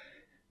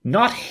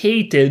not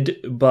hated,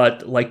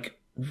 but, like,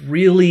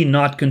 really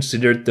not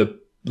considered the,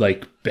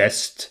 like,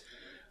 best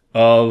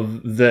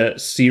of the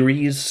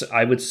series,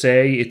 I would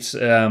say. It's,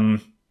 I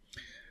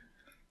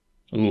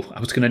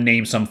was going to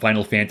name some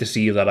Final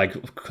Fantasy that I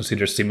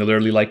consider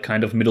similarly, like,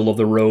 kind of middle of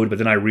the road, but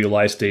then I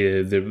realized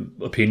the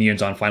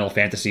opinions on Final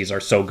Fantasies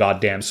are so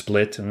goddamn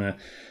split.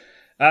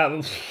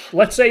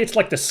 Let's say it's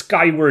like the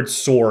Skyward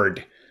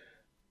Sword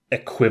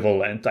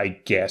equivalent, I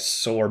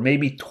guess, or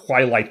maybe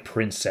Twilight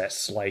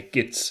Princess. Like,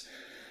 it's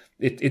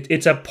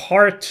a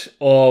part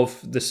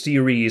of the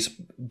series,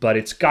 but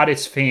it's got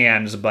its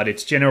fans, but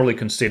it's generally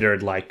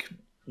considered, like,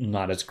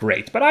 not as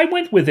great. But I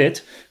went with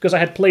it because I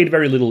had played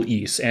very little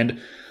Ys, and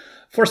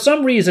for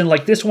some reason,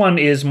 like, this one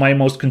is my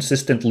most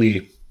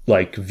consistently,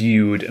 like,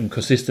 viewed and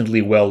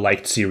consistently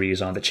well-liked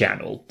series on the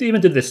channel,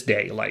 even to this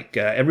day. Like,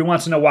 every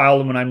once in a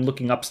while when I'm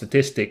looking up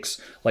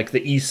statistics, like, the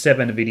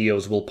E7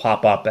 videos will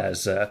pop up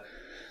as,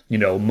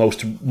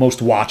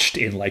 most watched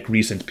in, like,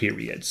 recent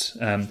periods.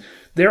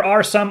 There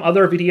are some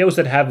other videos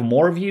that have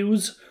more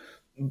views.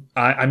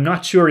 I'm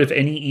not sure if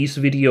any Ys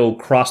video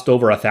crossed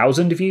over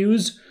 1,000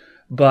 views,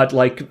 but,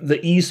 like, the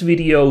Ys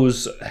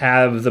videos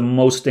have the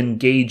most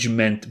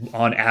engagement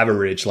on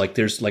average. Like,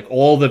 there's, like,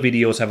 all the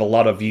videos have a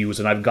lot of views,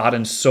 and I've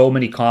gotten so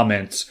many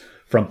comments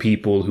from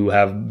people who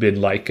have been,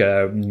 like,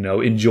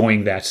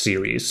 enjoying that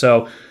series.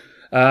 So,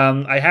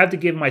 I have to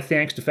give my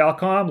thanks to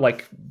Falcom.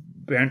 Like,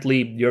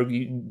 apparently,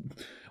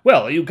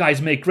 you guys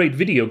make great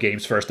video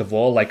games, first of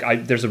all.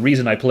 Like, there's a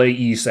reason I play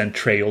Ys and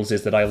Trails,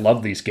 is that I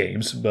love these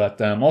games. But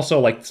also,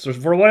 like,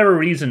 for whatever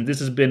reason, this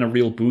has been a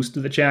real boost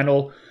to the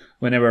channel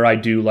whenever I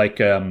do, like,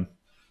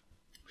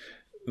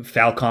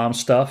 Falcom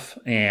stuff.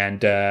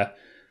 And,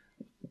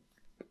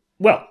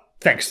 well,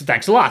 thanks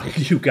a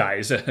lot, you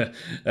guys.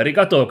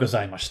 Arigatou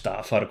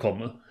gozaimashita,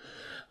 Falcom.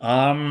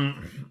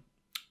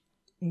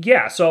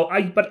 Yeah, so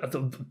I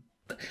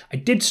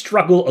did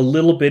struggle a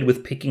little bit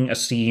with picking a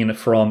scene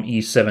from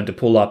E7 to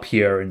pull up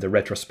here in the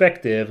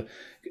retrospective.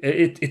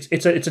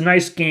 It's a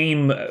nice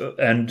game,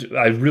 and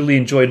I really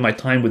enjoyed my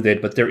time with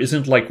it, but there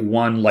isn't, like,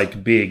 one,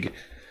 like, big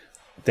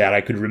that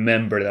I could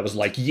remember that was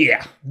like,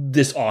 yeah,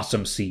 this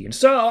awesome scene.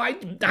 So, I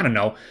don't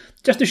know,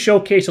 just to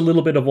showcase a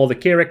little bit of all the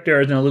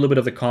characters and a little bit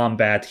of the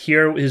combat,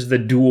 here is the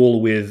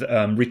duel with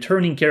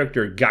returning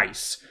character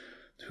Geis,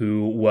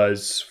 who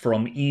was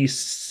from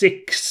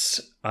E6,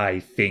 I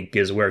think,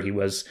 is where he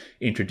was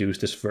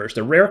introduced as first.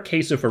 A rare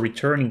case of a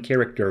returning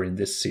character in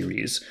this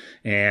series.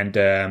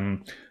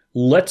 And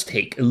let's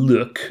take a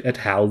look at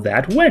how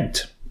that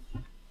went.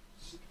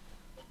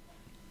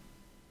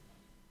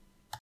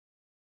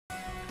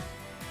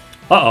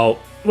 Uh-oh.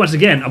 Once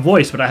again, a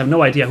voice, but I have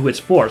no idea who it's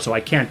for, so I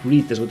can't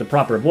read this with the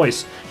proper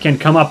voice. Can't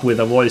come up with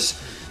a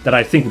voice that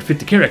I think would fit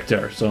the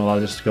character, so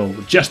I'll just go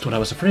with just what I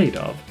was afraid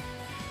of.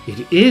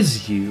 It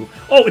is you.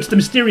 Oh, it's the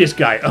mysterious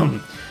guy.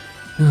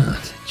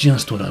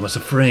 Just what I was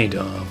afraid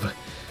of.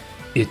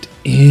 It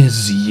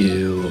is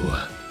you.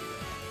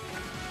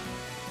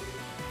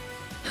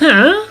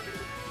 Huh?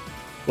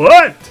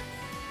 What?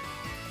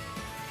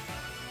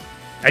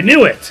 I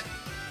knew it!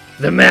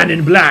 The man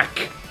in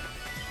black.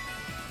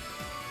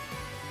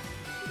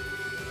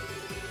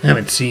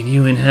 Haven't seen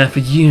you in half a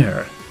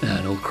year,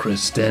 Adol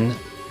Kristen.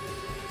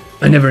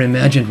 I never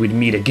imagined we'd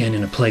meet again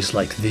in a place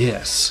like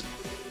this.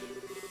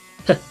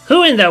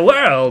 Who in the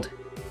world?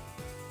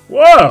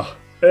 Whoa!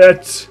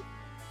 It's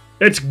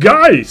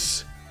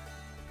Geis!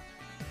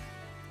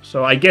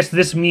 So I guess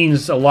this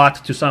means a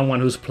lot to someone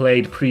who's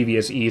played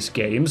previous Ys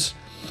games.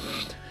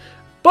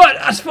 But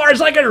as far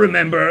as I can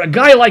remember, a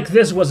guy like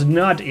Geis was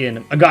not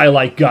in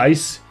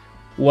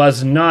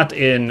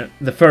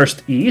the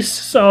first Ys,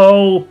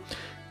 so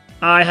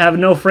I have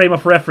no frame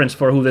of reference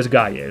for who this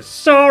guy is.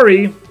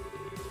 Sorry!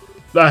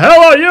 The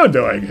hell are you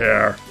doing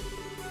here?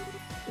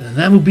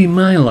 That would be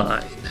my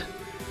line.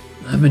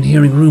 I've been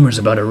hearing rumors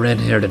about a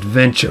red-haired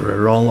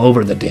adventurer all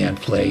over the damn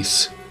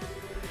place.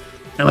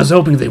 I was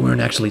hoping they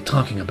weren't actually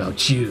talking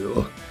about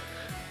you.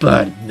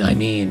 But, I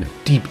mean,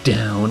 deep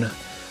down,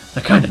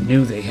 I kinda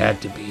knew they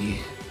had to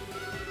be.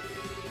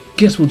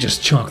 Guess we'll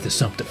just chalk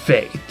this up to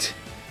fate.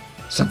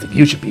 Something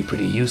you should be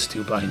pretty used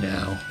to by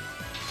now.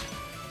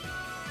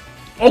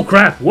 Oh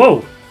crap,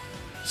 whoa!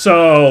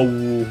 So,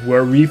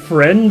 were we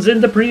friends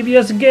in the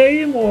previous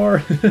game, or...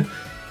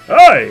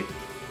 Hey!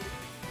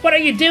 What are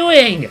you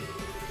doing?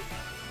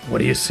 What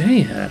do you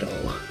say,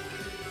 Adol?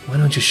 Why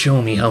don't you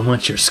show me how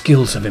much your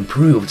skills have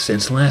improved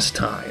since last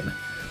time?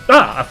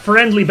 Ah, a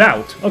friendly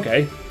bout,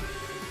 okay.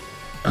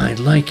 I'd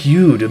like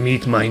you to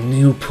meet my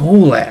new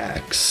pole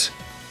axe.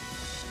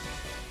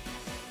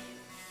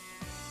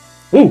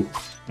 Ooh,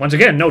 once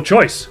again, no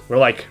choice. We're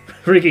like,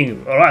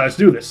 freaking, alright, let's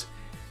do this.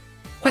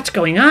 What's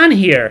going on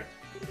here?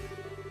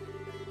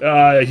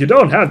 You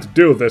don't have to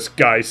do this,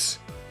 guys.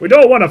 We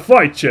don't want to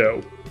fight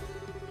you.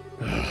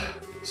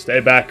 Stay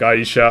back,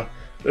 Aisha.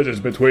 This is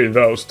between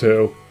those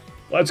two.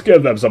 Let's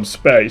give them some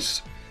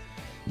space.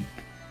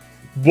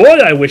 Boy,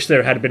 I wish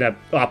there had been an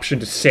option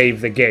to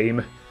save the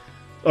game.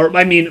 Or,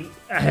 I mean,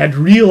 I had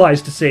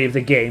realized to save the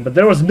game, but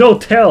there was no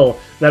tell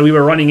that we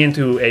were running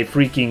into a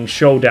freaking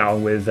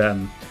showdown with,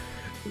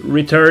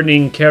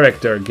 returning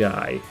character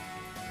guy.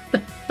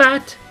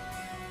 But...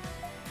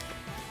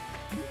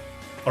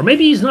 Or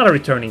maybe he's not a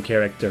returning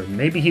character.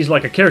 Maybe he's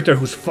like a character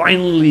who's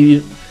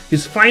finally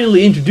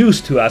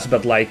introduced to us,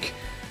 but like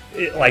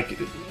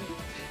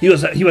he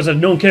was a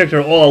known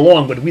character all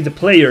along, but we the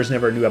players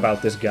never knew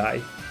about this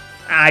guy.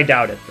 I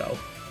doubt it though.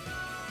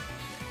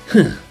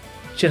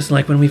 Just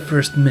like when we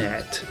first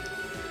met.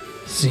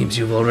 Seems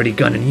you've already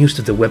gotten used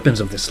to the weapons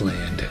of this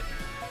land.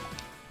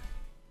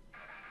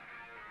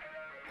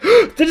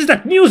 This is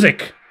that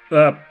music!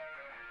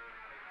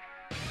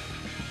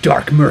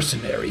 Dark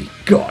Mercenary,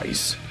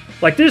 guys.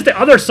 Like, this is the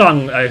other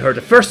song I heard.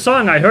 The first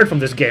song I heard from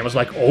this game was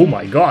like, oh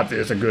my god, this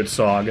is a good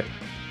song.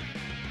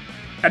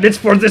 And it's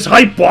for this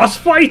hype boss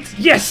fight?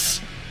 Yes!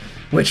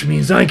 Which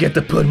means I get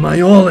to put my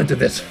all into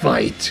this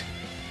fight.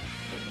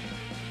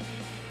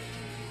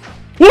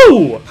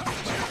 Woo!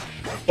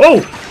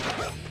 Oh!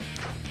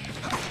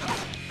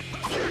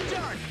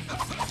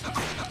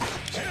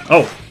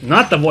 Oh,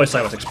 not the voice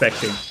I was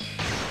expecting.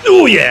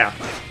 Oh yeah!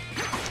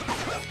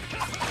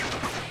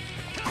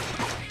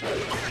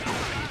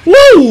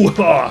 Woo!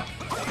 Oh.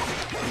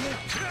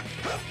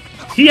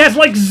 He has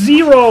like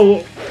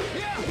 0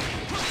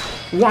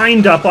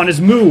 wind-up on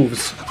his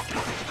moves.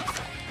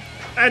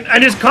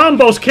 And his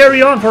combos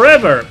carry on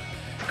forever.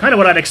 Kind of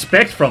what I'd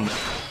expect from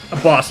a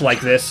boss like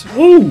this.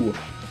 Woo!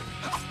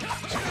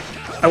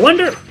 I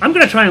wonder... I'm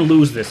gonna try and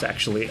lose this,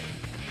 actually.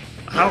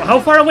 How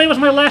far away was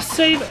my last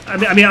save? I'm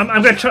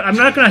gonna try... I'm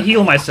not gonna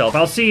heal myself.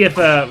 I'll see if,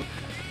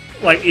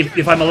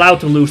 if I'm allowed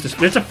to lose this.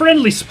 It's a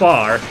friendly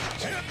spar.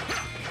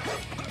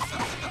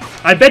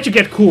 I bet you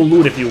get cool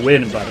loot if you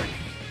win, but...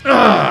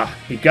 Ah!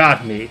 He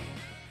got me.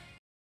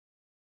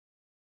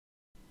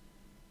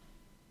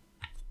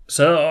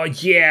 So,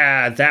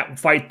 yeah, that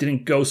fight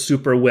didn't go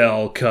super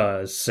well,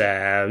 cause,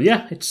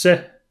 yeah, it's,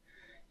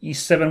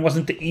 E7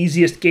 wasn't the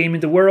easiest game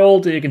in the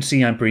world. You can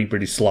see I'm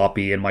pretty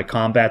sloppy in my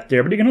combat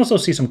there, but you can also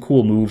see some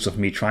cool moves of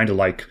me trying to,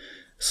 like,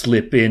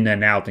 slip in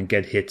and out and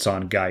get hits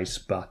on guys,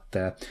 but,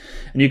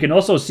 and you can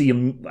also see,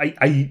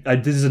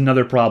 this is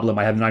another problem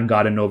I have not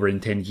gotten over in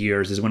 10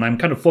 years, is when I'm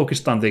kind of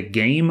focused on the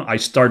game, I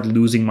start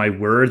losing my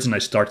words and I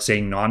start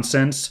saying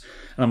nonsense,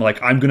 and I'm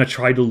like, I'm gonna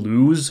try to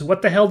lose?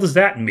 What the hell does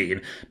that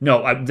mean?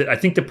 No, I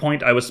think the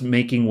point I was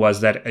making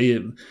was that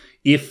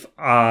if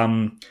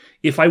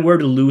I were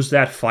to lose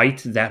that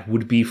fight, that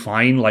would be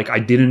fine. Like, I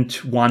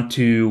didn't want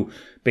to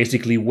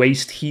basically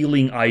waste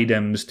healing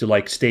items to,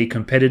 like, stay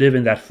competitive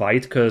in that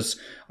fight, because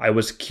I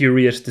was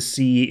curious to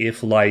see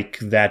if, like,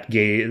 that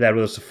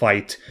was a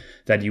fight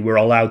that you were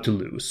allowed to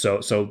lose.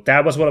 So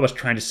that was what I was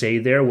trying to say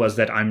there, was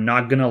that I'm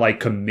not gonna, like,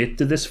 commit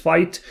to this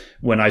fight.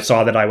 When I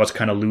saw that I was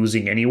kind of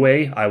losing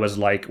anyway, I was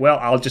like, well,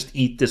 I'll just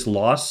eat this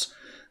loss,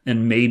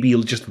 and maybe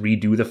I'll just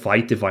redo the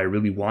fight if I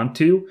really want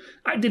to.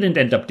 I didn't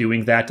end up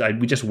doing that.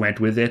 We just went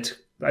with it.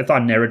 I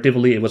thought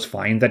narratively it was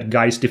fine that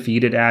Geist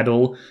defeated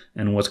Adol,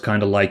 and was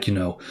kind of like, you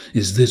know,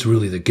 is this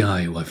really the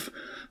guy who I've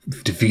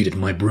defeated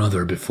my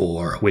brother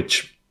before?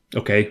 Which,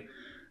 okay,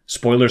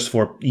 spoilers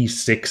for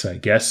E6, I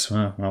guess.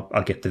 Well,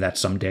 I'll get to that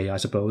someday, I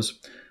suppose.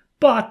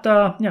 But,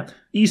 yeah,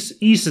 East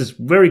is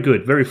very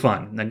good, very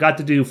fun. I got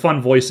to do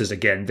fun voices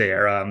again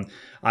there.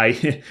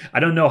 I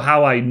don't know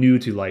how I knew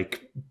to,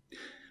 like,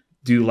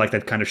 do like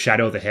that kind of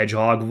Shadow the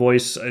Hedgehog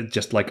voice.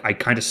 Just like I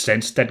kind of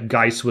sensed that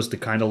Geist was the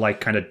kind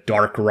of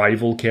dark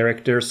rival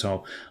character,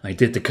 so I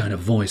did the kind of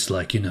voice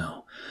like, you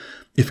know,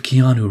 if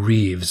Keanu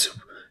Reeves,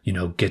 you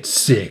know, gets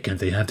sick and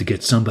they have to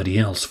get somebody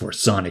else for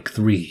Sonic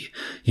 3,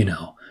 you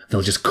know,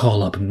 they'll just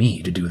call up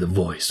me to do the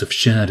voice of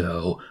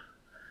Shadow.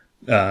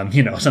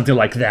 You know, something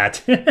like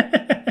that.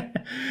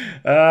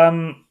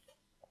 I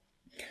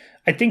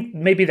think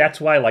maybe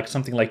that's why, like,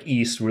 something like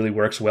East really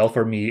works well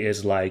for me,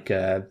 is like,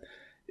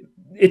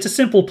 it's a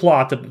simple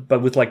plot,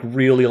 but with, like,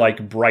 really,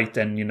 like, bright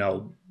and, you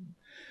know,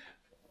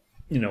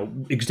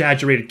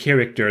 exaggerated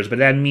characters, but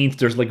that means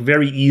there's, like,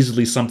 very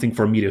easily something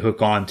for me to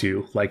hook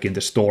onto, like, in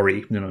the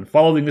story, you know,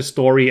 following the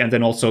story, and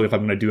then also if I'm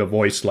going to do a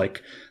voice,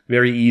 like,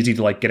 very easy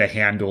to, like, get a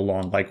handle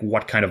on, like,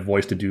 what kind of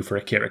voice to do for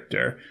a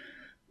character.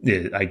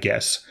 I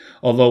guess.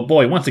 Although,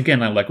 boy, once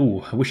again, I'm like,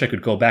 ooh, I wish I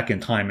could go back in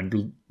time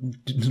and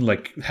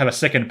like have a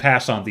second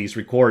pass on these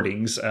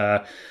recordings.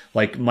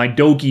 Like my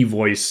Dogi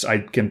voice, I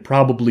can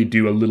probably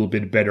do a little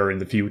bit better in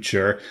the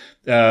future.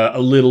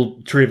 A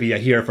little trivia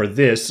here for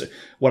this.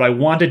 What I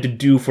wanted to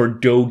do for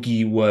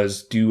Dogi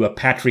was do a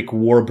Patrick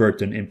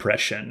Warburton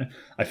impression.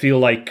 I feel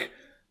like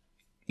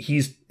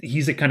he's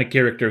the kind of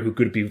character who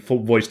could be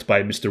voiced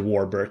by Mr.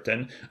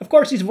 Warburton. Of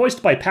course, he's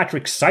voiced by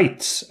Patrick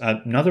Seitz.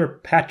 Another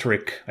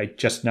Patrick, I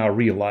just now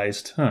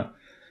realized.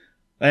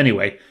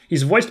 Anyway,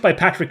 he's voiced by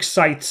Patrick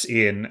Seitz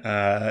in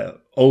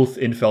Oath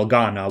in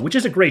Felghana, which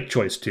is a great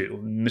choice, too.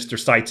 Mr.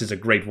 Seitz is a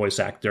great voice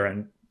actor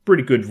and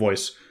pretty good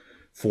voice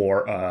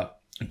for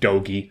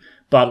Dogi.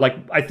 But, like,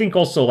 I think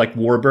also, like,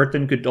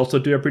 Warburton could also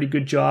do a pretty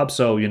good job.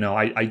 So, you know,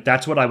 I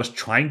that's what I was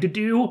trying to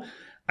do.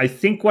 I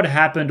think what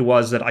happened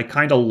was that I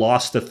kind of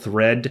lost the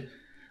thread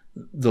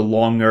the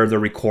longer the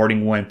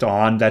recording went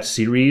on, that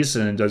series,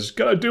 and I was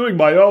kind of doing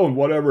my own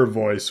whatever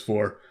voice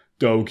for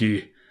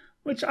Dogi,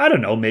 which, I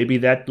don't know, maybe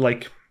that,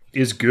 like,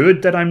 is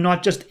good that I'm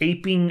not just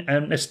aping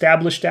an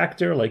established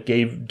actor, like,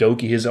 gave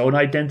Dogi his own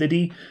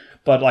identity,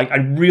 but, like, I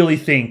really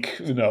think,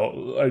 you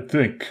know, I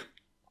think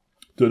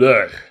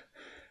today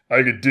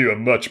I could do a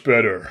much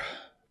better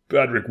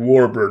Patrick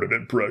Warburton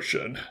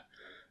impression.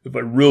 If I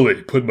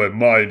really put my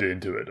mind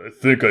into it, I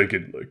think I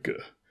could, like,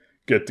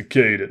 get the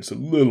cadence a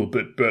little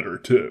bit better,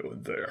 too,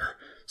 in there.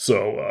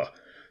 So,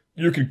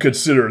 you can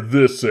consider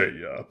this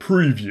a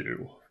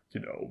preview,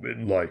 you know,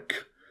 in,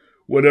 like,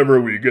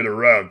 whenever we get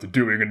around to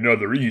doing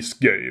another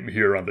East game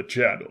here on the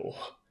channel.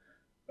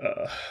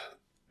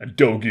 And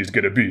Dogi's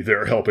gonna be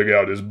there helping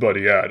out his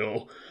buddy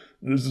Adol.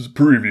 This is a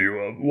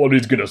preview of what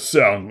he's gonna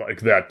sound like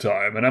that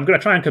time, and I'm gonna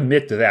try and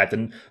commit to that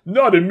and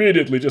not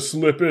immediately just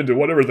slip into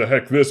whatever the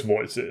heck this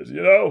voice is,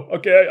 you know?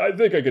 Okay, I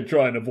think I can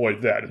try and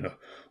avoid that, and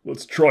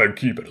let's try and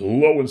keep it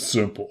low and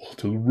simple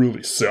to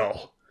really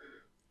sell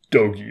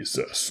Dogi's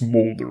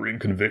smoldering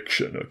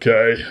conviction,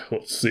 okay?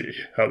 Let's see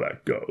how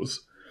that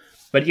goes.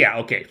 But yeah,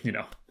 okay, you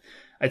know,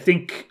 I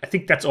think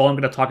that's all I'm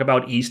going to talk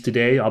about East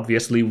today.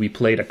 Obviously, we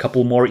played a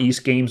couple more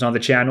East games on the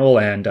channel,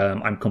 and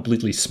I'm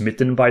completely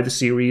smitten by the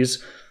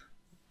series.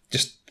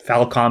 Just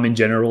Falcom in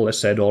general, as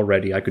said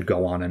already, I could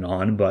go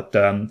on, but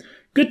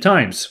good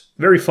times,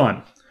 very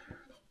fun.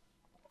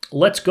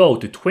 Let's go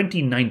to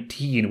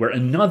 2019, where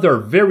another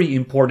very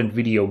important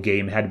video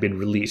game had been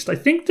released. I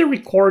think the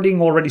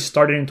recording already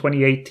started in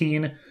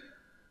 2018.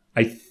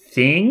 I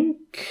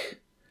think?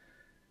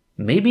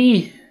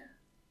 Maybe?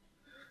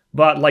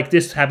 But, like,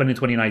 this happened in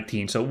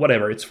 2019, so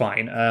whatever, it's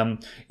fine.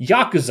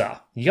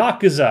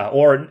 Yakuza,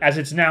 or as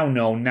it's now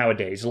known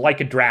nowadays,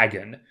 Like a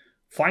Dragon,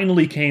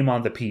 finally came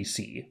on the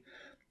PC.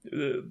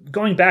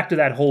 Going back to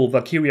that whole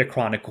Valkyria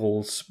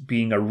Chronicles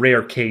being a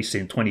rare case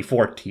in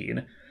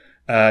 2014,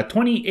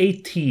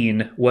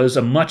 2018 was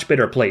a much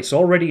better place.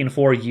 Already in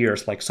 4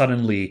 years, like,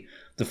 suddenly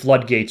the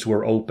floodgates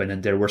were open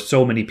and there were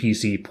so many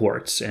PC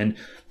ports. And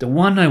the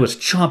one I was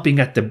chomping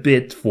at the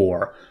bit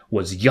for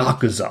was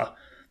Yakuza.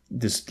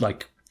 This,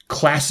 like,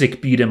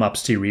 classic beat-em-up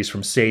series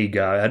from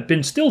Sega. It had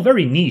been still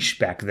very niche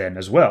back then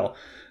as well.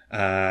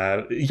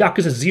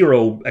 Yakuza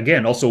 0,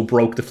 again, also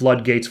broke the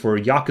floodgates for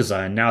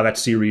Yakuza, and now that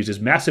series is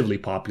massively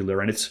popular,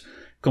 and it's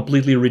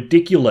completely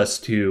ridiculous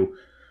to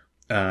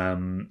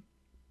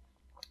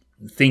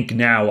think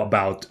now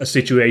about a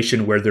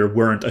situation where there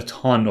weren't a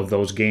ton of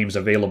those games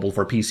available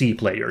for PC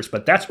players,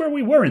 but that's where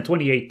we were in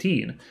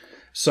 2018.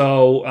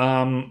 So,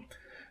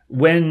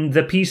 when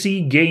the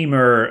PC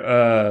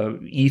Gamer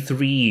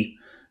E3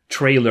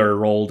 trailer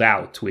rolled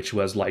out, which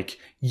was like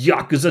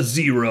Yakuza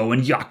 0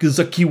 and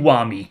Yakuza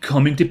Kiwami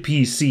coming to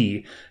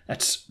PC.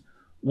 That's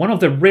one of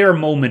the rare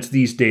moments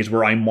these days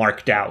where I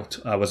marked out.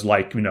 I was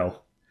like, you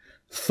know,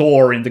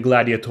 Thor in the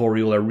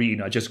gladiatorial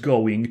arena just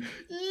going,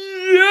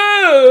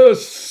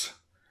 yes!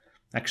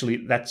 Actually,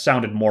 that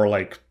sounded more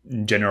like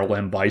General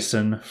M.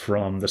 Bison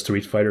from the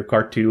Street Fighter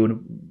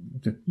cartoon.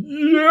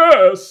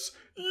 Yes!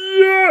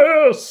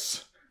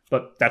 Yes!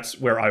 But that's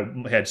where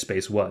my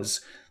headspace was.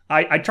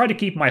 I try to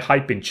keep my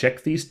hype in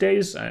check these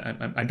days.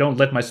 I don't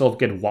let myself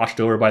get washed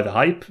over by the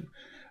hype.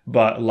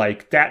 But,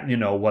 like, that, you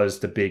know,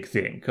 was the big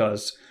thing.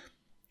 Because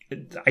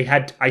I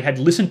had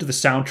listened to the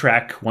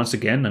soundtrack, once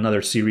again,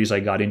 another series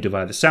I got into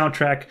via the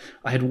soundtrack.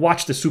 I had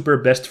watched the Super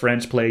Best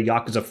Friends play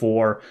Yakuza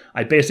 4.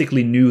 I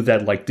basically knew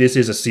that, like, this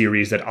is a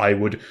series that I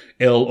would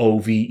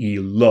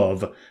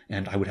love.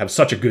 And I would have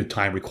such a good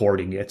time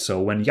recording it. So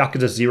when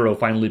Yakuza 0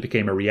 finally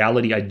became a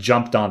reality, I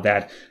jumped on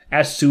that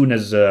as soon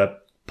as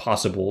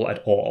possible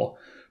at all.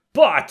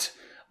 But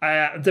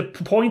the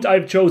point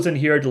I've chosen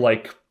here to,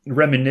 like,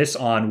 reminisce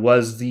on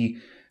was the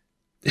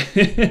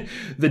the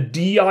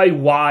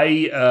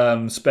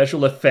DIY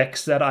special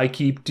effects that I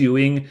keep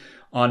doing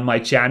on my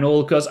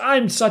channel, because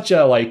I'm such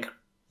a, like,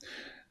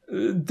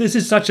 this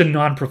is such a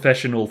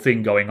non-professional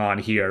thing going on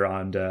here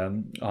on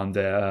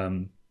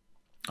the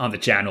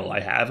channel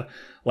I have.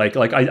 Like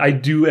I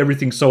do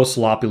everything so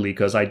sloppily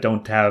because I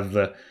don't have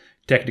the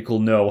technical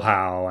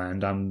know-how,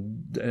 and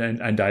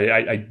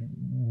I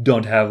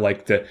don't have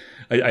like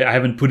I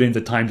haven't put in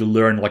the time to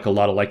learn like a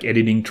lot of like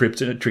editing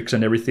tricks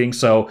and everything.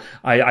 So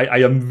I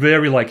am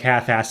very like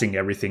half-assing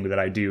everything that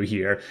I do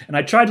here, and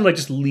I try to like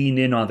just lean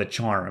in on the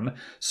charm.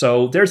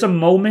 So there's a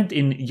moment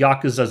in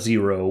Yakuza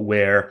 0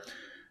 where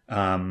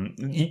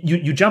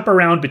you jump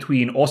around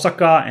between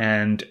Osaka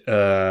and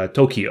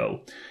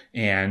Tokyo,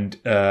 and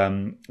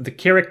the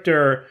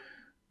character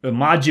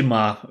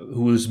Majima,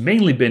 who's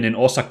mainly been in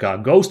Osaka,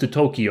 goes to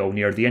Tokyo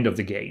near the end of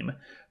the game.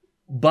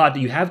 But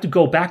you have to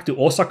go back to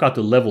Osaka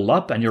to level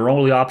up, and your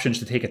only option is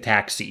to take a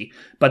taxi.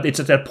 But it's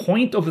at that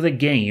point of the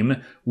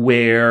game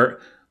where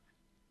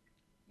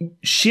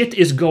shit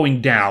is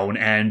going down,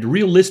 and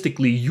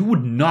realistically, you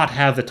would not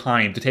have the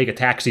time to take a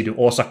taxi to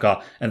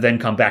Osaka and then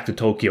come back to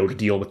Tokyo to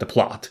deal with the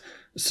plot.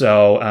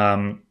 So,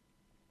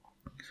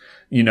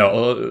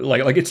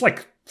 like it's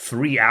like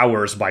 3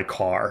 hours by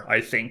car, I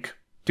think,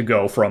 to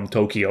go from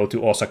Tokyo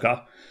to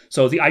Osaka.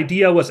 So the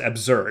idea was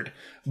absurd,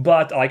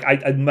 but like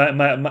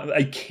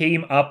I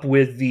came up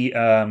with the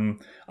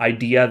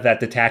idea that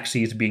the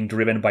taxi is being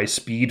driven by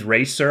Speed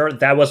Racer.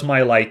 That was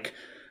my like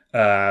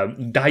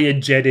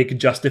diegetic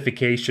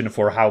justification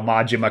for how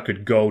Majima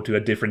could go to a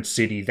different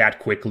city that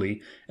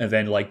quickly and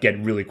then like get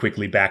really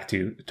quickly back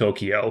to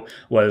Tokyo,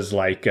 was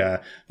like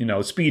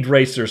Speed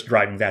Racers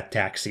driving that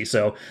taxi.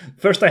 So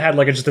first I had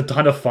like just a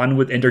ton of fun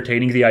with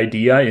entertaining the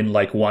idea in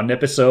like one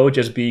episode,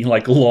 just being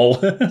like lol,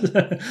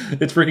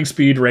 it's freaking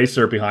Speed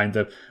Racer behind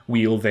the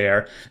wheel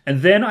there.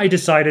 And then I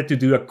decided to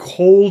do a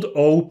cold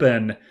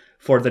open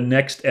for the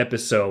next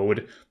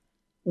episode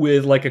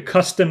with like a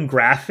custom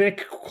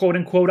graphic, quote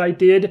unquote, I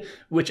did,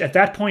 which at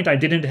that point I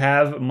didn't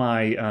have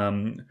my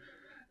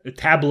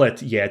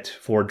tablet yet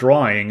for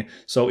drawing.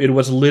 So it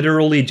was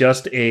literally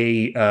just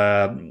a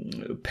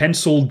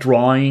pencil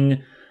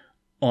drawing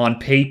on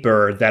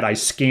paper that I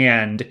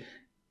scanned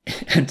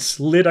and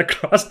slid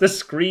across the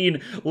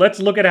screen. Let's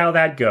look at how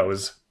that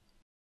goes.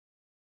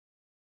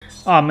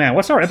 Oh man,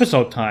 what's our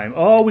episode time?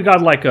 Oh, we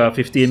got like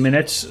 15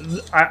 minutes.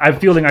 I'm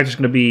feeling like there's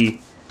going to be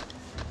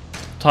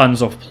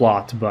tons of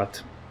plot,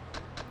 but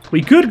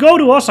we could go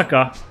to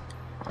Osaka.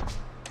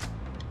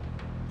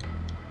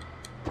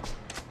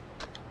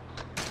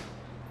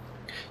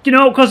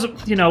 Because,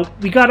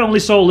 we got only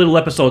so little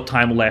episode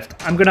time left.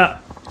 I'm gonna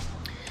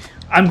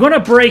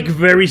break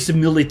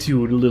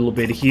verisimilitude a little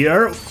bit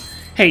here.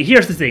 Hey,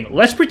 here's the thing.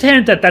 Let's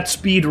pretend that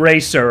Speed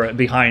Racer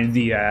behind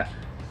the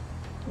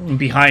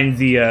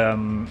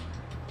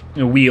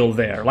wheel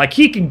there, like,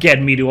 he can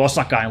get me to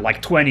Osaka in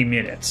like 20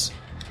 minutes.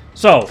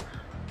 So,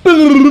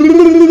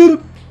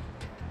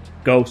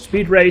 go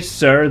Speed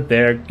Racer,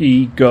 there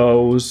he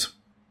goes.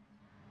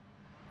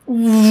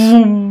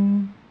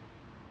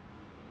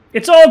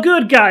 It's all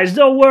good, guys,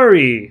 don't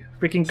worry.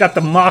 Freaking got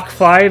the Mach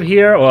 5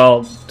 here.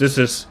 Well, this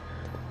is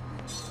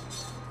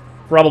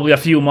probably a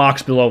few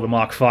Machs below the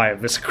Mach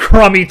 5. This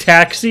crummy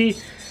taxi.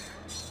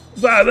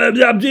 But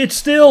it's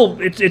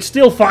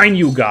still fine,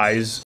 you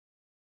guys.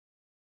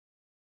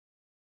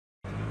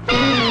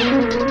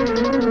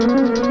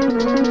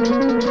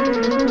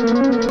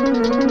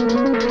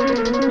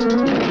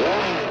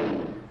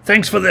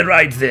 Thanks for the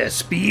ride there,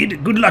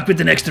 Speed. Good luck with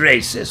the next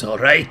races,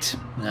 alright?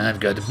 I've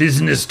got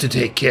business to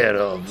take care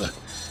of.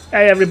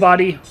 Hey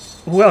everybody,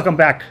 welcome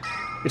back.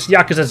 It's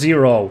Yakuza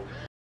 0.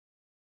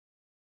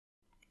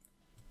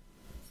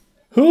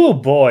 Oh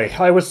boy,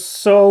 I was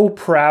so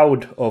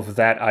proud of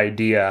that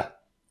idea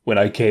when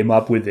I came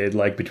up with it,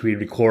 like between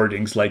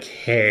recordings, like,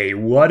 hey,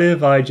 what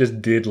if I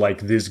just did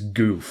like this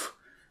goof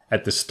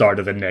at the start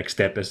of the next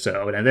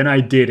episode? And then I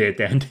did it,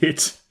 and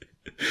it's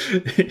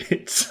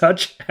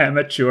such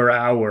amateur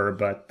hour,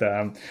 but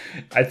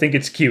I think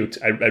it's cute.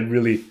 I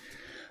really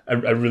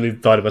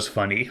thought it was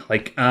funny.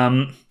 Like,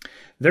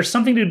 there's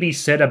something to be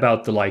said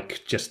about the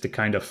like just the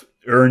kind of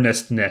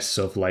earnestness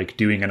of like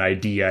doing an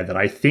idea that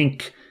I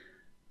think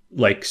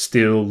like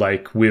still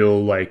like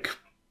will like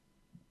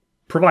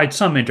provide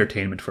some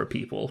entertainment for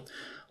people.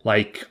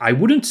 Like, I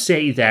wouldn't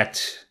say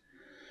that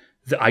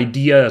the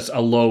ideas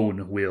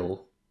alone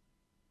will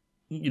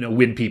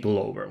win people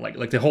over.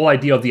 Like the whole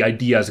idea of the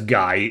ideas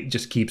guy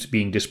just keeps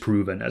being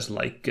disproven as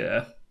like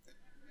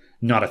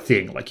not a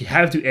thing. Like, you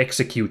have to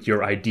execute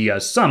your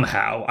ideas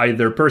somehow,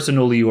 either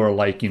personally or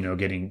like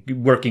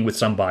working with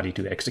somebody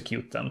to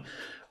execute them.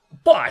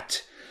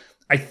 But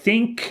I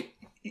think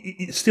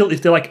still,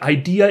 if the like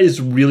idea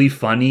is really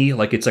funny,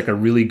 like it's like a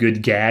really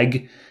good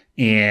gag,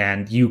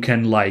 and you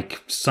can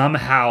like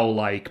somehow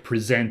like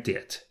present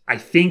it, I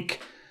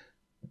think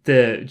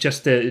the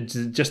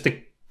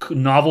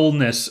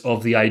novelness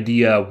of the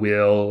idea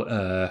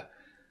will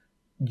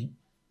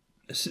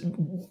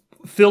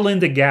fill in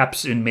the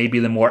gaps in maybe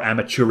the more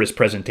amateurish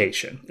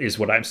presentation, is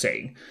what I'm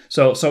saying.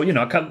 So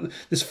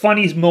this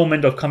funny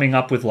moment of coming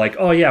up with like,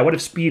 oh yeah, what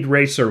if Speed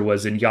Racer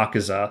was in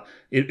Yakuza?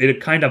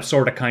 It kind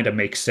of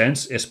makes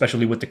sense,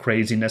 especially with the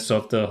craziness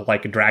of the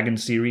like Dragon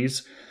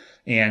series,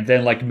 and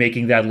then like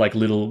making that like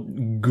little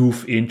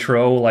goof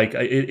intro, like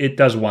it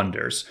does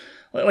wonders.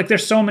 Like,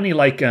 there's so many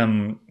like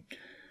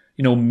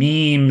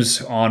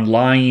memes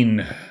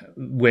online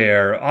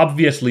where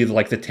obviously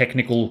like the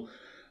technical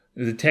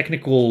the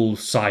technical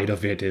side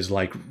of it is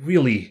like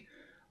really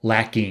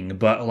lacking,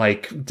 but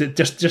like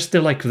just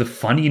the like the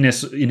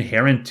funniness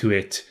inherent to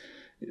it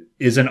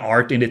is an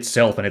art in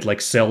itself, and it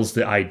like sells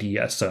the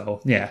idea.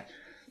 So yeah.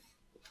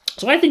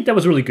 So I think that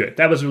was really good.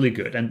 That was really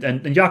good. And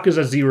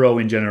Yakuza 0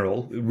 in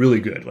general, really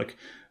good. Like,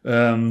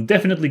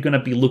 definitely going to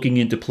be looking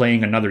into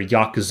playing another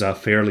Yakuza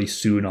fairly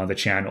soon on the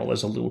channel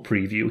as a little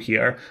preview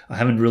here. I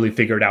haven't really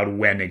figured out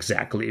when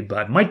exactly,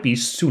 but might be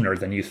sooner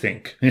than you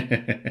think.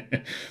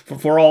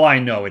 for all I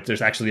know,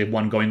 there's actually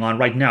one going on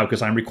right now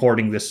because I'm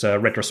recording this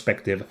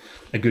retrospective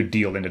a good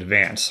deal in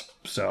advance.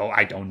 So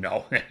I don't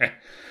know.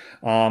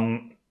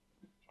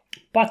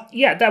 But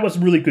yeah, that was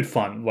really good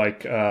fun.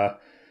 Like,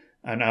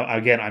 and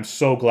again, I'm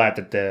so glad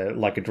that the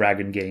Like a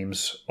Dragon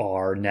games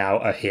are now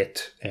a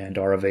hit and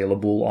are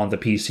available on the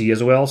PC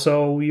as well,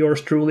 so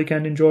yours truly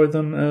can enjoy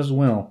them as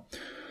well.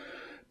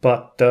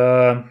 But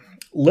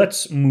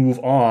let's move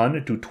on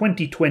to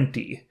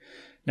 2020.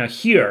 Now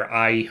here,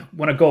 I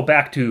want to go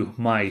back to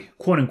my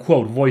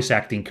quote-unquote voice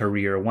acting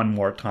career one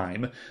more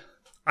time.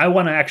 I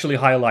want to actually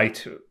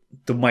highlight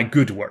my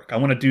good work. I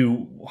want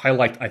to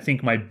highlight, I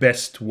think, my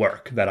best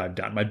work that I've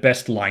done, my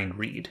best line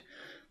read.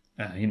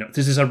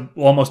 This is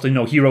almost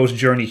hero's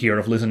journey here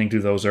of listening to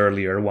those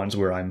earlier ones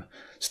where I'm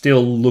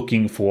still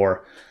looking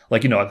for,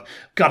 like, I've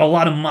got a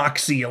lot of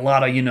moxie, got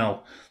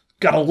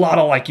a lot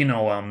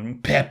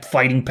of, pep,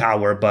 fighting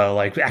power, but,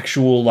 like,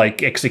 actual,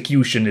 like,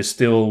 execution is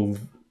still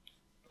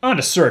on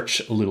a search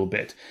a little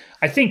bit.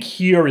 I think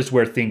here is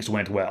where things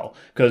went well,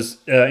 because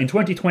in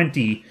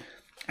 2020,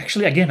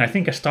 actually, again, I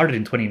think I started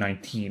in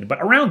 2019,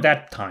 but around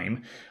that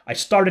time, I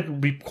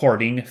started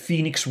recording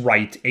Phoenix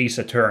Wright Ace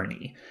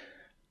Attorney.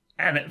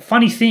 And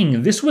funny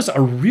thing, this was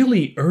a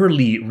really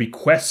early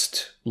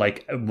request,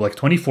 like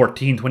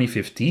 2014,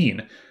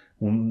 2015.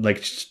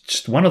 Like,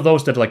 just one of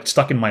those that, like,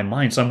 stuck in my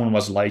mind. Someone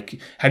was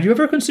like, have you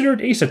ever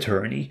considered Ace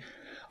Attorney?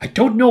 I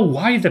don't know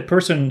why the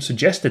person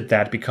suggested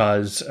that,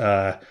 because,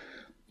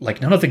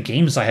 like, none of the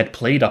games I had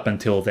played up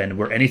until then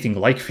were anything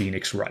like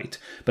Phoenix Wright.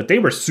 But they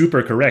were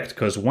super correct,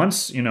 because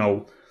once,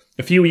 a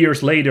few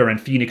years later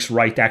and Phoenix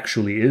Wright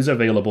actually is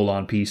available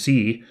on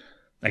PC...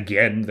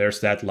 Again, there's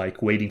that,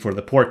 like, waiting for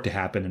the port to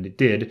happen, and it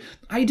did.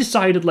 I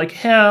decided, like,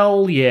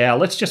 hell yeah,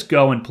 let's just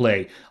go and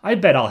play. I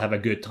bet I'll have a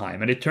good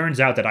time. And it turns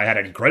out that I had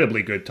an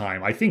incredibly good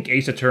time. I think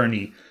Ace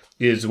Attorney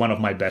is one of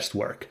my best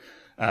work.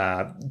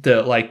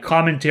 The, like,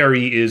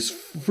 commentary is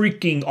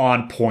freaking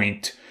on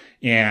point,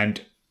 and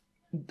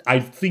I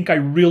think I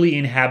really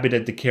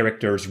inhabited the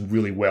characters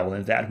really well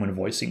in that when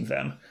voicing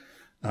them.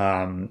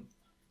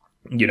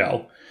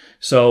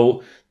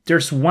 So...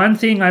 There's one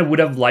thing I would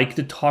have liked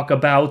to talk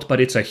about,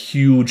 but it's a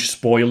huge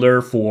spoiler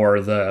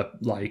for the,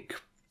 like,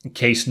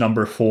 case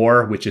number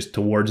 4, which is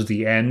towards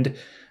the end.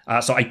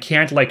 So I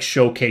can't, like,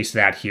 showcase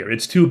that here.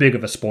 It's too big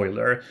of a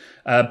spoiler.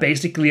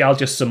 Basically, I'll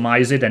just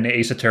surmise it, and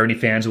Ace Attorney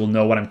fans will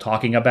know what I'm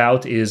talking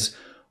about, is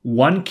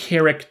one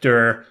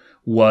character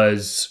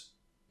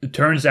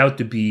turns out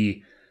to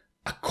be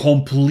a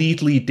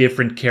completely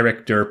different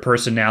character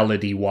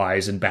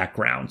personality-wise and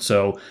background.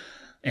 So...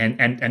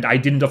 And I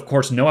didn't, of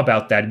course, know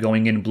about that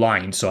going in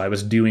blind, so I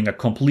was doing a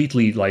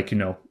completely, like,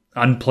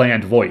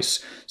 unplanned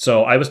voice.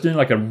 So I was doing,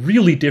 like, a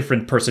really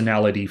different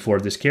personality for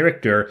this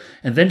character,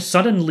 and then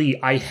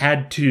suddenly I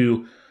had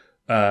to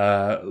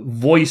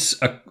voice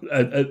a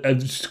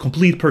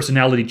complete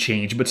personality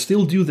change, but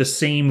still do the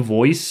same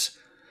voice,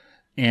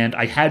 and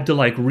I had to,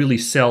 like, really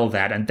sell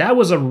that. And that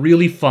was a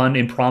really fun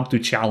impromptu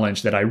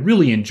challenge that I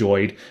really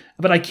enjoyed,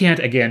 but I can't,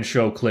 again,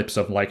 show clips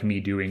of, like, me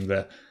doing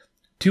the...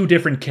 2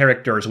 different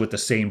characters with the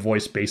same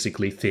voice,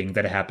 basically, thing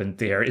that happened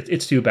there.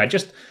 It's too bad.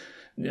 Just,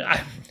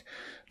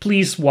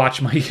 please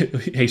watch my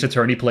Ace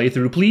Attorney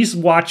playthrough. Please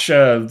watch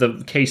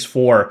the Case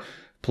 4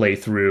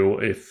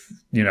 playthrough, if,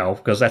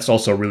 because that's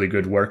also really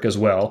good work as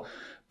well.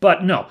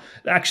 But no,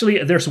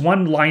 actually, there's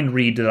one line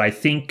read that I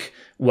think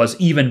was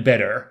even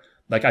better.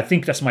 Like, I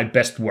think that's my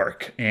best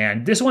work.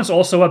 And this one's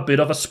also a bit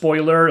of a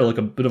spoiler, like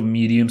a bit of a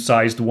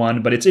medium-sized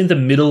one, but it's in the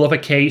middle of a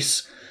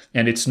case.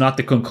 And it's not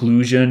the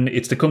conclusion.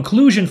 It's the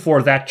conclusion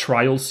for that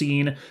trial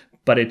scene,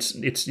 but it's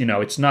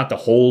not the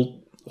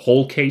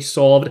whole case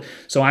solved.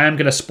 So I am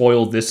gonna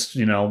spoil this,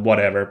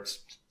 whatever.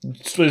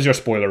 This is your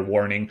spoiler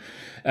warning.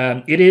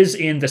 It is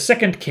in the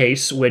second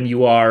case when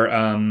you are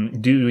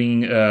doing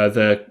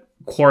the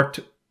court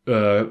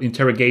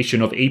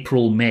interrogation of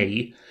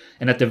April-May,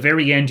 and at the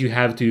very end you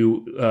have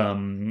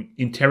to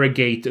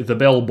interrogate the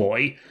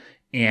bellboy.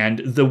 And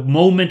the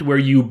moment where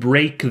you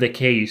break the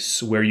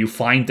case, where you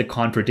find the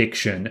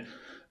contradiction,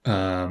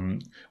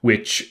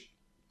 which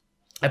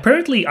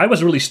apparently I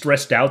was really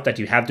stressed out that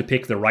you have to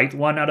pick the right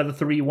one out of the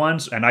 3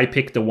 ones, and I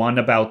picked the one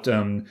about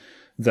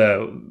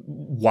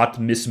what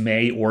Miss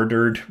May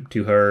ordered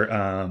to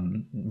her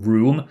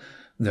room,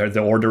 the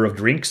order of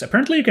drinks.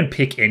 Apparently you can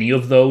pick any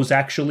of those,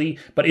 actually,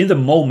 but in the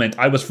moment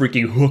I was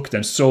freaking hooked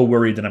and so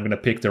worried that I'm going to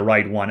pick the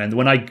right one. And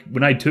when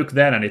I took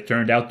that and it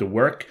turned out to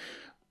work,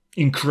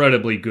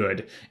 incredibly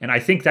good. And I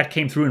think that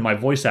came through in my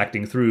voice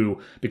acting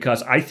through,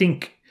 because I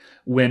think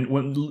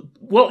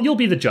well, you'll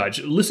be the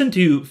judge. Listen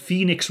to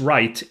Phoenix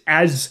Wright,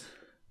 as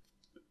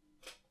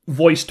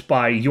voiced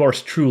by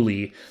yours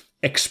truly,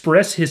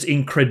 express his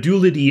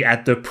incredulity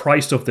at the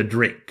price of the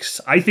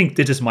drinks. I think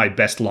this is my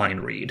best line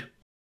read.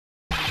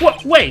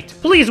 Wait!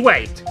 Please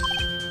wait!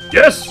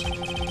 Yes?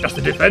 Does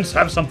the defense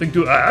have something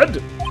to add?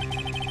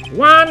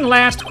 One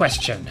last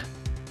question.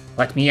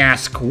 Let me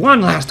ask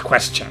one last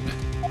question.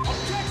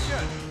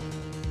 Objection!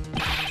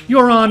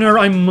 Your Honor,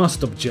 I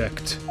must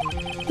object.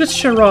 This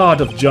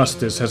charade of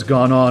justice has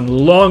gone on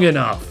long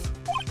enough.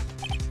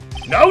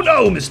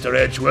 No, Mr.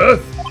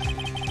 Edgeworth.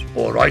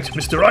 All right,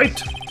 Mr.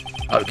 Wright.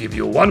 I'll give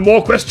you one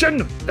more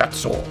question,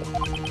 that's all.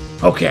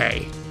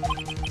 Okay.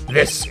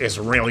 This is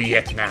really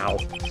it now.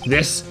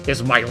 This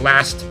is my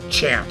last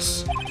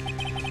chance.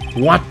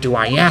 What do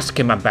I ask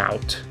him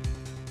about?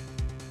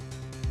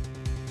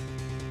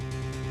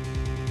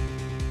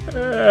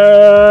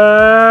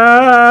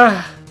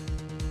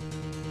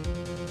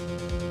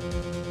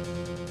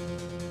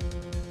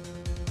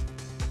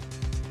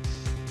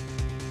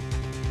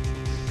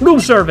 Room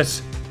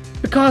service!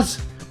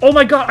 Because, oh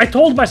my god, I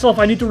told myself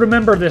I need to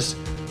remember this.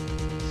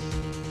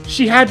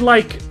 She had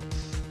like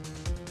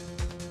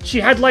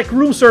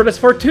room service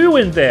for two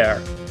in there.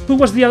 Who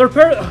was the other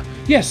person?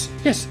 Yes,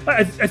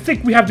 I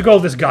think we have to go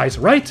with this, guys,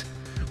 right?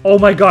 Oh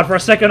my god, for a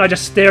second I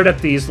just stared at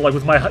these, like,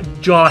 with my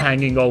jaw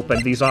hanging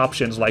open, these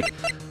options, like,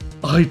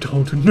 I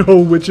don't know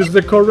which is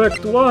the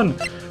correct one,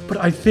 but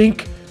I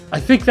think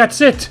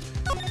that's it.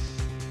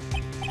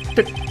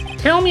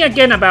 Tell me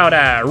again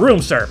about,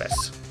 room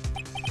service.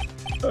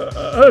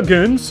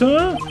 Again,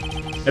 sir?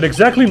 At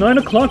exactly 9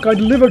 o'clock, I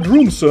delivered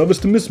room service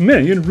to Miss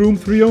May in room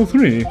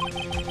 303.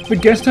 The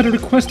guest had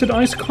requested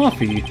iced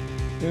coffee.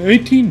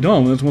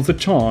 $18 was the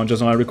charge,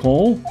 as I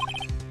recall.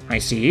 I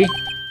see.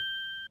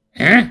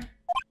 Huh?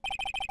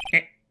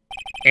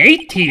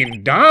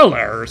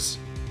 $18?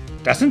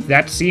 Doesn't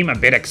that seem a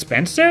bit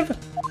expensive?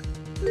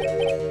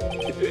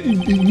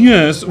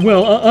 Yes,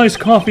 well, iced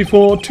coffee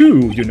for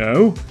two, you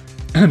know.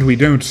 And we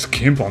don't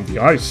skimp on the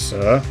ice,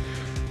 sir.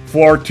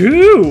 For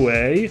two,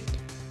 eh?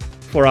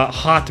 For a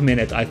hot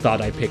minute, I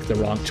thought I picked the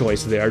wrong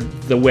choice there.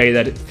 The way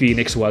that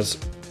Phoenix was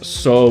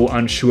so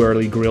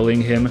unsurely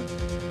grilling him.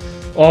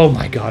 Oh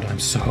my god, I'm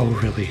so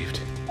relieved.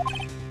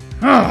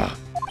 Ah!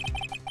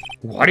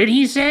 What did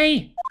he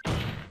say?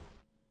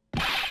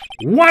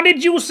 What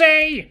did you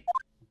say?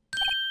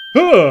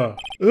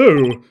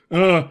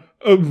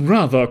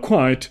 Rather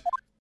quite.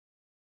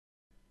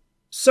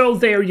 So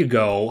there you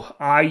go.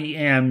 I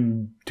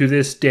am, to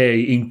this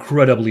day,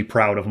 incredibly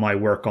proud of my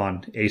work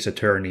on Ace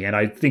Attorney, and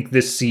I think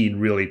this scene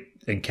really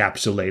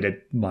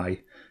encapsulated my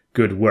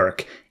good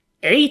work.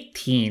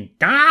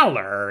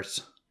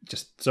 $18?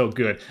 Just so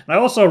good. And I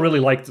also really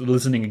liked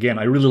listening again.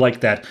 I really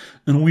liked that.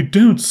 And we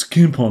don't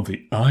skimp on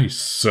the ice,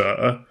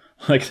 sir.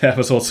 Like, that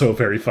was also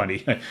very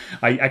funny.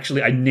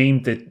 I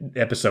named the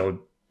episode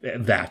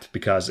that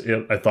because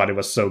I thought it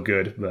was so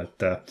good.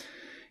 But,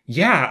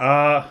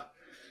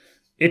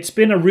 it's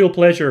been a real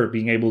pleasure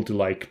being able to,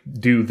 like,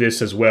 do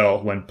this as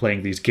well when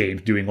playing these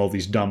games, doing all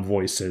these dumb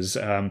voices.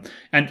 And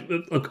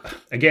look,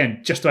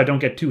 again, just so I don't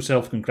get too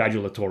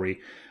self-congratulatory,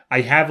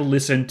 I have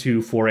listened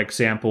to, for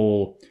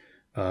example,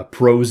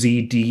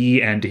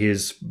 ProZD and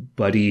his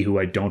buddy, who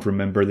I don't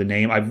remember the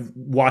name. I've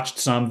watched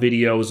some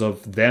videos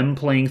of them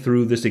playing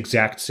through this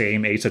exact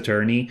same Ace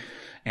Attorney,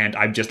 and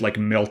I've just, like,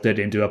 melted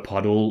into a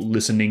puddle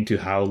listening to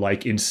how,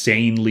 like,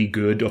 insanely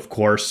good, of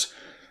course,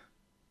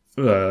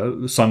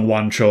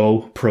 Sungwon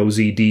Cho,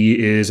 ProZD,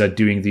 is at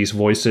doing these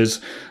voices.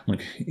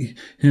 Like,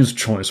 his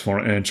choice for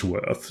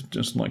Edgeworth,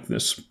 just like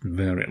this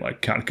very,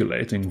 like,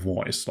 calculating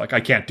voice. Like, I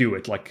can't do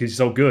it. Like, he's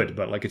so good,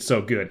 but, like, it's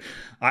so good.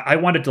 I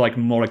wanted to, like,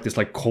 more like this,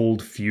 like,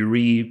 cold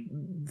fury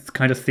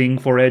kind of thing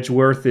for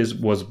Edgeworth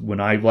was when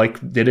I,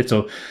 like, did it.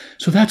 So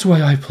that's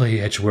why I play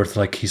Edgeworth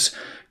like he's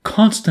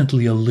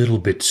constantly a little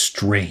bit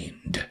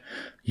strained,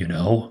 you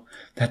know?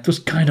 That was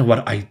kind of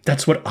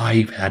that's what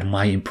I had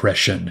my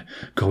impression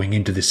going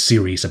into this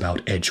series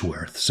about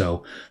Edgeworth.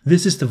 So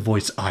this is the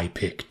voice I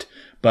picked.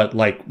 But,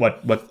 like,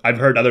 what I've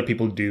heard other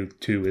people do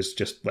too is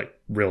just, like,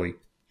 really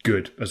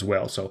good as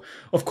well. So,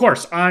 of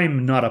course,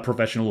 I'm not a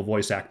professional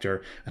voice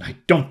actor, and I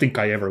don't think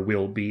I ever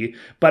will be.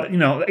 But, you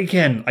know,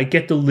 again, I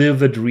get to live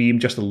the dream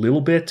just a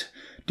little bit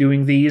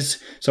doing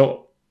these.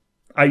 So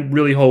I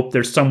really hope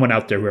there's someone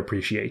out there who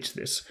appreciates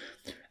this.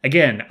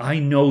 Again, I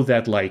know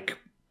that, like,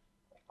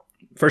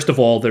 first of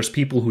all, there's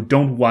people who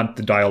don't want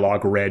the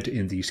dialogue read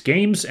in these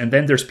games, and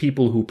then there's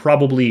people who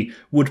probably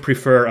would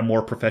prefer a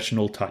more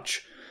professional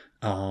touch.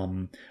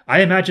 I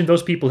imagine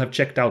those people have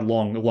checked out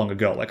long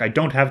ago. Like, I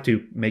don't have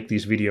to make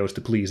these videos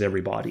to please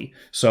everybody.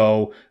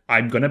 So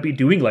I'm going to be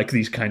doing, like,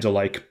 these kinds of,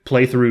 like,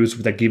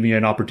 playthroughs that give me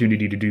an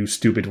opportunity to do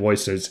stupid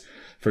voices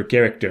for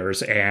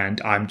characters, and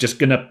I'm just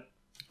going to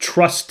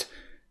trust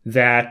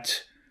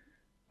that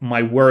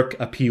my work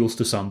appeals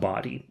to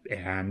somebody.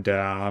 And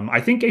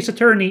I think Ace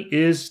Attorney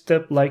is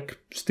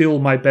still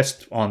my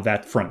best on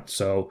that front.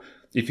 So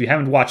if you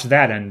haven't watched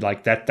that and,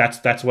 like,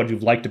 that's what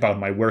you've liked about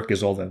my work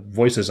is all the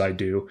voices I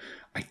do,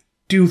 I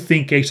do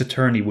think Ace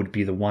Attorney would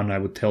be the one I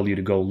would tell you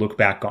to go look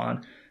back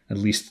on. At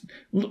least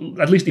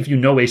if you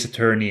know Ace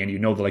Attorney and you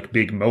know the like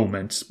big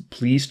moments,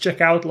 please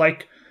check out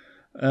like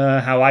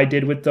how I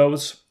did with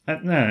those.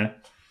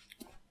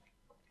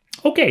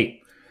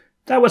 Okay,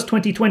 that was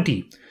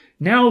 2020.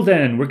 Now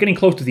then, we're getting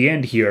close to the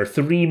end here.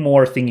 3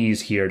 more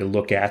thingies here to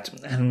look at,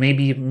 and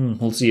maybe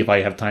we'll see if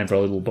I have time for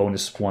a little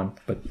bonus one.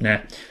 But nah.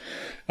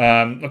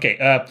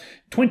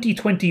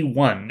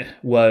 2021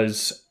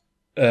 was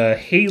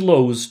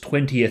Halo's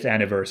 20th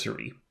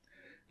anniversary.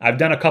 I've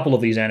done a couple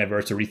of these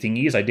anniversary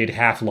thingies. I did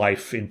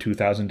Half-Life in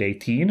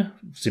 2018,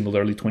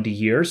 similarly 20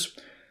 years.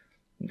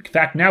 In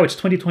fact, now it's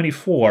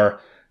 2024,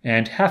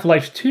 and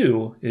Half-Life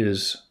 2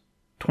 is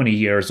 20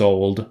 years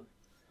old.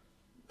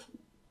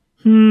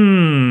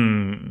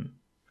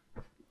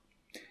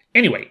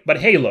 Anyway, but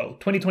Halo,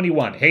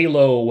 2021.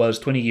 Halo was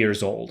 20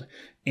 years old.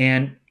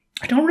 And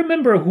I don't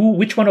remember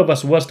which one of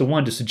us was the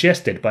one to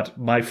suggest it, but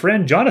my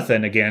friend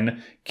Jonathan,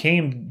 again,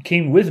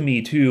 came with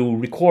me to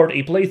record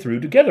a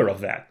playthrough together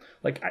of that.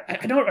 Like,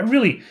 I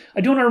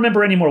don't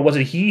remember anymore. Was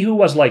it he who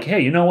was like,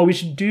 hey, you know what we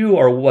should do?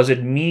 Or was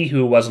it me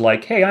who was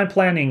like, hey, I'm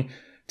planning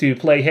to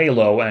play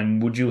Halo,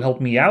 and would you help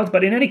me out?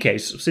 But in any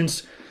case,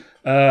 since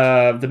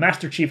the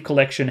Master Chief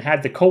Collection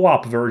had the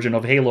co-op version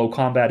of Halo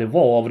Combat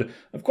Evolved,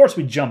 of course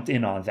we jumped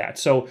in on that.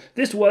 So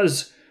this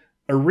was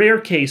a rare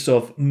case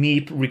of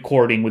me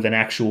recording with an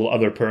actual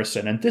other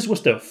person, and this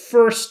was the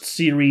first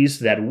series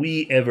that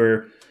we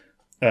ever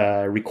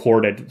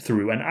recorded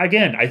through. And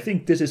again, I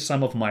think this is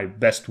some of my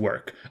best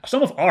work.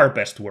 Some of our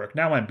best work.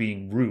 Now I'm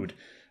being rude.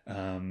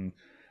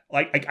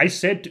 Like I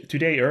said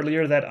today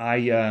earlier that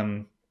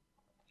I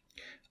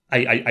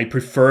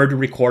prefer to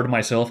record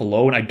myself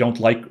alone. I don't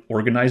like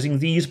organizing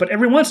these, but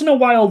every once in a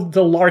while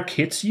the lark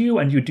hits you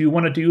and you do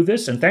want to do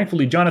this, and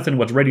thankfully Jonathan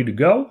was ready to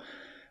go.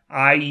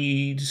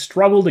 I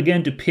struggled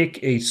again to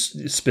pick a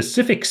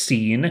specific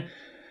scene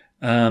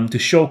to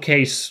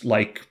showcase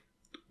like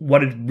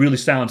what it really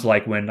sounds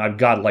like when I've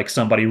got like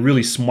somebody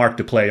really smart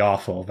to play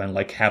off of and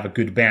like have a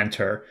good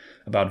banter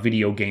about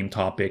video game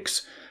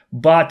topics.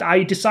 But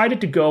I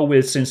decided to go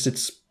with, since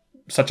it's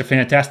such a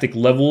fantastic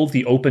level,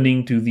 the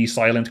opening to the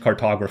Silent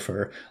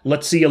Cartographer.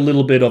 Let's see a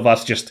little bit of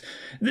us just...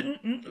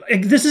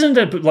 This isn't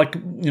a, like,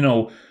 you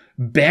know,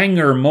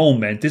 banger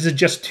moment. This is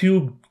just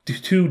two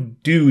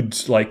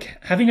dudes, like,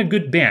 having a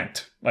good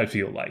bant, I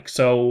feel like.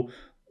 So,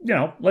 you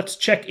know, let's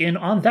check in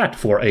on that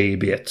for a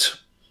bit.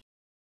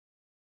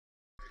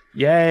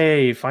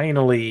 Yay,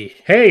 finally.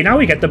 Hey, now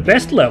we get the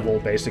best level,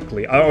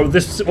 basically.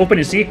 This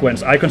opening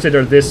sequence, I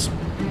consider this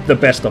the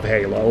best of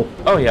Halo.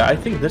 Oh yeah, I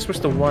think this was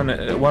the one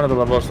of the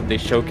levels that they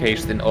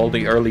showcased in all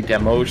the early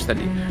demos that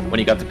when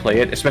you got to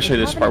play it, especially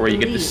this part where you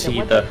get to see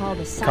the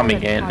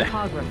coming in.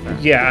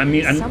 Yeah, I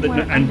mean,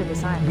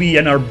 and we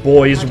and our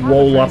boys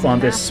roll up on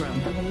this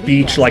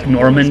beach like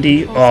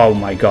Normandy. Oh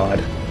my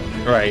god.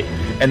 Right,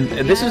 and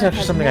this is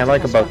actually something I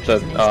like about the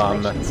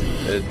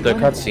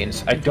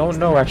cutscenes. I don't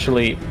know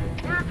actually.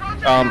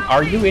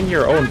 Are you in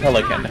your own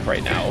Pelican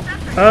right now?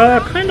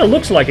 Kinda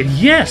looks like it.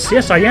 Yes,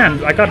 I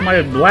am. I got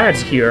my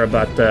lads here,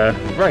 but,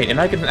 Right,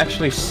 and I can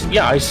actually...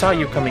 Yeah, I saw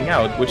you coming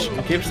out, which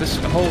gives this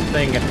whole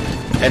thing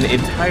an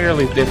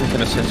entirely different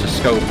kind of sense of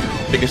scope,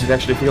 because it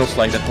actually feels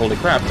like that, holy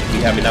crap,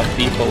 we have enough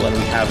people and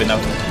we have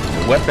enough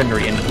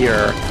weaponry in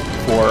here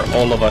for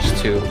all of us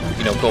to,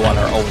 you know, go on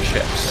our own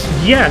ships.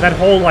 Yeah, that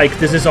whole, like,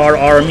 this is our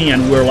army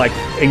and we're, like,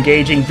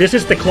 engaging. This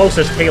is the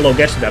closest Halo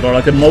gets to that, or,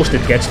 like, the most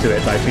it gets to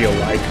it, I feel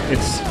like.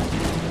 It's...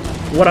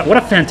 What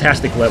a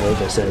fantastic level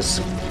this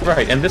is.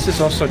 Right, and this is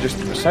also just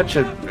such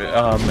a,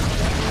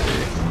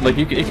 like,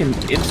 you can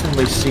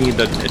instantly see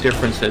the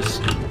differences,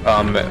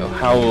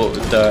 how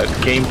the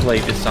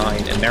gameplay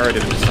design and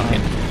narrative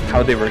design,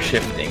 how they were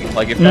shifting.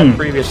 Like, if that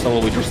previous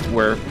level we just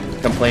were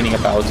complaining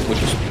about, which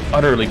was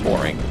utterly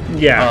boring.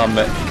 Yeah.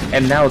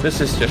 And now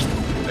this is just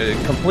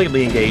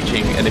completely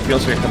engaging, and it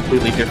feels like a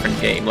completely different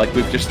game. Like,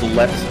 we've just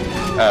left,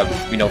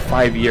 you know,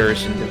 5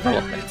 years in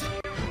development.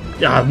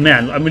 Ah,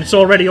 man, I mean, it's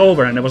already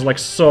over, and it was, like,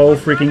 so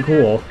freaking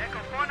cool.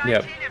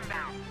 Yep.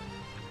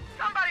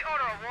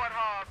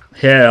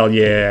 Hell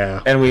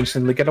yeah. And we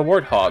instantly get a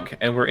warthog,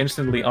 and we're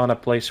instantly on a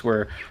place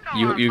where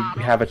you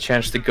have a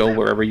chance to go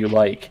wherever you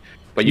like.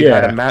 But you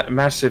had a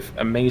massive,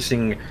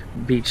 amazing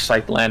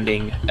beachside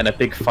landing and a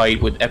big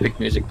fight with epic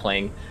music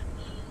playing.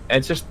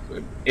 And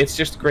it's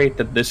just great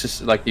that this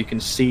is, like, you can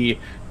see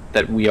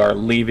that we are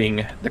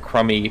leaving the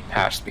crummy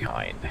past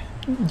behind.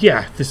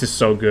 Yeah, this is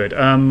so good.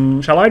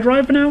 Shall I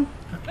drive now?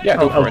 Yeah,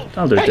 go for it.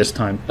 I'll do it this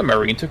time. The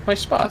Marine took my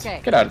spot.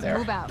 Okay, get out of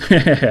there. move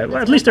out. Well,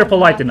 at least they're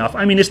polite enough.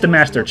 I mean, it's the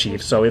Master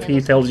Chief, so if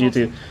he tells you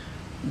to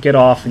get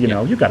off, you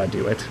know, you gotta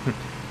do it.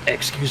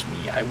 Excuse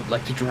me, I would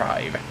like to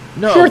drive.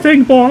 No. Sure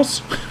thing,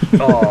 boss.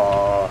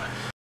 Aww.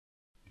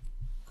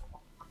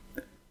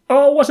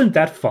 Oh, wasn't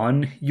that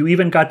fun? You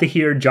even got to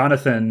hear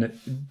Jonathan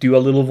do a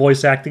little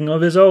voice acting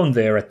of his own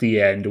there at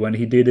the end when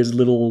he did his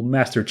little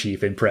Master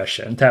Chief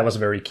impression. That was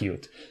very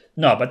cute.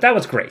 No, but that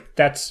was great.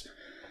 That's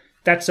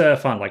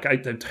fun. Like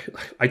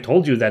I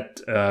told you that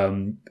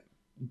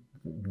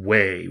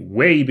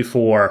way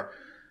before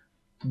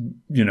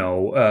you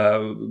know,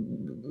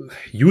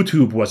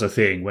 YouTube was a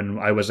thing when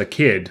I was a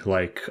kid.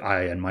 Like,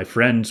 I and my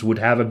friends would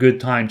have a good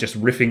time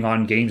just riffing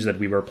on games that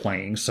we were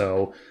playing.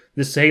 So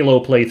this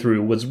Halo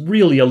playthrough was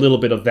really a little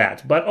bit of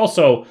that. But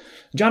also,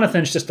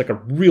 Jonathan's just like a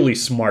really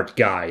smart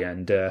guy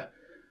and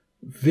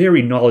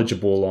very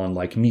knowledgeable on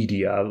like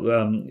media.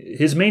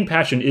 His main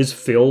passion is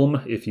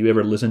film. If you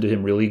ever listen to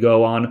him really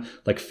go on,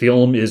 like,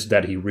 film is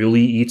that he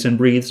really eats and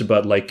breathes,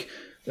 but like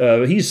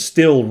he's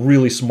still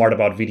really smart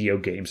about video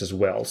games as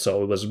well.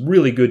 So it was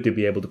really good to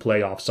be able to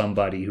play off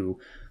somebody who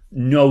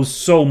knows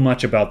so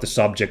much about the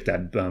subject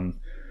that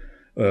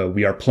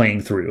we are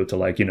playing through, to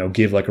like, you know,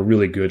 give like a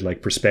really good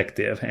like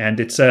perspective. And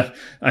it's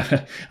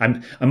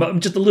I'm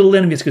just a little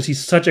envious because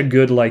he's such a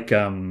good like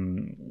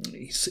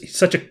he's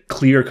such a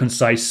clear,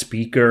 concise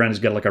speaker, and he's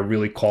got like a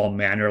really calm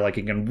manner. Like,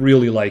 he can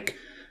really like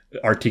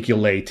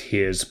articulate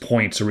his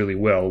points really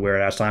well,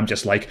 whereas I'm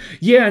just like,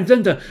 yeah, and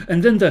then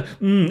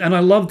and I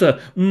love the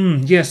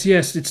yes,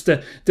 it's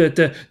the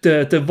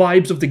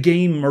vibes of the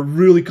game are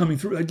really coming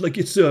through. Like,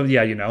 it's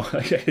yeah, you know,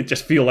 I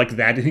just feel like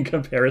that in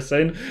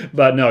comparison.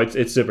 But no,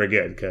 it's super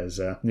good because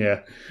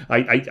yeah,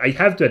 I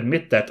have to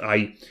admit that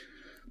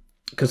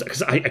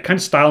because I kind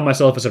of style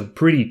myself as a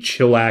pretty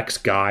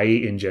chillax guy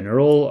in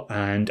general,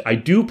 and I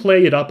do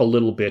play it up a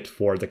little bit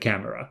for the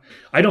camera.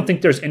 I don't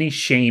think there's any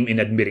shame in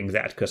admitting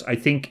that, because I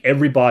think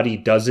everybody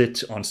does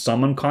it on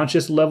some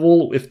unconscious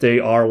level if they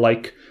are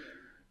like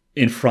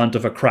in front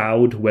of a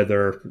crowd,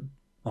 whether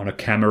on a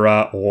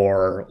camera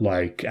or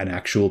like an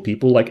actual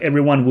people. Like,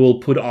 everyone will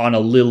put on a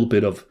little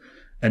bit of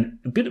an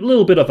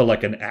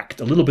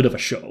act, a little bit of a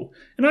show,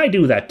 and I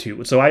do that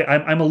too. So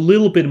I'm a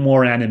little bit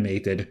more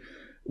animated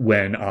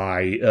when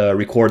I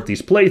record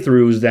these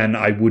playthroughs than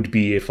I would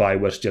be if I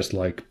was just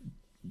like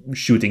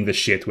shooting the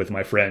shit with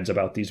my friends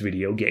about these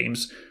video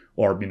games,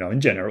 or, you know,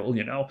 in general,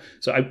 you know.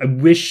 So I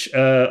wish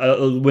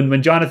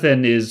when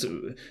Jonathan is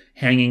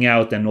hanging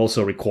out and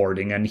also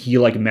recording, and he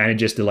like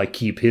manages to like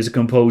keep his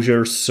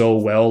composure so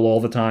well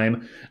all the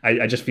time,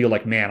 I just feel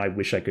like, man, I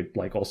wish I could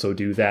like also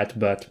do that.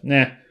 But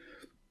nah,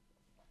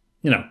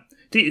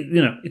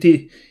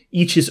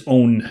 each his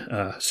own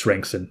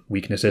strengths and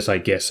weaknesses, I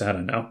guess. I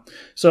don't know.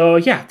 So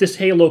yeah, this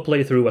Halo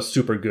playthrough was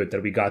super good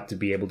that we got to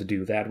be able to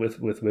do that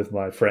with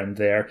my friend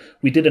there.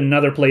 We did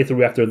another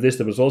playthrough after this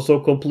that was also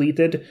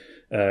completed,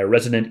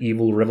 Resident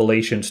Evil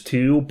Revelations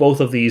 2. Both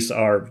of these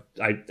are,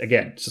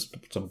 just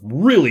some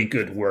really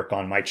good work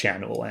on my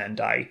channel,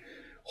 and I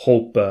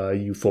hope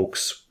you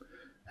folks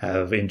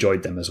have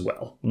enjoyed them as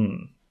well.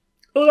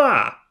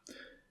 Hola!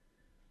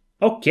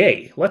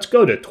 Okay, let's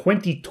go to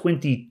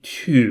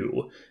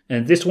 2022.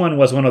 And this one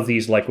was one of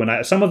these, like,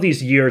 some of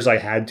these years I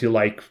had to,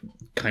 like,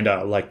 kind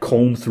of, like,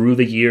 comb through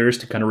the years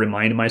to kind of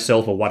remind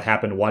myself of what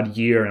happened what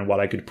year and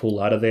what I could pull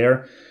out of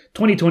there.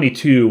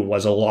 2022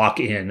 was a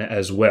lock-in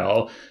as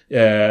well.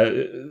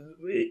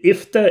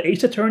 If the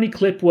Ace Attorney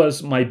clip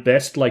was my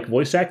best, like,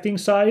 voice acting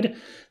side,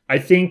 I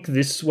think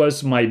this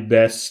was my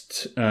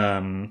best,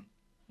 do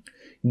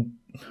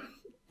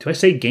I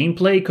say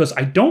gameplay? Because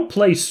I don't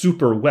play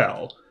super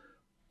well.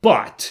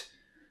 But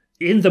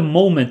in the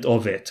moment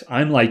of it,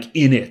 I'm like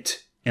in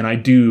it, and I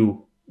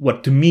do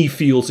what to me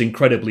feels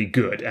incredibly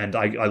good, and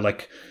I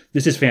like,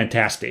 this is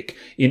fantastic.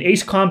 In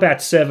Ace Combat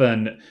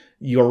 7,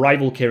 your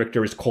rival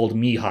character is called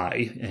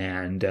Mihai,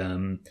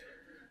 and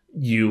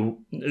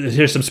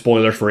here's some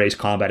spoilers for Ace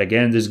Combat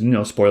again. There's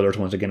spoilers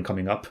once again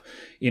coming up.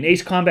 In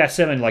Ace Combat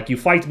 7, like, you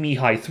fight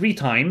Mihai 3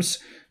 times,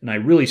 and I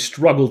really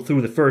struggled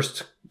through the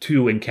first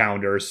 2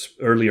 encounters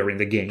earlier in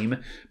the game,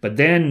 but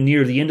then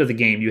near the end of the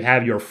game you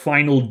have your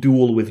final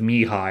duel with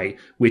Mihai,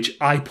 which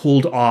I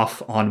pulled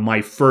off on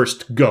my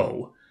first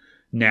go.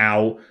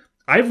 Now,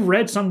 I've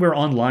read somewhere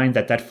online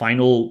that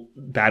final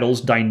battle's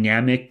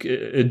dynamic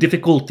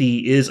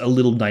difficulty is a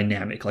little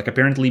dynamic. Like,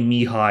 apparently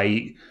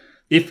Mihai,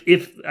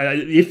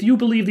 if you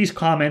believe these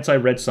comments I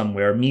read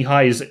somewhere,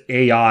 Mihai's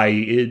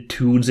AI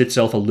tunes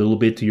itself a little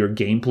bit to your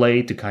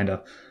gameplay to kind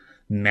of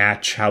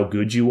match how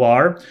good you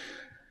are.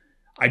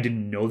 I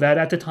didn't know that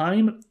at the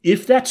time.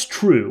 If that's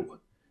true,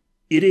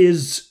 it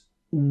is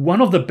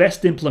one of the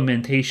best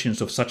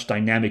implementations of such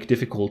dynamic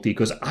difficulty,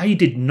 because I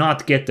did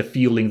not get the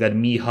feeling that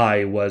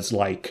Mihai was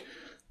like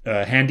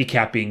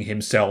handicapping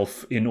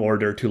himself in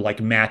order to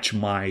like match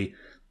my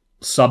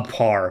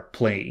subpar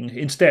playing.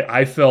 Instead,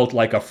 I felt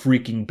like a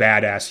freaking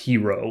badass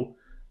hero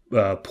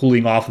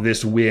pulling off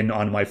this win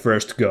on my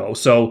first go.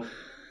 So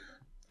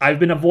I've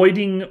been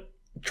avoiding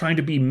trying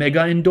to be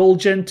mega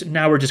indulgent.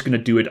 Now we're just gonna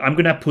do it. I'm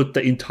gonna put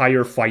the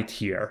entire fight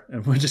here,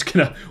 and we're just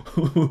gonna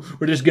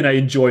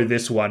enjoy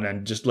this one.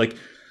 And just like,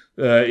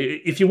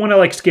 if you want to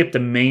like skip the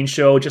main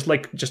show, just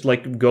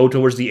like go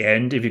towards the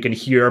end. If you can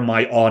hear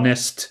my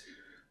honest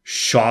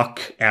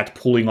shock at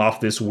pulling off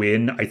this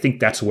win, I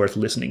think that's worth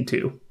listening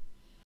to.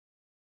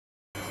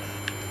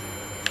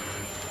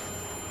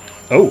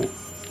 Oh.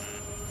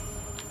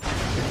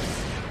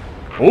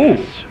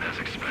 As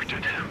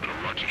expected, but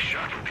a lucky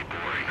shot would be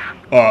boring.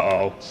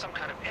 Uh-oh. Some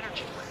kind of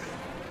energy weapon.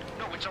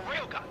 No, it's a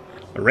railgun.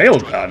 A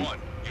railgun?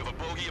 You have a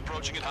bogey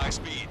approaching at high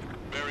speed.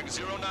 Bearing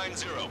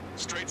 090.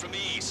 Straight from the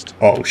east.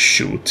 Oh,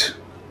 shoot.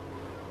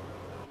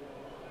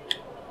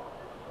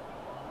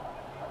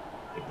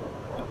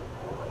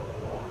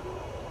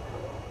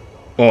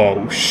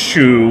 Oh,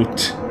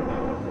 shoot.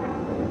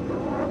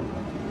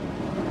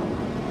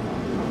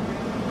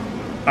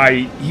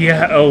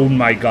 Yeah, oh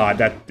my god,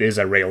 that is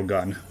a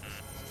railgun.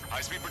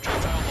 High-speed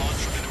projectile launch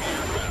from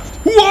enemy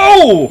aircraft.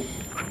 Whoa!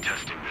 I'm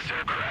testing this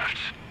aircraft.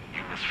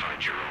 You must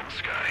find your own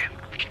sky.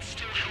 We can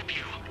still help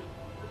you.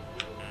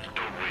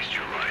 Don't waste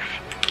your life.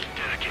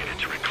 Dedicate it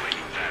to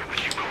reclaiming that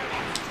which you call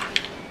home.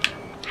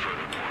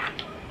 Furthermore,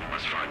 you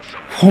must find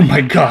someone. Oh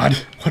my god,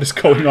 what is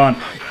going on?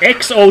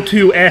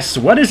 X02S,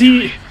 what is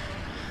he?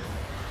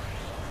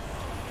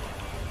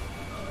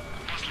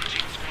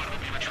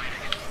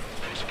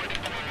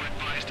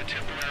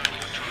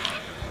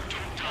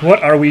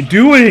 What are we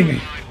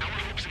doing?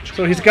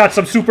 So he's got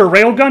some super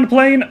railgun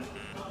plane? Hey,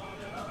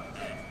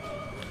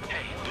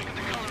 look at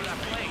the color of that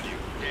plane.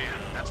 Yeah,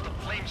 that's the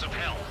flames of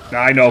hell.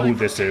 I know who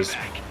this is.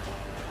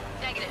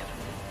 Negative.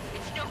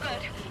 It's no good.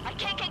 I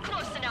can't get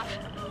close enough.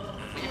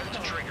 Leave it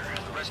to Trigger.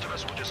 The rest of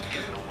us will just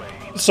get in the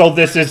way. So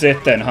this is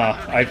it then,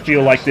 huh? I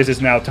feel like this is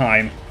now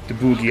time to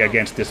boogie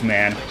against this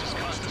man. Just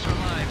cost us our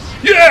lives.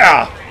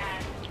 Yeah!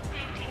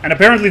 And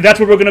apparently that's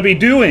what we're gonna be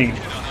doing.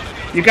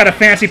 You got a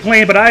fancy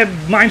plane, but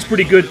mine's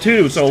pretty good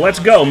too, so let's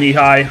go,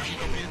 Mihai.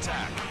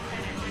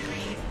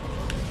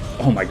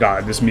 Oh my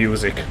god, this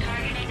music.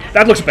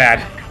 That looks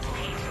bad.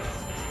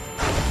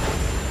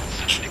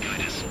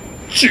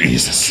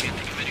 Jesus.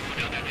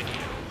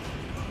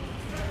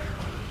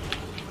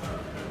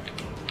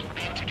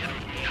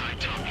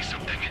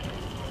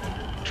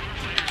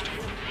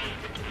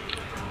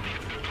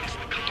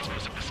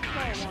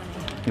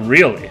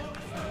 Really?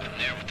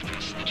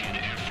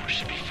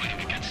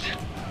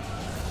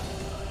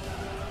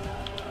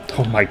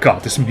 Oh my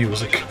god, this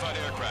music.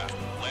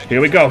 Here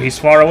we go, he's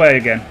far away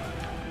again.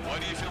 Why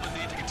do you feel the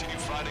need to continue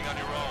fighting on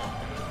your own?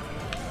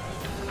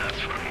 That's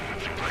funny. It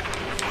seems like one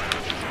of the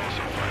pilots is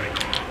also fighting.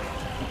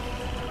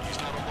 He's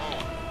not alone.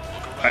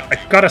 Look around.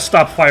 I gotta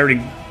stop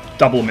firing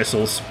double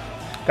missiles.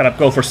 Gotta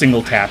go for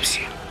single taps.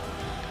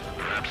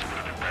 Perhaps it would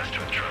have been best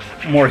to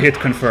entrust the More hit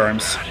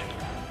confirms.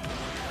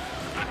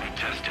 Let me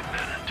test him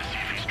then to see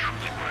if he's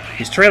truly worthy.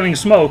 He's trailing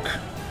smoke.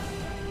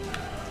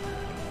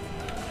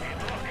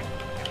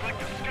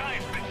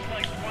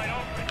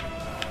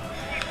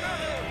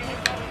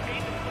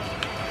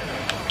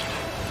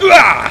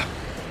 Ah!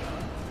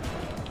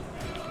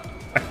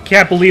 I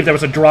can't believe there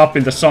was a drop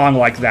in the song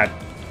like that.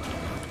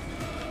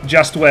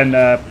 Just when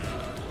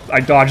I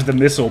dodged the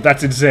missile.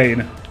 That's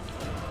insane.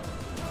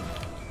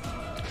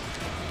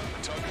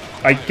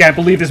 I can't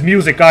believe this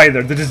music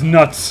either. This is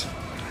nuts. No,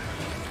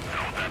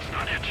 that's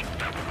not it.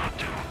 That will not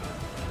do.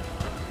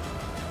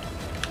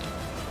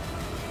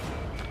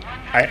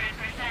 I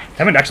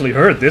haven't actually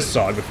heard this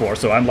song before,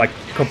 so I'm like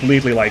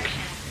completely like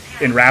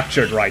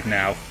enraptured right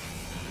now.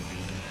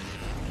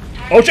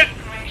 Oh shit!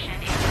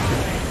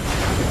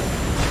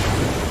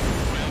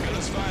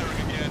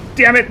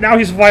 Damn it, now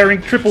he's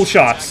firing triple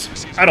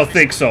shots. I don't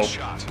think so.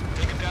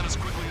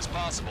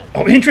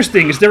 Oh,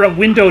 interesting. Is there a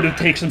window to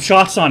take some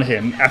shots on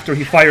him after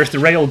he fires the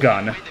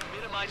railgun? That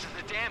minimizes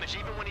the damage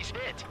even when he's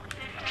hit.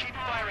 Keep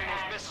firing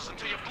those missiles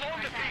until you blow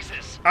him to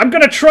pieces. I'm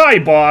gonna try,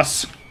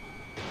 boss.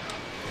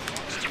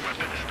 This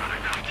weapon is not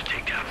enough to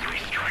take down 3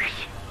 strikes.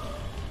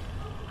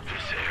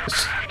 This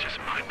aircraft is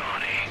my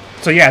body.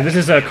 So yeah, this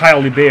is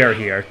Kyle Bear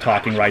here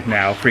talking right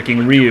now.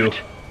 Freaking Ryu.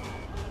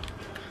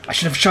 I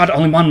should have shot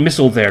only one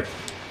missile there. There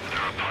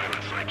are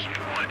pilots like you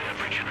in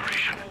every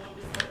generation,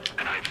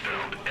 and I've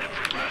failed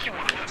every last one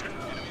of them.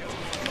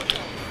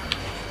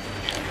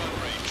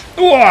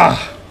 Ooh!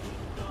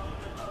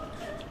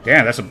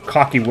 Damn, that's some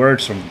cocky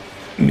words from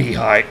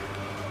Mihai.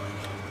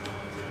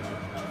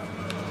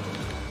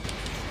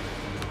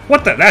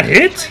 What the? That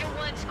hit?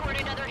 One scored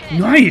another hit.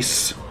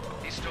 Nice!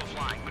 He's still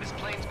flying, but his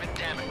plane's been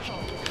damaged.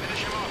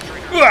 Finish him off,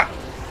 Trigger. Ugh.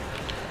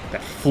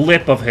 That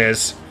flip of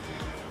his.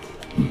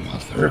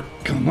 Mother,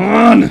 come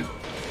on!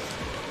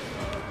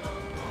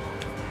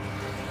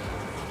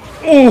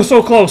 Oh,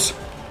 so close!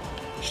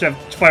 Should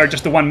have fired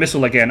just the one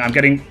missile again. I'm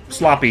getting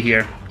sloppy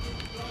here.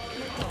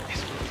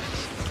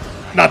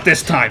 Not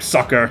this time,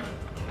 sucker.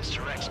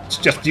 Mr. X, It's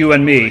just you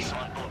and me. on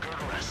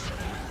Bulgaris.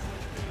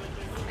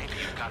 Maybe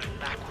you got it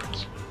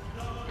backwards.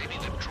 Maybe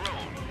the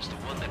drone is the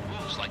one that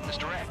moves like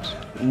Mr. X.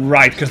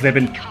 Right, because they've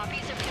been...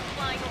 Copies of him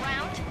flying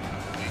around.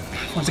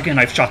 Once again,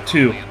 I've shot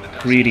 2.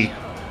 Greedy.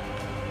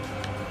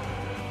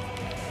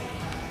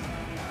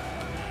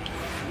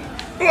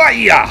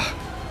 Aya!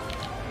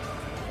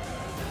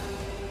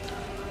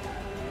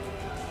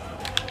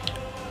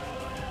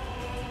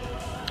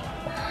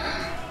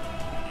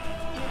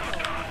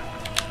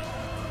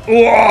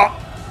 Oh,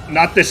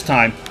 not this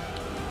time.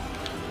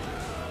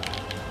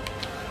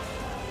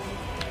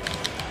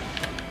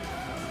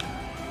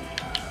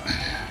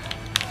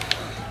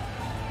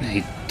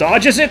 He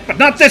dodges it, but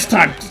not this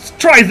time. Let's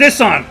try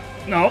this on.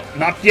 No,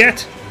 not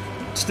yet.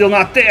 Still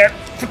not there.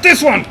 But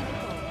this one!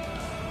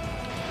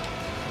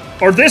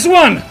 Or this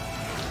one!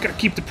 Gotta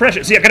keep the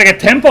pressure. See, I gotta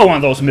get tempo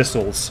on those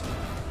missiles.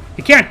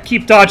 You can't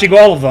keep dodging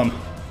all of them.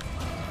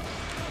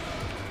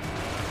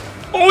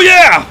 Oh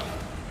yeah!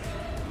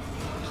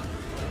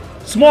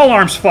 Small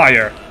arms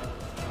fire.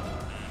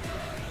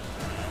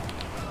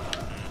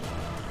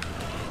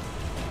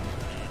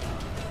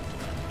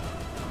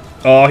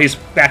 Oh, he's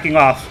backing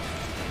off.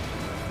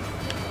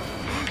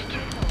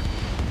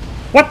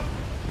 What?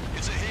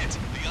 It's a hit.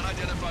 The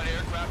unidentified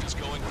aircraft is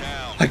going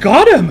down. I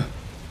got him!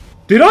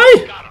 Did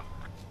I? Got him.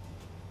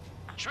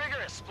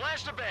 Trigger has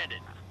splashed a bandit.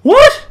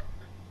 What?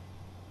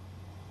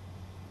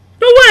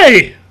 No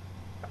way!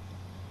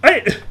 Can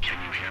you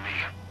hear me?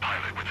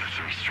 Pilot with the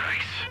 3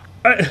 strikes.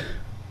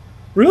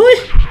 Really?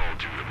 This was all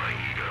due to my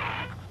ego.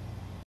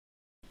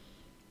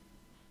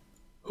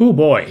 Oh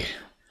boy.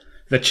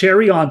 The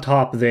cherry on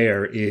top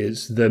there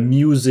is the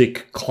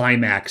music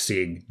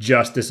climaxing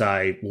just as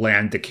I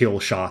land the kill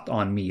shot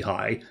on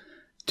Mihai.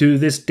 To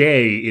this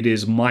day, it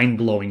is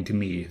mind-blowing to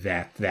me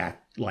that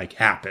like,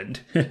 happened.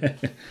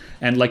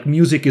 And, like,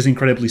 music is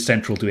incredibly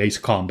central to Ace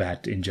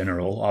Combat in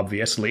general,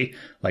 obviously.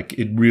 Like,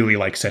 it really,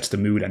 like, sets the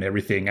mood and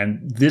everything.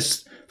 And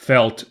this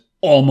felt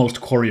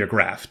almost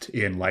choreographed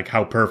in, like,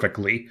 how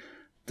perfectly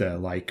the,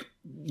 like,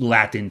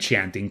 Latin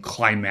chanting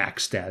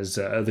climaxed as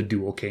the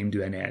duel came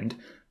to an end.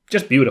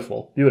 Just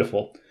beautiful,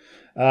 beautiful.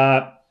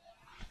 Yeah,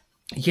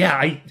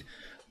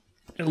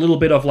 a little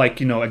bit of, like,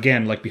 you know,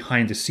 again, like,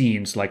 behind the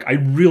scenes, like, I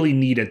really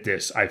needed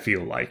this, I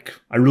feel like.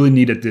 I really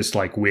needed this,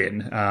 like,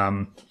 win.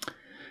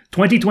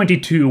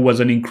 2022 was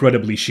an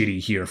incredibly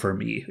shitty year for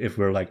me, if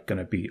we're, like,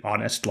 gonna be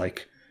honest.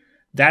 Like,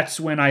 that's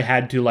when I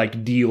had to,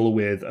 like, deal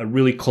with a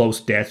really close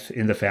death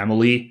in the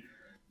family,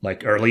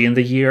 like, early in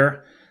the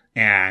year,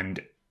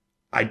 and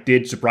I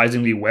did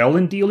surprisingly well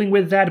in dealing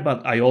with that,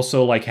 but I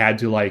also, like, had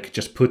to, like,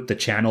 just put the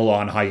channel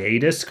on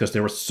hiatus, because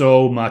there was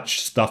so much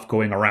stuff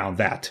going around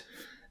that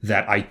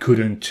I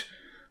couldn't,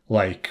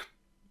 like,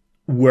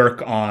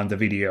 work on the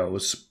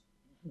videos,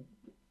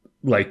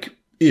 like,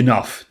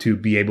 enough to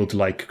be able to,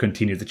 like,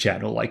 continue the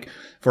channel. Like,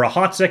 for a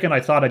hot second, I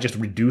thought I just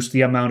reduced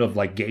the amount of,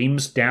 like,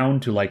 games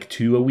down to, like,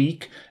 2 a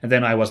week, and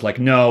then I was like,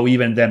 no,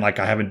 even then, like,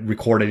 I haven't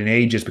recorded in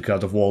ages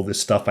because of all this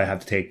stuff I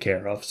have to take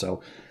care of,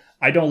 so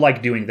I don't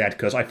like doing that,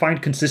 because I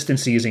find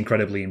consistency is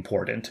incredibly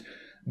important.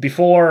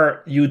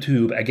 Before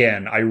YouTube,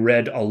 again, I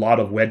read a lot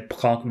of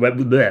webcomics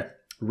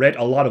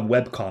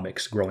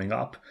growing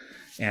up.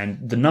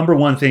 And the number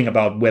one thing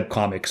about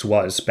webcomics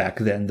was, back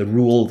then, the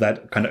rule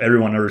that kind of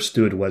everyone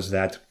understood was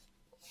that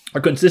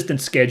a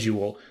consistent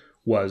schedule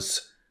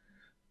was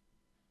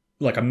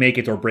like a make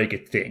it or break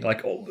it thing.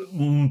 Like,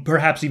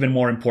 perhaps even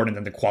more important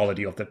than the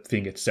quality of the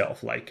thing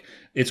itself. Like,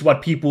 it's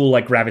what people,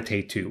 like,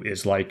 gravitate to,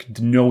 is, like,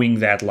 knowing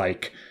that,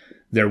 like,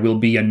 there will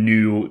be a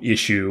new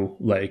issue,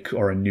 like,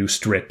 or a new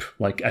strip,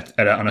 like,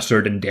 on a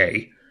certain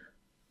day,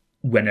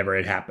 whenever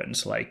it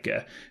happens. Like,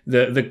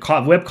 the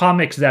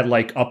webcomics that,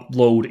 like,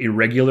 upload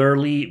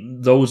irregularly,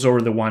 those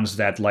are the ones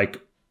that, like,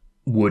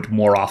 would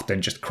more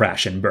often just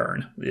crash and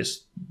burn,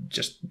 is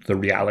just the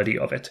reality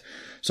of it.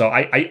 So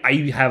I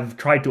have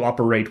tried to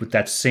operate with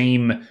that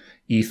same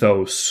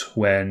ethos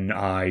when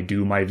I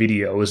do my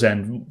videos,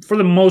 and for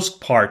the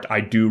most part,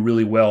 I do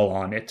really well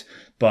on it.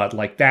 But,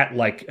 like, that,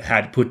 like,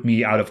 had put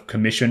me out of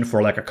commission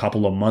for, like, a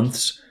couple of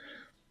months,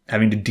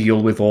 having to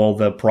deal with all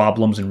the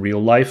problems in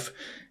real life.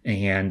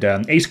 And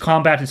Ace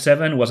Combat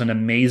 7 was an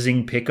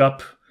amazing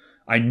pickup.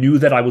 I knew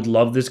that I would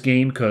love this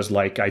game because,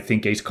 like, I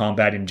think Ace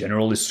Combat in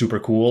general is super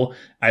cool.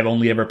 I've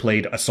only ever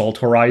played Assault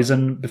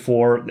Horizon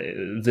before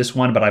this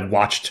one, but I've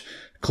watched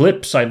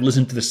clips, I've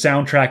listened to the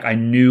soundtrack. I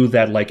knew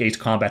that, like, Ace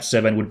Combat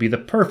 7 would be the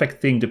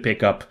perfect thing to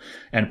pick up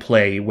and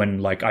play when,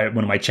 like,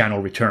 when my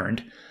channel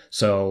returned.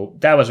 So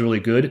that was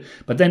really good.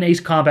 But then Ace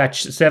Combat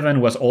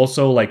 7 was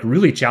also, like,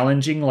 really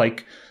challenging.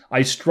 Like,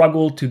 I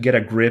struggled to get a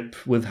grip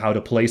with how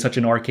to play such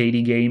an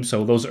arcadey game.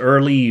 So those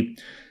early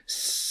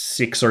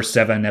 6 or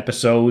 7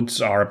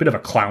 episodes are a bit of a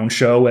clown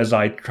show as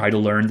I try to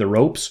learn the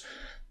ropes.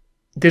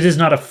 This is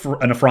not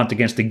an affront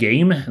against the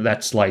game.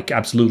 That's, like,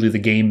 absolutely the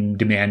game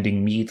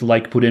demanding me to,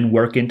 like, put in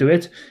work into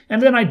it. And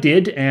then I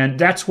did, and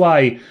that's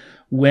why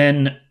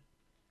when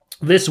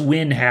this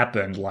win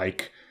happened,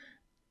 like,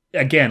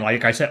 again,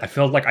 like I said, I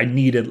felt like I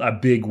needed a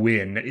big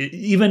win,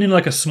 even in,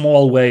 like, a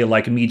small way,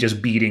 like me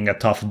just beating a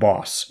tough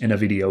boss in a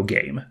video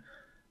game.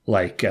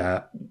 Like,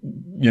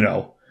 you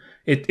know,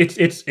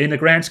 it's in the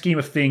grand scheme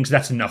of things,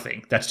 that's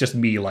nothing. That's just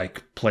me,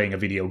 like, playing a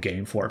video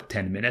game for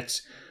 10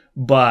 minutes.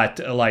 But,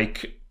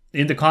 like,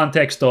 in the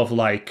context of,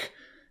 like,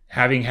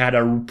 having had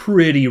a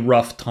pretty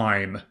rough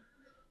time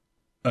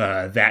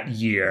that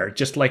year,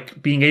 just,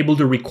 like, being able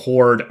to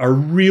record a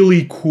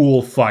really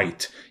cool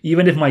fight,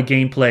 even if my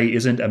gameplay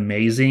isn't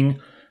amazing,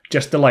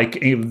 just the, like,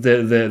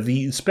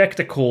 the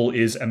spectacle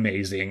is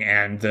amazing,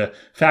 and the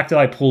fact that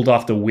I pulled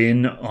off the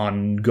win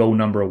on go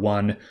number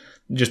 1,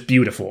 just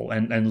beautiful.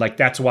 And like,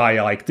 that's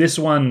why, like, this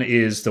one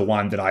is the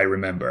one that I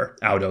remember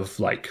out of,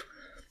 like,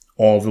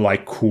 all the,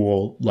 like,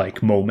 cool,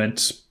 like,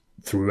 moments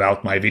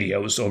throughout my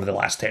videos over the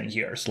last 10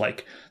 years.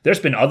 Like, there's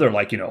been other,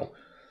 like, you know,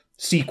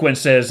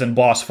 sequences and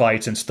boss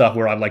fights and stuff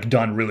where I've, like,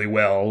 done really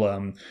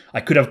well. I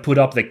could have put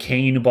up the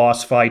Kane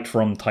boss fight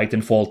from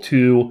Titanfall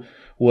 2,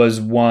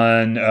 was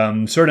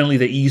one. Certainly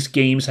the East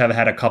games have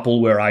had a couple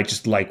where I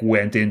just like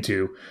went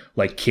into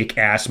like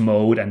kick-ass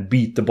mode and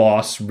beat the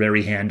boss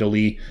very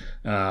handily.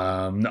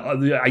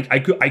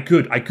 I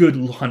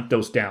could hunt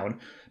those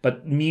down,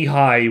 but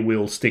Mihai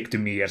will stick to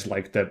me as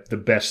like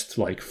the best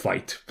like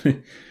fight,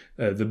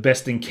 the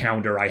best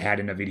encounter I had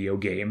in a video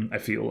game. I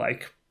feel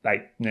like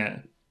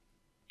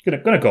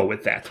gonna go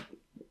with that.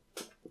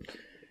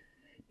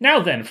 Now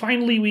then,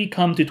 finally we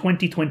come to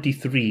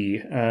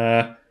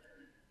 2023.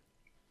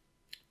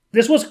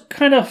 This was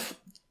kind of...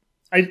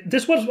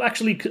 this was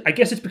actually... I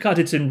guess it's because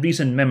it's in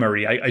recent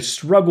memory. I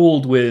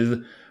struggled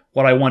with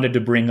what I wanted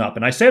to bring up.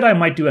 And I said I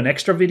might do an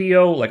extra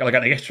video, like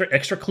an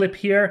extra clip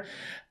here.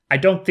 I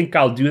don't think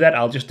I'll do that.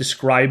 I'll just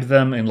describe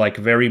them in like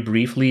very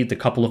briefly, the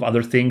couple of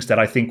other things that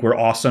I think were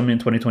awesome in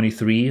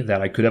 2023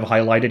 that I could have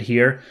highlighted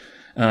here.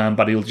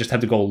 But you'll just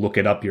have to go look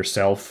it up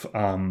yourself.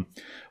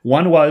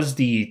 One was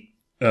the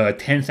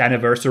 10th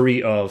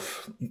anniversary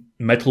of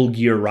Metal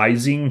Gear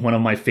Rising, one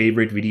of my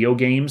favorite video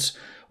games,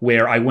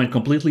 where I went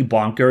completely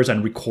bonkers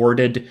and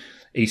recorded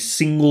a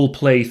single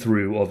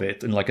playthrough of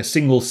it in like a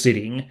single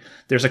sitting.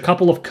 There's a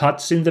couple of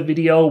cuts in the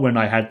video when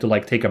I had to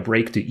like take a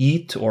break to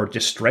eat or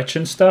just stretch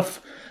and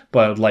stuff,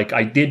 but like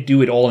I did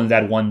do it all in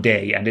that one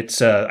day, and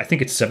it's I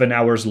think it's 7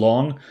 hours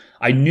long.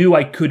 I knew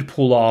I could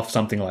pull off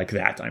something like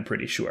that, I'm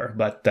pretty sure,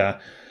 but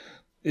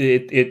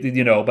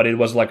but it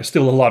was like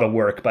still a lot of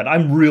work. But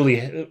I'm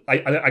really,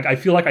 I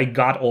feel like I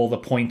got all the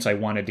points I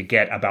wanted to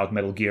get about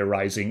Metal Gear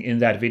Rising in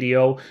that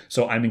video,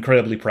 so I'm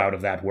incredibly proud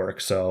of that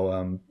work.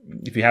 So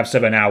if you have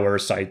 7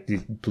 hours,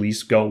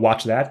 please go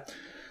watch that.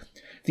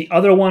 The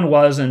other one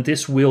was, and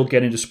this will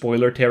get into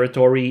spoiler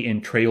territory,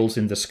 in Trails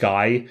in the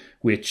Sky,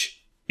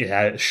 which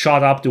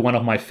shot up to one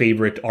of my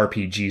favorite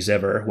RPGs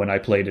ever when I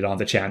played it on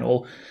the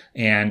channel.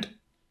 And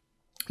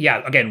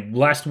yeah, again,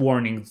 last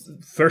warning,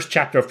 first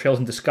chapter of Trails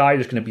in the Sky,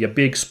 there's going to be a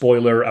big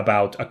spoiler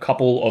about a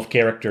couple of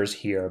characters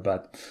here,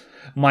 but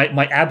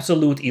my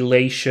absolute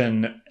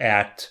elation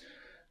at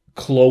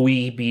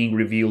Chloe being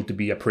revealed to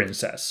be a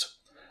princess.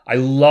 I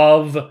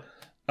love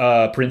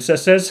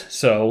princesses,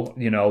 so,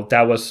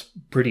 that was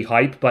pretty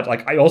hype, but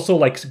like I also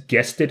like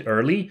guessed it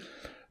early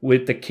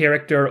with the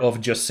character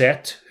of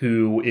Josette,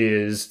 who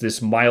is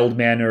this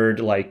mild-mannered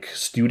like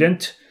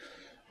student,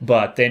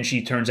 but then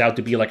she turns out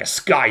to be like a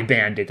sky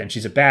bandit and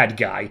she's a bad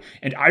guy.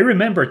 And I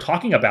remember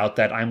talking about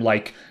that. I'm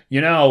like,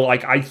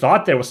 like I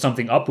thought there was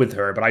something up with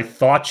her, but I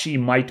thought she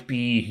might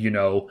be,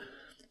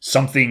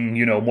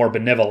 something, more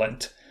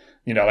benevolent.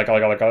 Like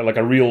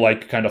a real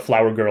like kind of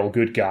flower girl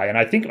good guy. And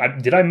I think,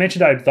 did I mention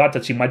that I thought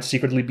that she might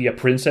secretly be a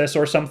princess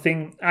or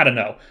something? I don't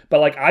know.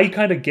 But like I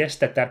kind of guessed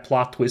that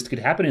plot twist could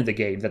happen in the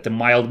game, that the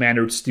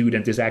mild-mannered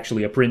student is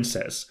actually a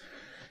princess.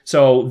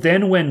 So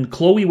then when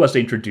Chloe was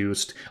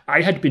introduced,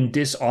 I had been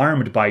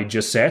disarmed by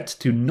Josette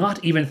to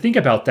not even think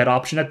about that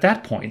option at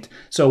that point.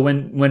 So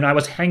when I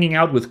was hanging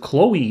out with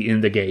Chloe in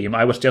the game,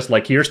 I was just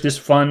like, here's this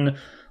fun,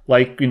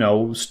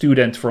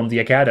 student from the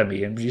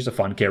academy, and she's a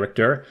fun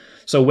character.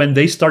 So when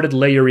they started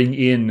layering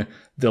in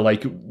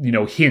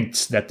the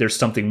hints that there's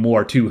something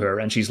more to her,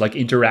 and she's like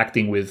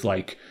interacting with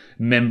like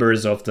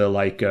members of the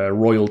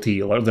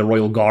royalty or the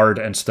royal guard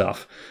and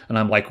stuff, and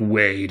I'm like,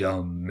 wait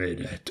a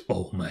minute,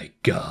 oh my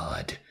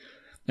god.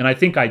 And I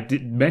think I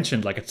did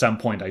mention at some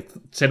point, I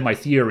said my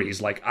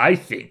theories, I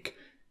think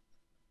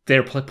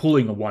they're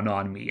pulling a one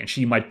on me and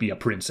she might be a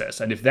princess,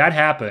 and if that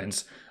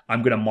happens,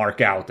 I'm gonna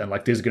mark out and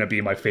this is gonna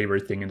be my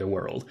favorite thing in the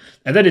world.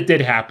 And then it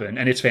did happen,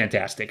 and it's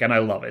fantastic and I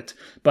love it,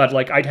 but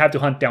I'd have to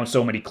hunt down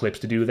so many clips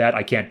to do that.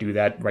 I can't do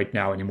that right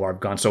now anymore. I've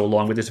gone so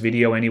long with this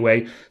video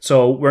anyway,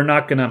 so we're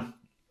not gonna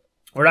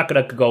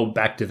go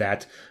back to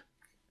that.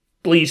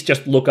 Please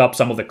just look up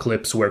some of the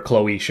clips where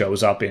Chloe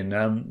shows up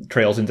in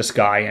Trails in the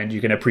Sky, and you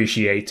can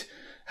appreciate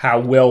how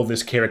well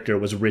this character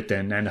was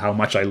written and how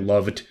much I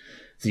loved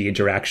the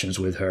interactions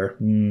with her.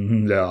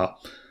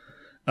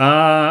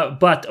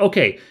 But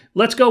okay,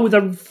 let's go with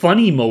a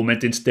funny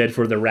moment instead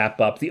for the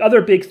wrap-up. The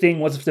other big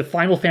thing was the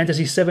Final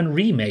Fantasy VII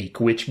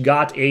Remake, which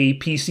got a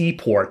PC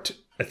port,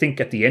 I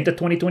think at the end of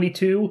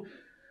 2022?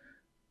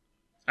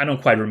 I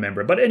don't quite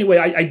remember. But anyway,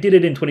 I did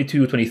it in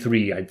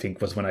 23, I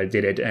think was when I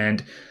did it.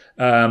 And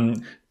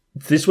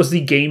this was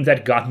the game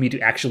that got me to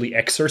actually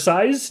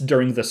exercise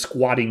during the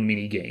squatting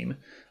minigame.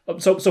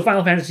 So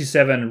Final Fantasy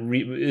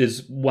VII is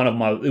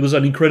it was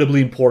an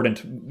incredibly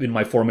important in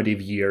my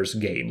formative years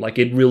game.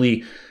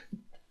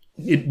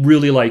 It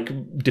really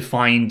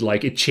defined,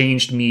 it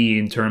changed me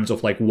in terms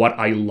of what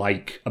I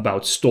like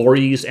about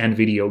stories and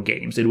video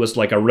games. It was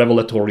a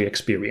revelatory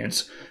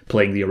experience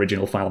playing the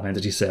original Final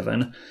Fantasy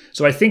VII.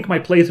 So I think my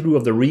playthrough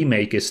of the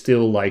remake is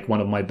still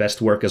one of my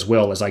best work, as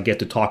well as I get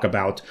to talk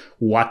about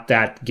what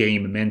that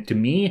game meant to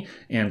me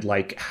and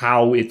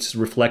how it's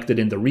reflected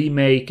in the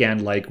remake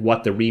and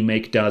what the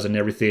remake does and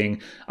everything.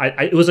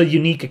 It was a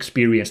unique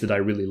experience that I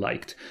really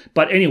liked.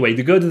 But anyway,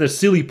 to go to the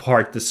silly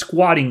part, the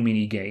squatting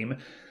minigame.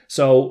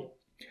 So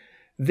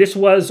this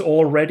was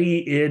already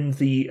in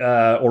the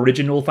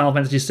original Final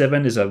Fantasy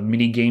VII, is a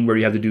mini game where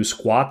you have to do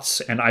squats,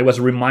 and I was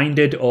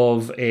reminded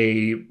of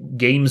a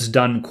Games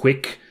Done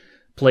Quick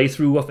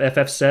playthrough of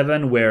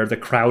FF7 where the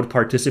crowd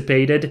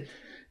participated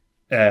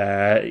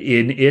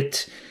in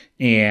it,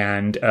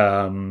 and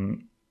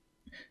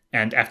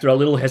after a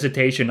little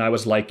hesitation, I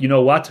was like, you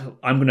know what?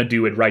 I'm gonna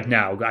do it right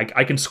now.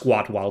 I can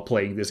squat while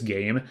playing this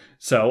game,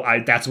 so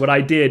that's what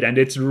I did, and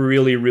it's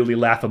really, really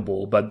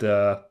laughable. But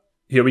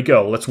here we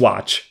go. Let's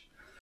watch.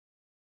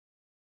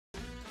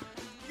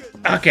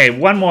 Okay,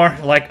 one more.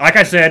 Like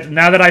I said,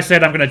 now that I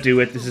said I'm gonna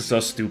do it, this is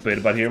so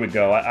stupid, but here we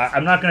go.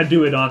 I'm not gonna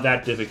do it on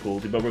that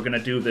difficulty, but we're gonna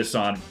do this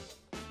on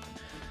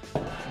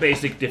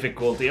basic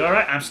difficulty.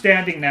 Alright, I'm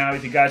standing now,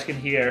 if you guys can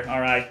hear.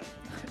 Alright.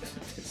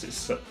 This is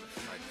so...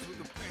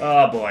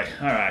 Oh boy,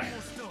 alright.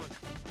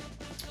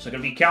 So I'm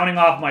gonna be counting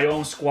off my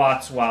own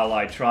squats while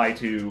I try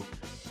to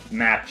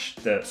match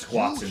the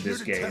squats in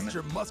this game. Test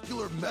your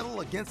muscular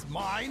metal against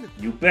mine?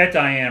 You bet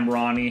I am,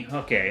 Ronnie.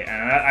 Okay,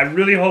 and I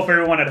really hope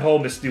everyone at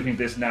home is doing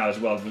this now as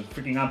well. I'm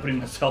putting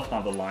myself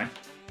on the line.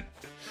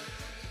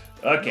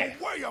 Okay.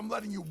 No way I'm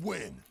letting you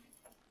win.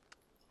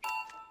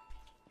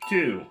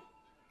 2,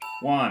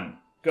 1,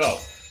 go.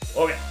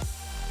 Okay.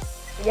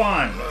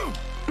 1,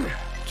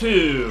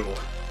 2,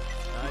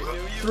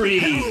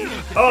 3.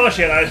 Oh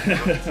shit!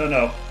 Oh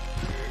no.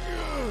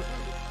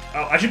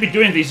 Oh, I should be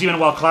doing these even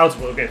while Cloud's...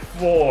 Okay,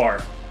 4,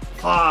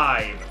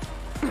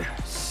 5,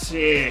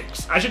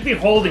 6. I should be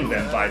holding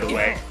them, by the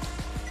way.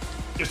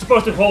 You're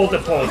supposed to hold the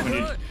pose when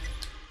you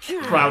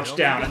crouch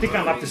down. I think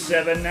I'm up to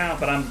 7 now,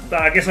 but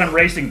I guess I'm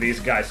racing these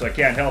guys, so I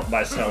can't help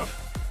myself.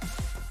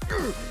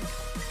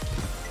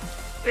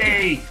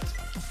 8,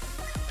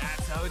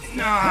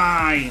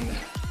 9.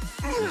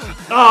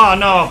 Oh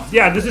no!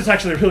 Yeah, this is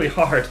actually really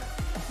hard.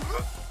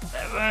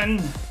 7.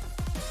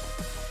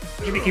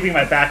 I should be keeping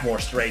my back more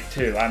straight,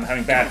 too. I'm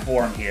having bad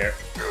form here.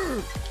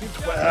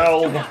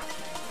 12. I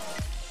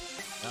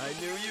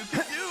knew you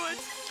could do it.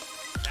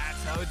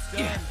 That's how it's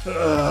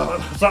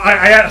done.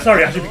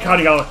 Sorry, I should be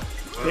counting out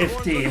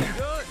 15. I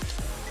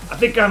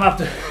think I'm up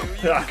to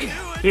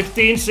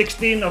 15,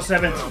 16, no,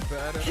 17.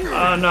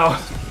 Oh, no.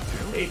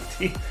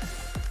 18.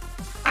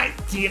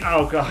 19.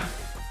 Oh, God.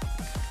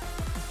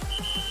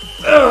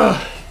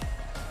 Ugh.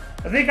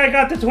 I think I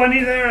got to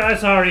 20 there.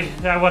 Sorry,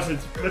 that wasn't.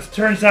 It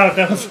turns out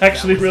that was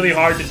actually really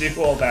hard to do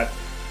all that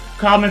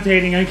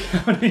commentating and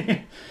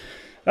counting.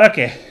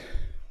 Okay.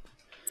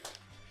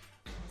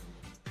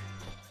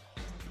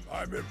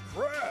 I'm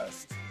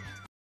impressed.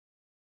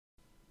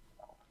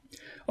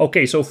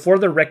 Okay, so for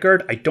the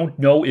record, I don't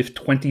know if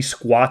 20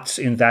 squats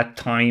in that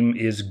time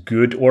is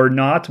good or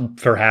not.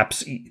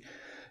 Perhaps, you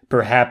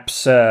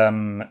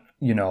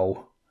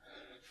know,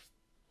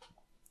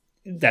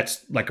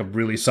 that's like a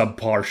really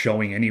subpar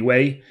showing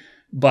anyway.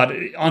 But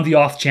on the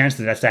off chance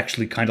that that's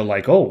actually kind of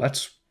like, oh,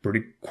 that's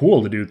pretty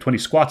cool to do 20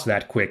 squats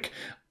that quick.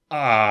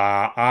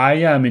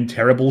 I am in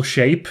terrible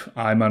shape.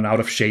 I'm an out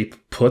of shape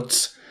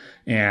putz.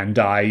 And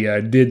I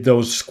did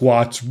those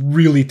squats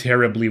really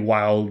terribly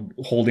while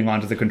holding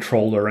onto the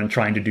controller and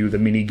trying to do the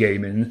mini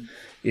game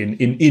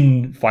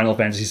in Final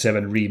Fantasy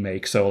VII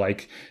Remake. So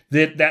like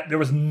that there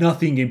was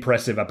nothing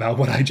impressive about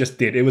what I just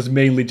did. It was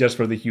mainly just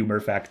for the humor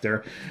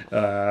factor.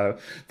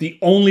 The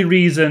only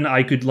reason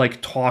I could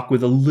like talk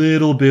with a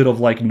little bit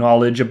of like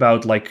knowledge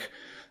about like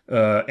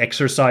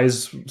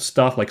exercise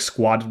stuff like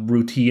squat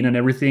routine and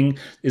everything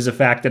is the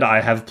fact that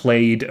I have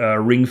played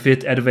Ring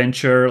Fit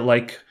Adventure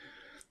like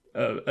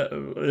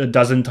a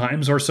dozen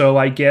times or so,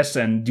 I guess,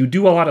 and you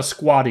do a lot of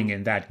squatting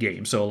in that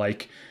game. So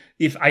like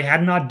if I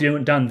had not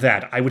done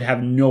that, I would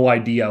have no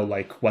idea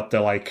like what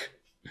to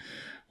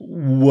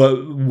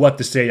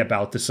say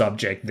about the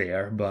subject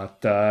there. But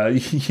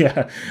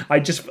yeah,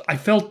 I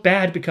felt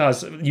bad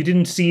because you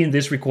didn't see in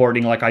this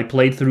recording, like I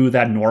played through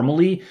that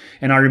normally,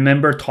 and I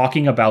remember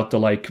talking about the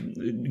like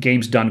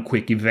games done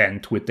quick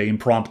event with the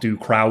impromptu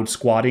crowd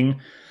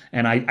squatting.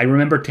 And I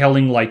remember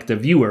telling, like, the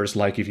viewers,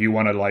 like, if you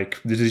want to,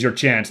 like, this is your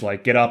chance,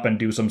 like, get up and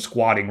do some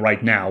squatting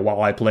right now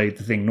while I played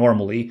the thing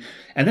normally.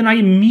 And then I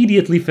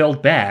immediately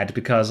felt bad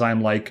because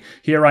I'm, like,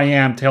 here I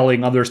am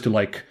telling others to,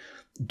 like,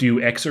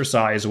 do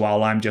exercise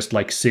while I'm just,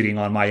 like, sitting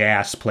on my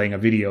ass playing a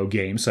video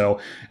game.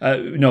 So,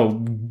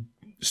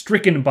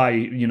 stricken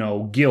by,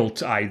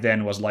 guilt, I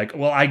then was like,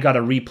 well, I gotta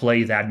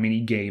replay that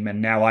mini game,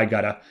 and now I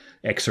gotta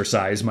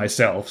exercise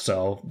myself.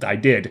 So I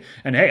did.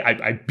 And hey,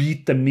 I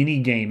beat the mini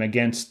game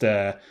against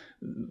I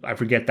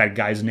forget that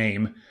guy's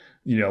name,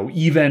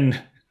 even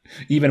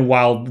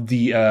while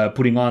the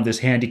putting on this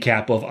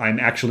handicap of I'm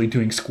actually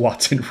doing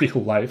squats in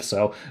real life.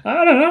 So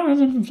I don't know,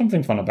 there's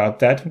something fun about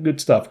that. Good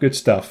stuff.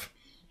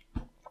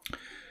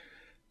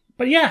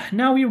 But yeah,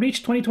 now we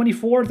reached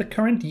 2024, the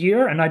current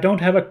year, and I don't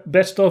have a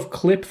best of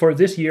clip for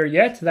this year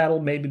yet.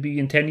 That'll maybe be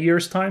in 10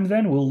 years' time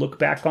then. We'll look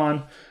back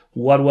on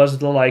what was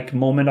the like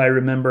moment I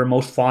remember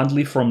most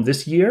fondly from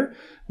this year.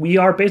 We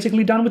are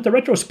basically done with the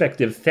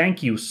retrospective.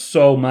 Thank you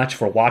so much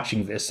for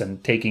watching this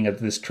and taking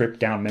this trip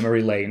down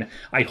memory lane.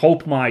 I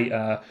hope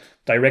my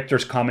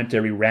director's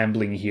commentary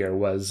rambling here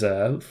was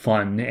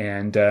fun,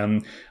 and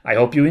I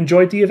hope you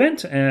enjoyed the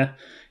event.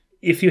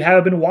 If you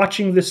have been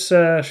watching this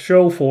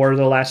show for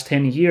the last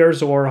 10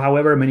 years or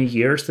however many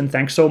years, then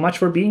thanks so much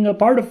for being a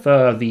part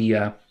of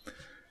the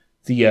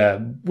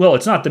well,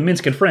 it's not the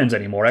Minsk and Friends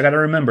anymore. I gotta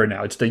remember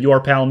now. It's the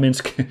Your Pal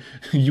Minsk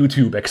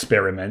YouTube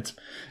experiment.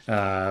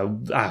 How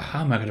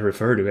am I gonna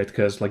refer to it?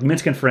 Because like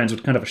Minsk and Friends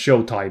was kind of a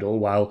show title,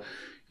 while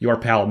Your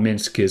Pal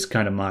Minsk is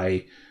kind of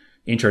my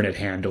internet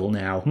handle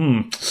now.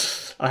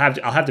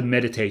 I'll have to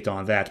meditate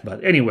on that.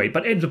 But anyway,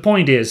 the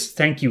point is,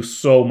 thank you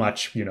so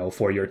much,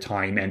 for your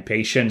time and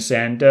patience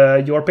and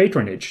your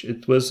patronage.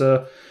 It was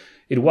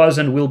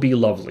and will be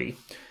lovely.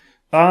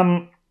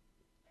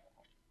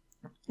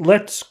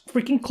 Let's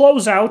freaking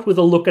close out with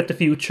a look at the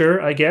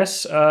future, I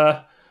guess.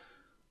 On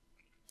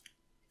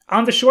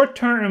the short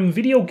term,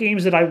 video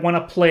games that I want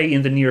to play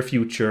in the near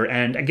future,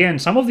 and again,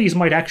 some of these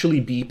might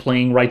actually be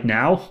playing right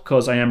now,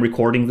 because I am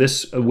recording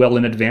this well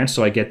in advance,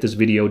 so I get this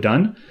video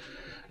done.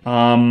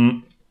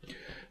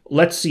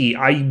 Let's see,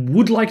 I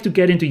would like to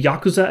get into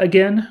Yakuza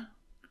again,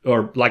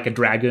 or Like a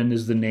Dragon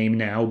is the name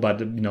now, but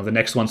the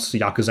next one's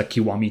Yakuza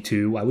Kiwami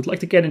 2. I would like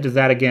to get into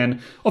that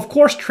again. Of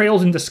course,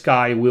 Trails in the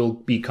Sky will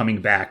be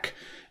coming back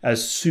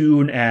as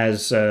soon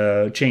as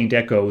Chained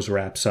Echoes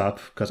wraps up,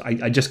 because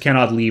I just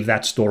cannot leave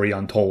that story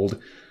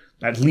untold.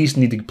 At least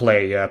need to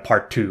play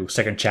Part 2,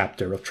 second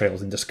chapter of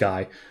Trails in the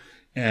Sky.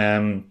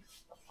 Grand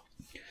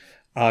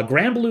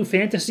Blue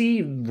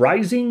Fantasy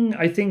Rising,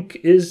 I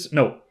think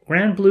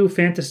Grand Blue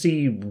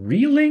Fantasy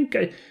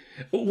Relink?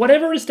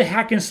 Whatever is the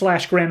hack and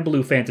slash Grand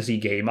Blue Fantasy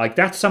game,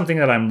 that's something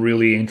that I'm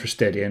really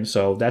interested in,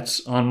 so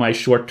that's on my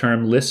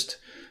short-term list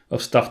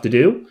of stuff to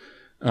do.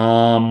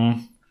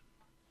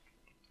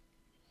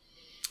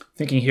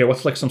 Thinking here,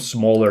 what's some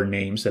smaller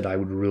names that I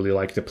would really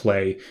like to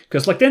play?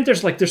 Because then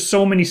there's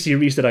so many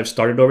series that I've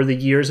started over the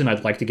years and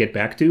I'd like to get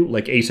back to.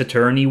 Like Ace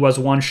Attorney was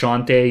one,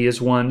 Shantae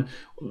is one.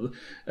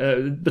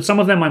 But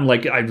some of them I'm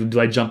do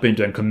I jump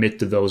into and commit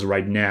to those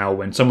right now?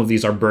 And some of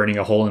these are burning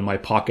a hole in my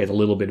pocket a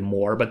little bit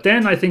more. But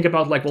then I think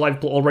about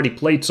I've already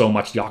played so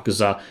much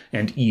Yakuza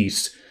and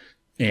Ys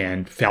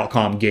and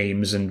Falcom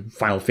games and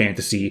Final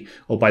Fantasy.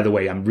 Oh, by the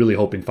way, I'm really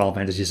hoping Final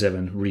Fantasy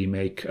VII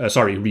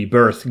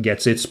Rebirth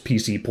gets its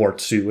PC port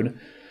soon.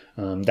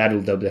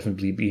 That'll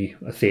definitely be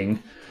a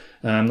thing.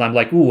 I'm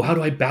how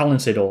do I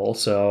balance it all?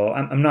 So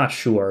I'm not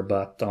sure,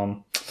 but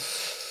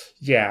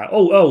yeah.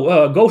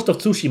 Ghost of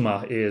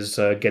Tsushima is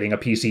getting a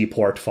PC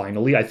port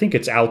finally. I think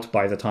it's out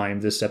by the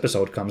time this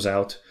episode comes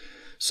out.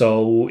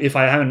 So if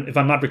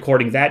I'm not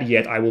recording that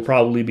yet, I will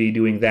probably be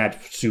doing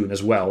that soon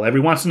as well. Every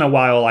once in a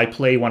while, I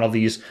play one of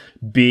these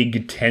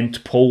big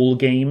tentpole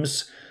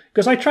games,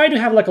 because I try to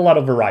have a lot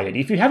of variety.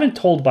 If you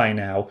haven't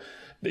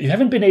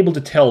been able to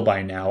tell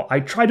by now,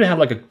 I try to have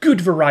a good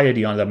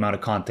variety on the amount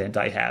of content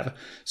I have.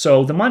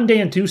 So the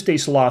Monday and Tuesday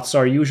slots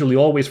are usually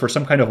always for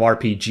some kind of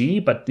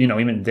RPG, but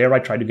even there I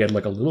try to get a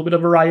little bit of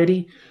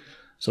variety.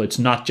 So it's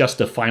not just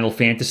a Final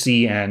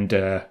Fantasy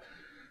and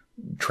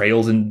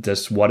Trails in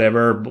this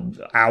whatever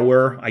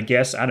hour, I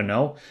guess, I don't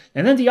know.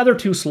 And then the other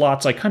two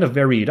slots I kind of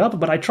varied up,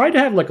 but I tried to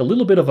have a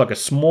little bit of a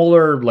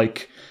smaller,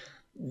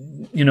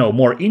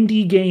 more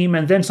indie game,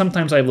 and then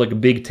sometimes I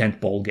have big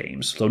tentpole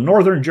games. So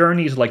Northern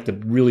Journey is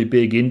the really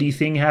big indie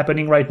thing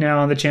happening right now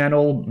on the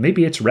channel.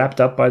 Maybe it's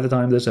wrapped up by the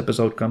time this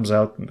episode comes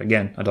out.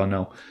 Again, I don't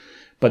know.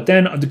 But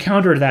then to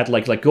counter that,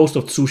 like Ghost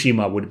of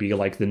Tsushima would be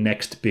the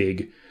next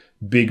big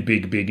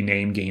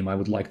name game I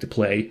would like to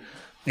play.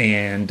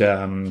 And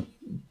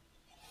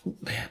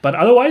but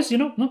otherwise,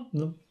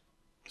 no,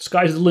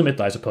 sky's the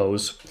limit, I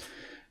suppose.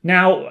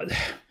 Now,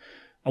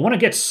 I want to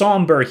get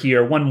somber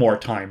here one more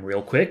time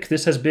real quick.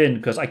 This has been,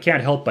 because I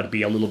can't help but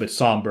be a little bit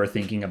somber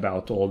thinking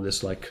about all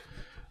this,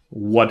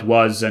 what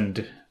was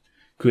and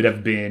could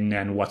have been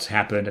and what's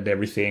happened and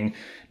everything.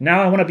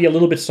 Now I want to be a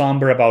little bit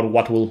somber about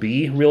what will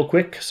be real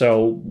quick,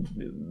 so,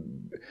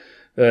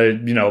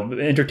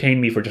 entertain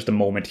me for just a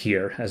moment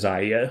here as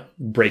I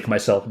break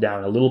myself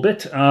down a little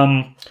bit.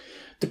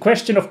 The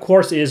question, of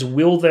course, is,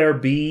 will there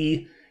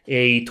be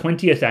a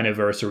 20th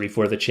anniversary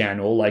for the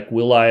channel?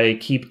 Will I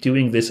keep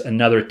doing this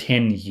another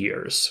 10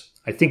 years?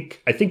 I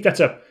think that's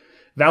a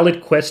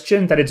valid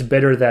question that it's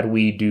better that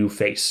we do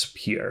face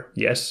here.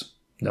 Yes?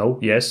 No?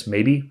 Yes?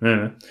 Maybe?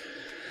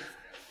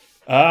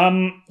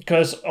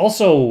 Because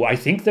also, I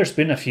think there's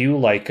been a few,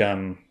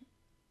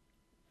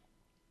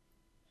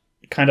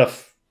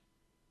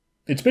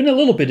 it's been a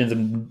little bit in the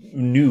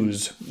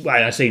news.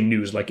 I say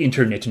news,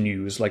 internet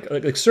news.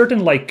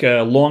 Certain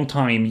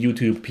long-time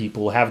YouTube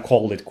people have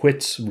called it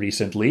quits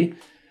recently.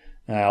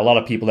 A lot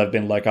of people have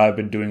been I've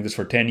been doing this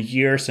for 10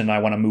 years and I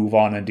want to move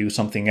on and do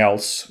something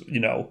else.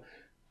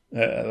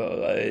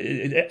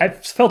 I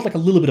felt a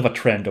little bit of a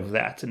trend of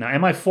that. Now,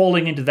 am I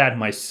falling into that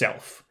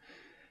myself?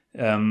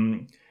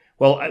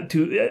 Well,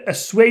 to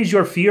assuage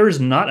your fears,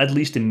 not at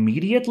least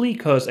immediately,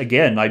 because,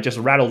 again, I just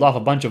rattled off a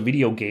bunch of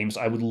video games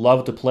I would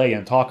love to play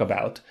and talk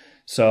about.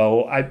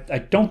 So I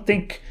don't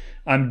think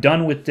I'm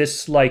done with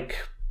this,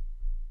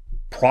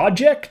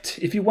 project,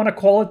 if you want to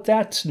call it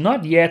that.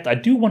 Not yet. I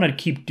do want to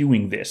keep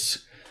doing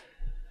this.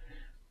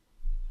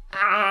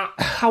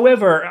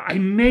 However, I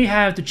may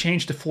have to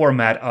change the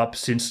format up,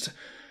 since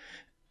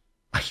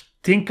I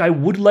think I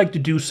would like to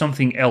do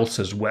something else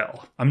as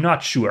well. I'm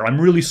not sure.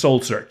 I'm really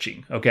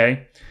soul-searching,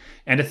 okay?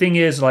 And the thing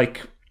is,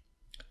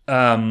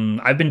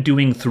 I've been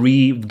doing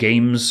 3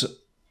 games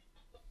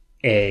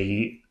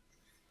a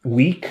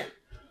week,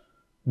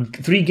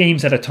 3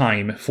 games at a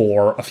time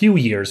for a few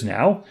years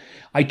now.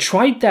 I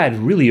tried that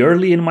really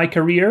early in my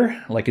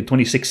career, like in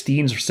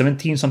 2016 or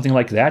 17, something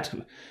like that,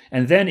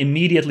 and then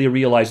immediately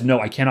realized, no,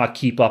 I cannot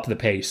keep up the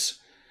pace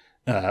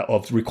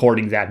of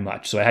recording that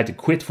much, so I had to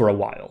quit for a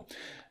while.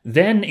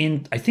 Then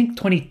in, I think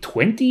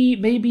 2020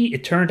 maybe,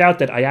 it turned out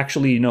that I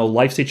actually,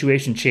 life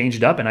situation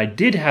changed up and I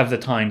did have the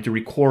time to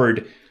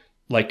record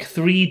like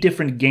 3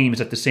 different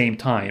games at the same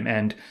time.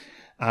 And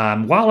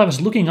while I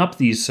was looking up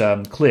these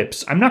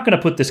clips, I'm not going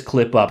to put this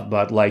clip up,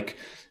 but like,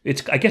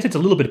 I guess it's a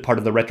little bit part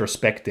of the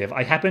retrospective.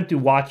 I happened to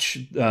watch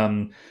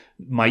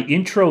my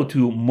intro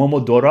to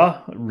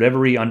Momodora,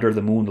 Reverie Under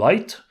the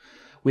Moonlight,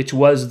 which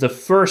was the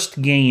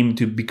first game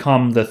to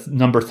become the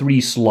number 3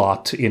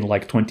 slot in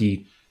like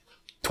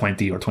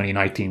 2020 or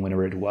 2019,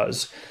 whenever it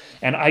was.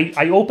 And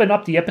I open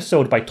up the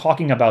episode by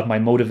talking about my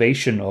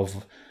motivation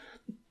of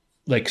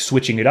like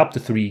switching it up to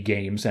 3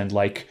 games, and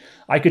like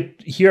I could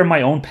hear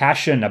my own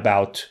passion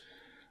about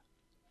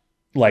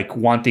like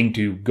wanting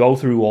to go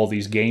through all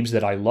these games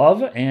that I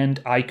love, and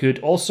I could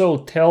also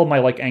tell my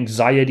like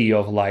anxiety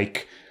of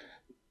like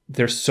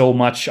there's so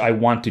much I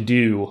want to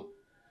do.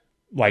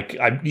 Like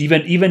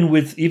even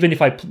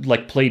if I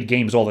like played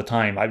games all the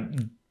time, I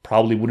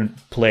probably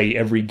wouldn't play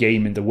every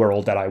game in the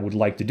world that I would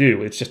like to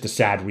do. It's just a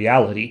sad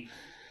reality.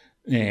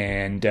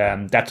 And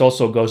that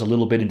also goes a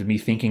little bit into me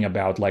thinking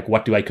about like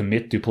what do I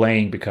commit to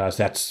playing, because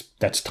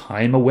that's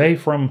time away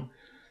from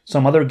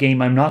some other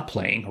game I'm not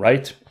playing,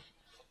 right?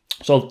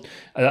 So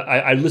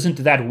I listened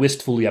to that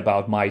wistfully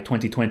about my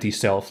 2020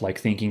 self, like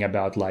thinking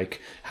about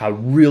like how I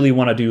really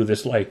want to do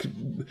this like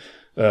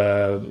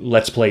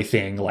let's play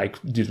thing,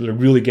 like to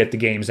really get the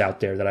games out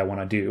there that I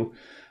want to do.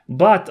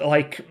 But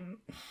like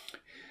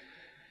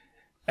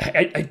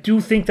I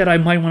do think that I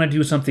might want to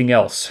do something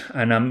else,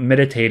 and I'm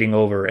meditating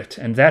over it,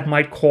 and that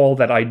might call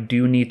that I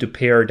do need to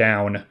pare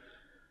down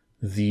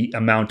the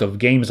amount of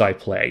games I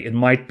play. It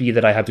might be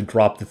that I have to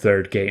drop the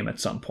 3rd game at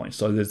some point,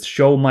 so the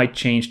show might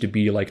change to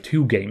be like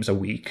 2 games a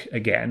week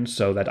again,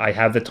 so that I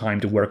have the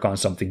time to work on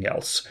something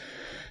else.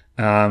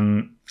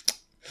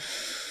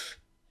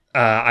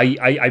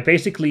 I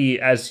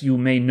basically, as you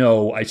may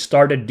know, I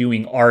started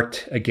doing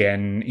art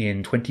again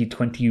in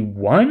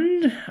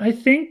 2021, I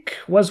think,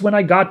 was when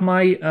I got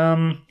my,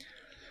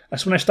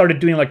 that's when I started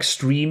doing like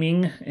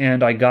streaming,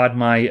 and I got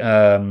my,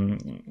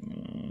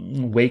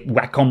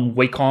 Wacom,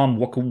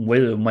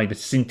 my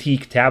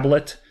Cintiq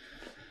tablet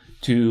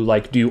to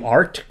like do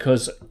art,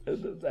 because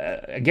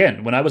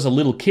again, when I was a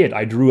little kid,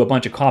 I drew a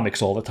bunch of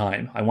comics all the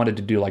time. I wanted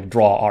to do like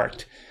draw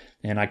art,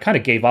 and I kind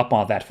of gave up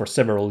on that for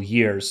several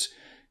years.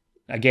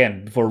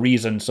 Again, for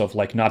reasons of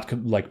like not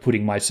like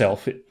putting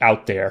myself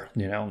out there,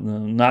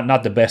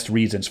 not the best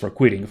reasons for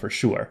quitting for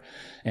sure.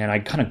 And I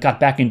kind of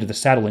got back into the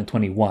saddle in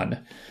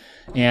 21.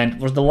 And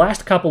for the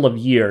last couple of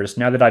years,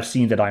 now that I've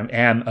seen that I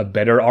am a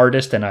better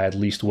artist than I at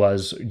least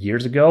was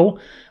years ago,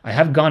 I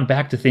have gone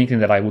back to thinking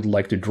that I would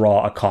like to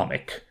draw a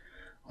comic.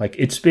 Like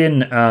it's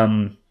been,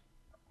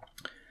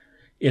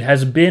 it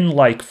has been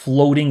like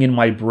floating in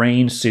my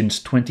brain since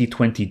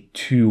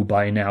 2022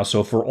 by now.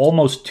 So for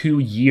almost 2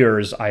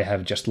 years, I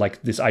have just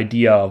like this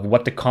idea of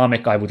what the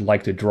comic I would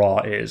like to draw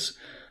is.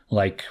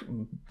 Like,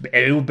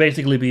 it would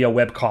basically be a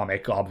web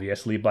comic,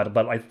 obviously, but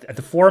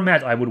the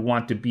format I would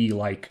want to be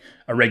like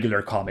a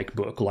regular comic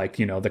book, like,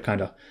 the kind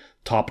of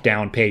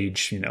top-down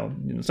page,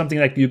 something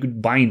like you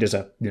could bind as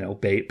a,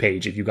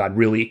 page if you got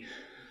really,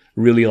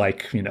 really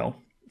like,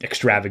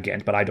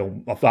 extravagant. But I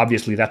don't,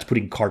 obviously that's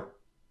putting cart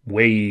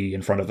way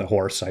in front of the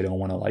horse. I don't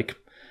want to like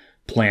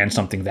plan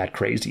something that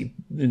crazy.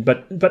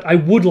 But I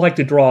would like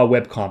to draw a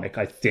web comic,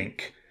 I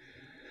think.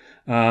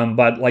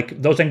 But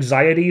like those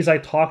anxieties I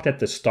talked at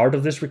the start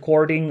of this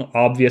recording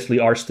obviously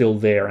are still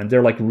there, and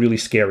they're like really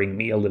scaring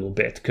me a little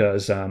bit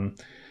because,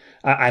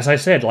 as I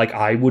said, like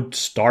I would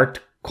start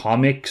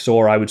comics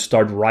or I would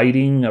start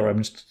writing or I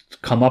would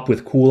come up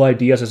with cool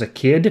ideas as a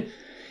kid,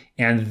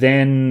 and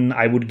then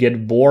I would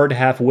get bored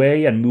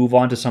halfway and move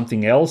on to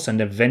something else,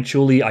 and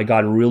eventually I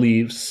got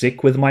really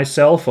sick with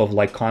myself of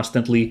like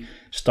constantly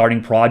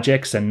starting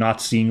projects and not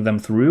seeing them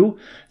through.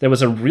 There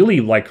was a really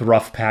like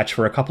rough patch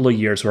for a couple of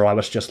years where I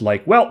was just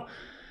like, well,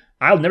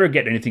 I'll never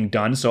get anything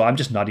done, so I'm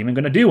just not even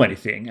going to do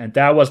anything. And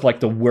that was like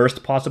the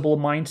worst possible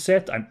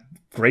mindset. I'm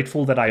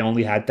grateful that I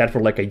only had that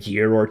for like a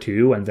year or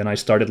 2, and then I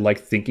started like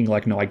thinking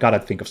like, no, I gotta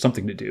think of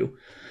something to do.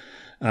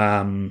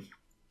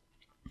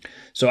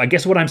 So I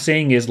guess what I'm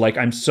saying is like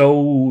I'm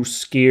so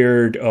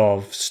scared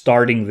of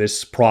starting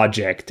this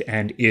project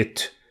and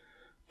it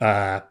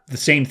the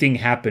same thing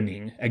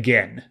happening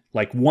again.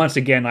 Like once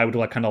again, I would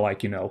like kind of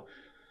like,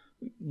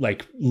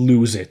 like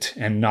lose it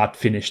and not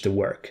finish the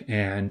work.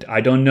 And I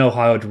don't know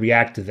how I'd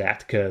react to that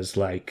because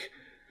like,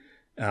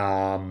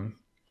 yeah,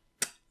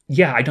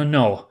 I don't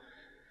know.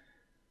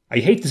 I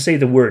hate to say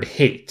the word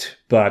hate,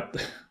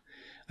 but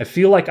I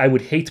feel like I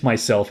would hate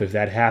myself if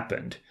that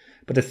happened.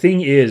 But the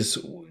thing is,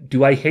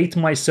 do I hate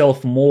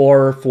myself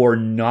more for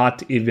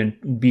not even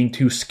being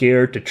too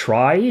scared to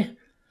try?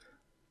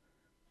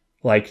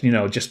 like, you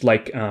know, just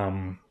like,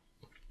 you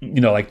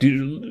know, like,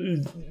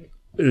 you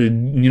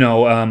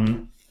know,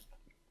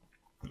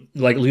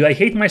 like, do I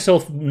hate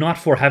myself not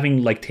for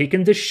having, like,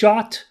 taken this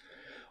shot?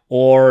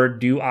 Or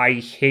do I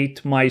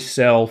hate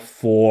myself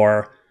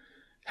for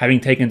having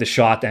taken the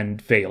shot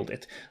and failed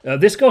it?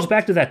 This goes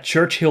back to that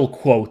Churchill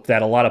quote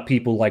that a lot of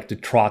people like to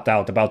trot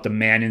out about the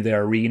man in the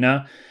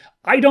arena.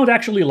 I don't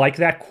actually like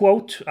that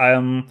quote.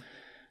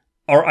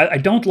 Or I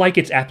don't like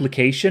its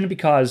application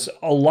because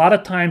a lot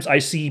of times I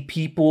see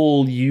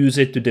people use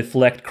it to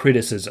deflect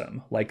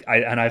criticism.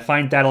 And I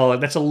find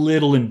that's a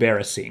little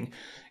embarrassing.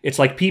 It's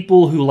like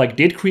people who like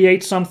did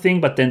create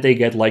something, but then they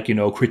get like, you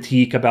know,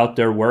 critique about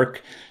their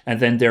work, and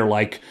then they're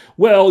like,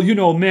 well, you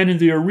know, man in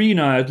the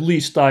arena, at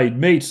least I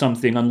made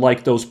something,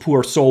 unlike those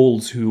poor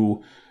souls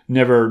who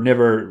never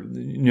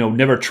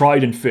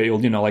tried and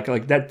failed, you know,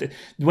 like that.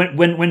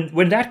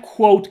 When that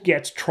quote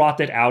gets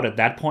trotted out at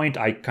that point,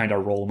 I kind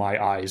of roll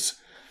my eyes.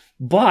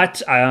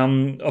 But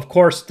of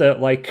course,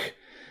 I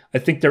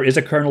think there is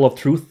a kernel of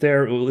truth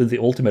there, the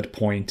ultimate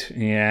point,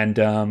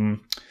 and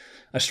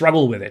I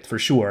struggle with it for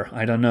sure.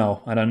 I don't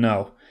know.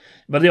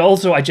 But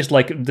also, I just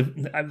like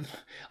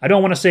I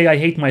don't want to say I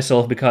hate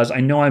myself because I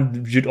know I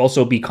should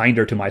also be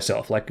kinder to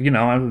myself. Like, you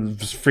know,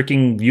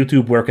 freaking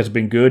YouTube work has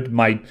been good.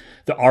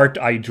 The art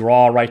I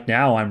draw right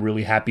now, I'm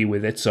really happy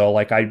with it. So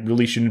like, I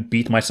really shouldn't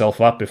beat myself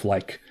up if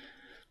like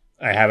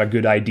I have a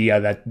good idea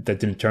that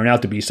didn't turn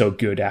out to be so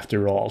good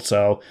after all.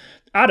 So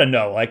I don't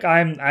know. Like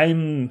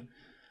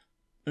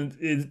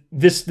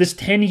this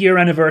 10-year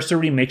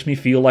anniversary makes me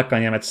feel like I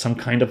am at some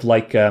kind of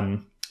like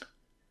a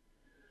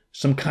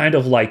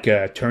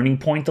turning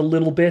point a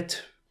little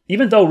bit,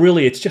 even though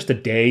really it's just a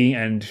day,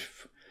 and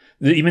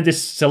even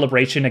this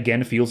celebration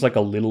again feels like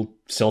a little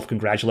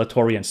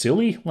self-congratulatory and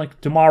silly.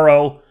 Like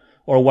tomorrow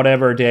or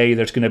whatever day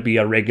there's going to be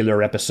a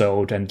regular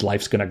episode and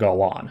life's going to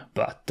go on,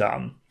 but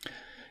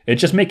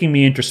it's just making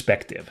me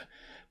introspective.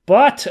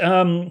 But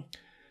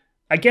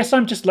I guess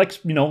I'm just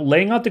like, you know,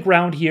 laying out the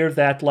ground here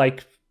that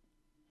like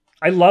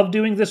I love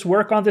doing this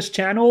work on this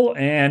channel,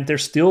 and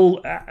there's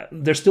still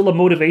a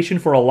motivation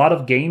for a lot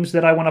of games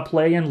that I want to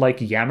play and like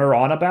yammer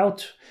on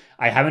about.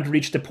 I haven't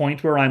reached the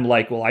point where I'm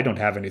like, well, I don't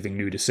have anything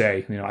new to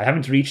say. You know, I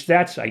haven't reached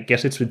that. I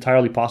guess it's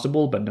entirely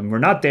possible, but we're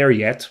not there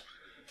yet,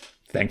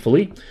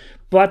 thankfully.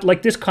 But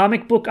like this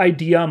comic book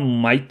idea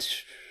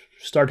might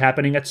start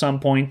happening at some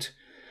point.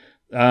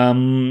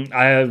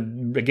 I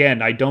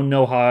don't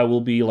know how I will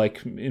be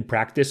like in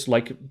practice,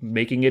 like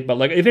making it, but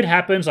like if it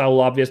happens, I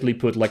will obviously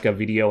put like a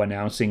video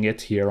announcing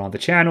it here on the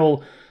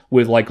channel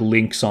with like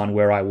links on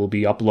where I will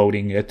be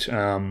uploading it.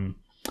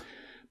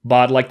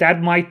 But like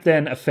that might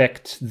then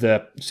affect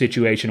the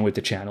situation with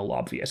the channel,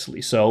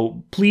 obviously.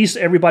 So please,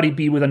 everybody,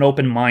 be with an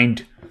open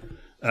mind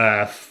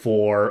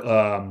for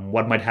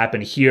what might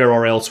happen here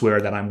or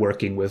elsewhere that I'm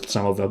working with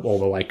some of all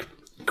the like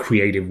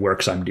creative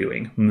works I'm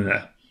doing.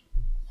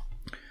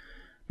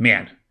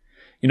 Man,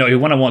 you know, you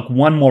want to want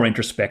one more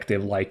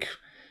introspective, like,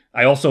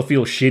 I also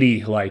feel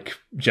shitty, like,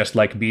 just,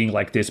 like, being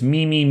like this,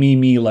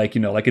 me, like,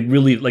 you know, like, it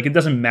really, like, it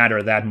doesn't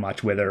matter that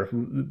much whether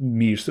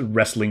me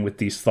wrestling with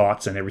these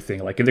thoughts and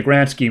everything, like, in the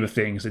grand scheme of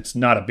things, it's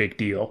not a big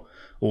deal,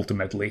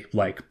 ultimately,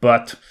 like,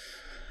 but,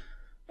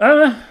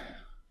 I'm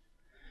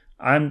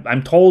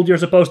told you're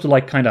supposed to,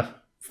 like, kind of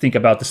think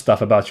about the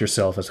stuff about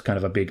yourself as kind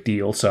of a big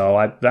deal, so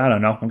I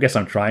don't know, I guess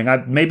I'm trying.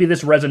 Maybe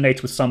this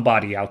resonates with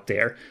somebody out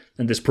there,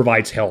 and this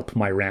provides help,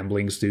 my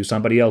ramblings, to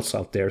somebody else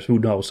out there. Who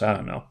knows? I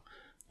don't know.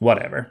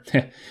 Whatever.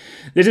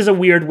 This is a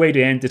weird way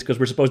to end this because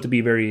we're supposed to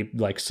be very,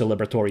 like,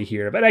 celebratory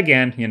here. But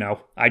again, you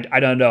know, I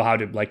don't know how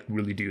to, like,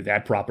 really do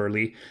that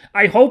properly.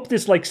 I hope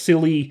this, like,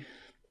 silly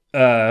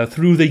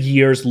through the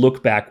years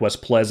look back was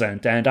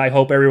pleasant, and I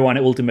hope everyone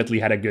ultimately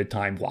had a good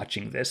time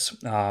watching this.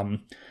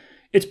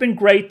 It's been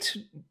great.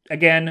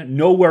 Again,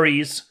 no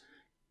worries.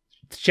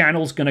 The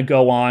channel's gonna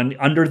go on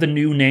under the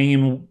new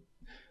name,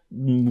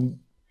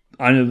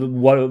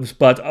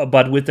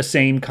 but with the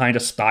same kind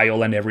of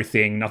style and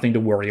everything. Nothing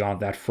to worry on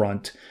that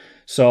front.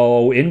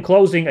 So, in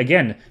closing,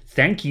 again,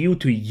 thank you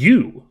to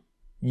you.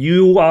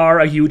 You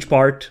are a huge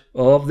part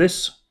of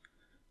this.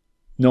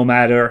 No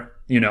matter,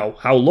 you know,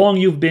 how long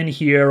you've been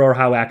here or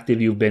how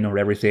active you've been or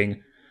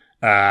everything.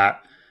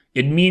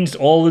 It means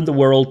all in the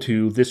world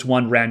to this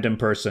one random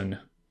person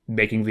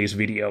making these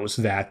videos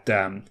that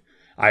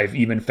I've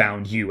even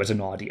found you as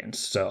an audience.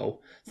 So,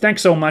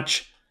 thanks so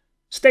much.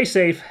 Stay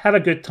safe. Have a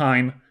good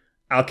time.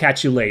 I'll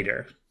catch you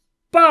later.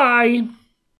 Bye!